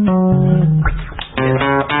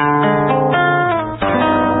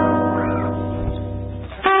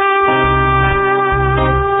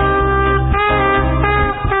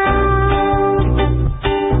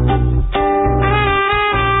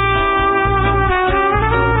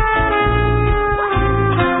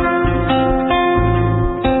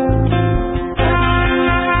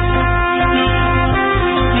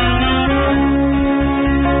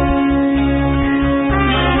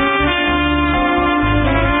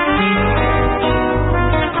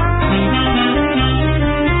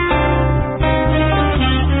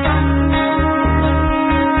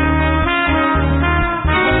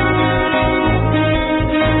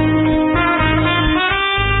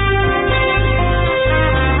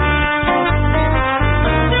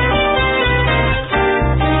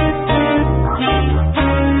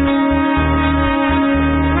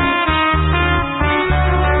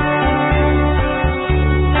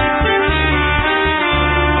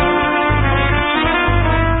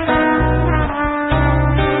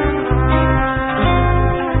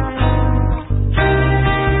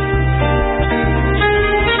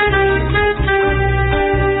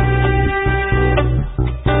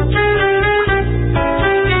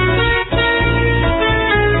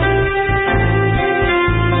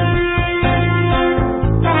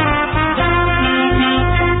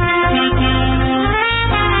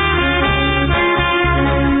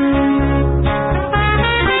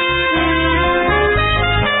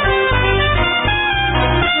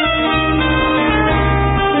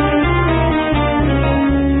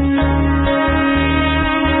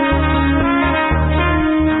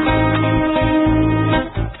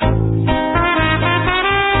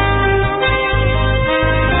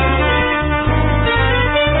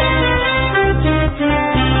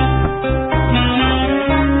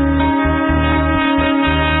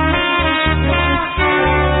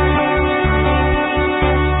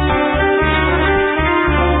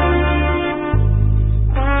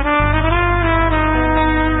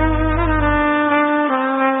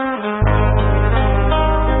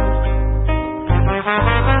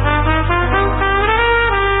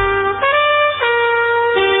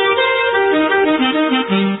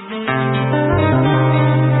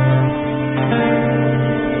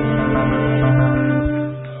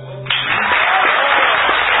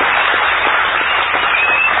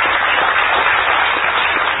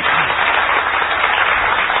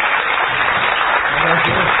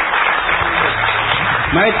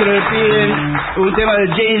 Maestro, le piden un tema de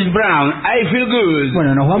James Brown, I Feel Good.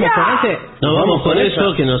 Bueno, nos vamos con ese. Nos vamos con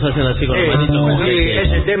eso, que nos hacen así con los manitos. Sí,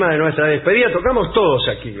 es el tema de nuestra despedida. Tocamos todos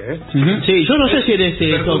aquí, ¿eh? Sí, yo no sé si en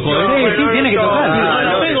este toco. Sí, tiene que tocar.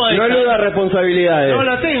 No eluda responsabilidades. No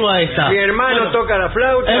la tengo a esta. Mi hermano toca la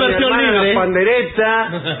flauta, es mi versión hermana libre. la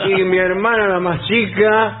pandereta y mi hermana la más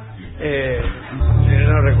chica.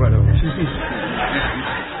 No recuerdo.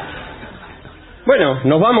 Bueno,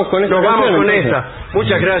 nos vamos con esta Nos vamos canción, con entonces. esta.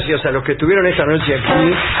 Muchas gracias a los que estuvieron esta noche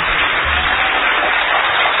aquí.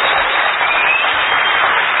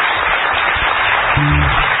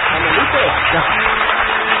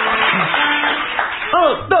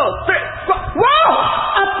 Un, dos, tres, cuatro. Wow!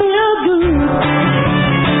 I feel good.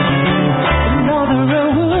 Another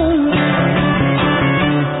road.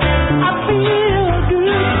 I feel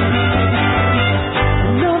good.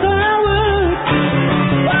 Another word.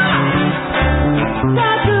 Wow! So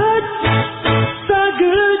good, so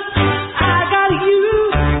good. I got you.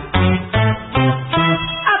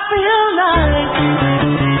 I feel like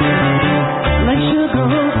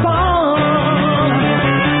sugar bomb.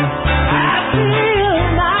 I feel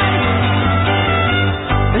like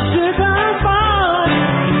sugar bomb.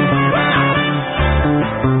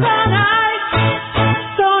 So nice,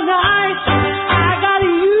 so nice. I got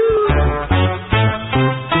you.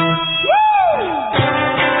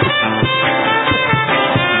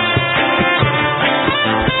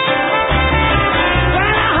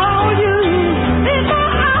 When I hold you in my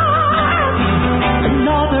arms,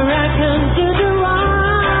 another I can get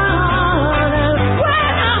around.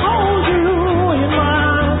 When I hold you in my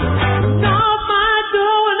arms, not my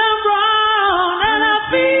doing I'm wrong, and I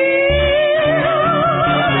feel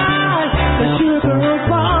like the sugar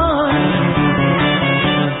bomb.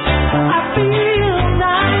 I feel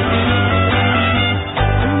like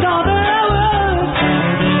another word.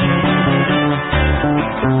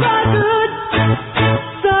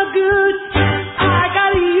 So good, I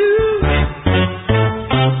got you.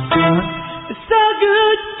 So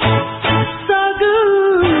good,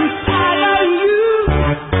 I got you.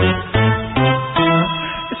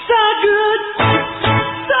 So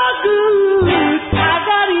good, I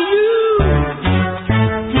got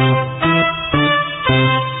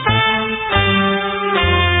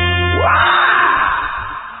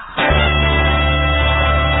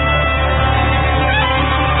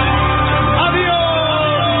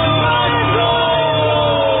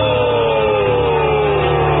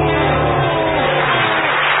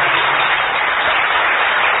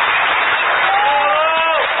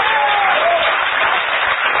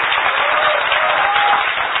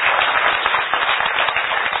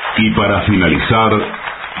Y para finalizar,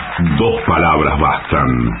 2 palabras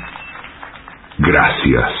bastan.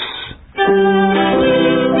 Gracias.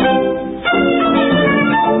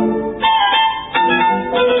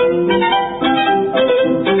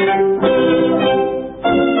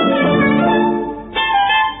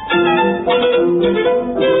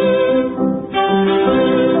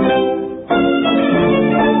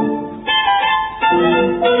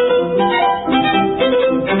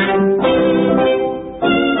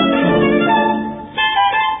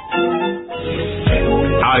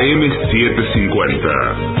 AM750.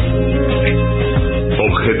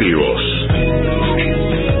 Objetivos,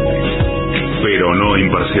 pero no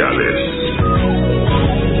imparciales.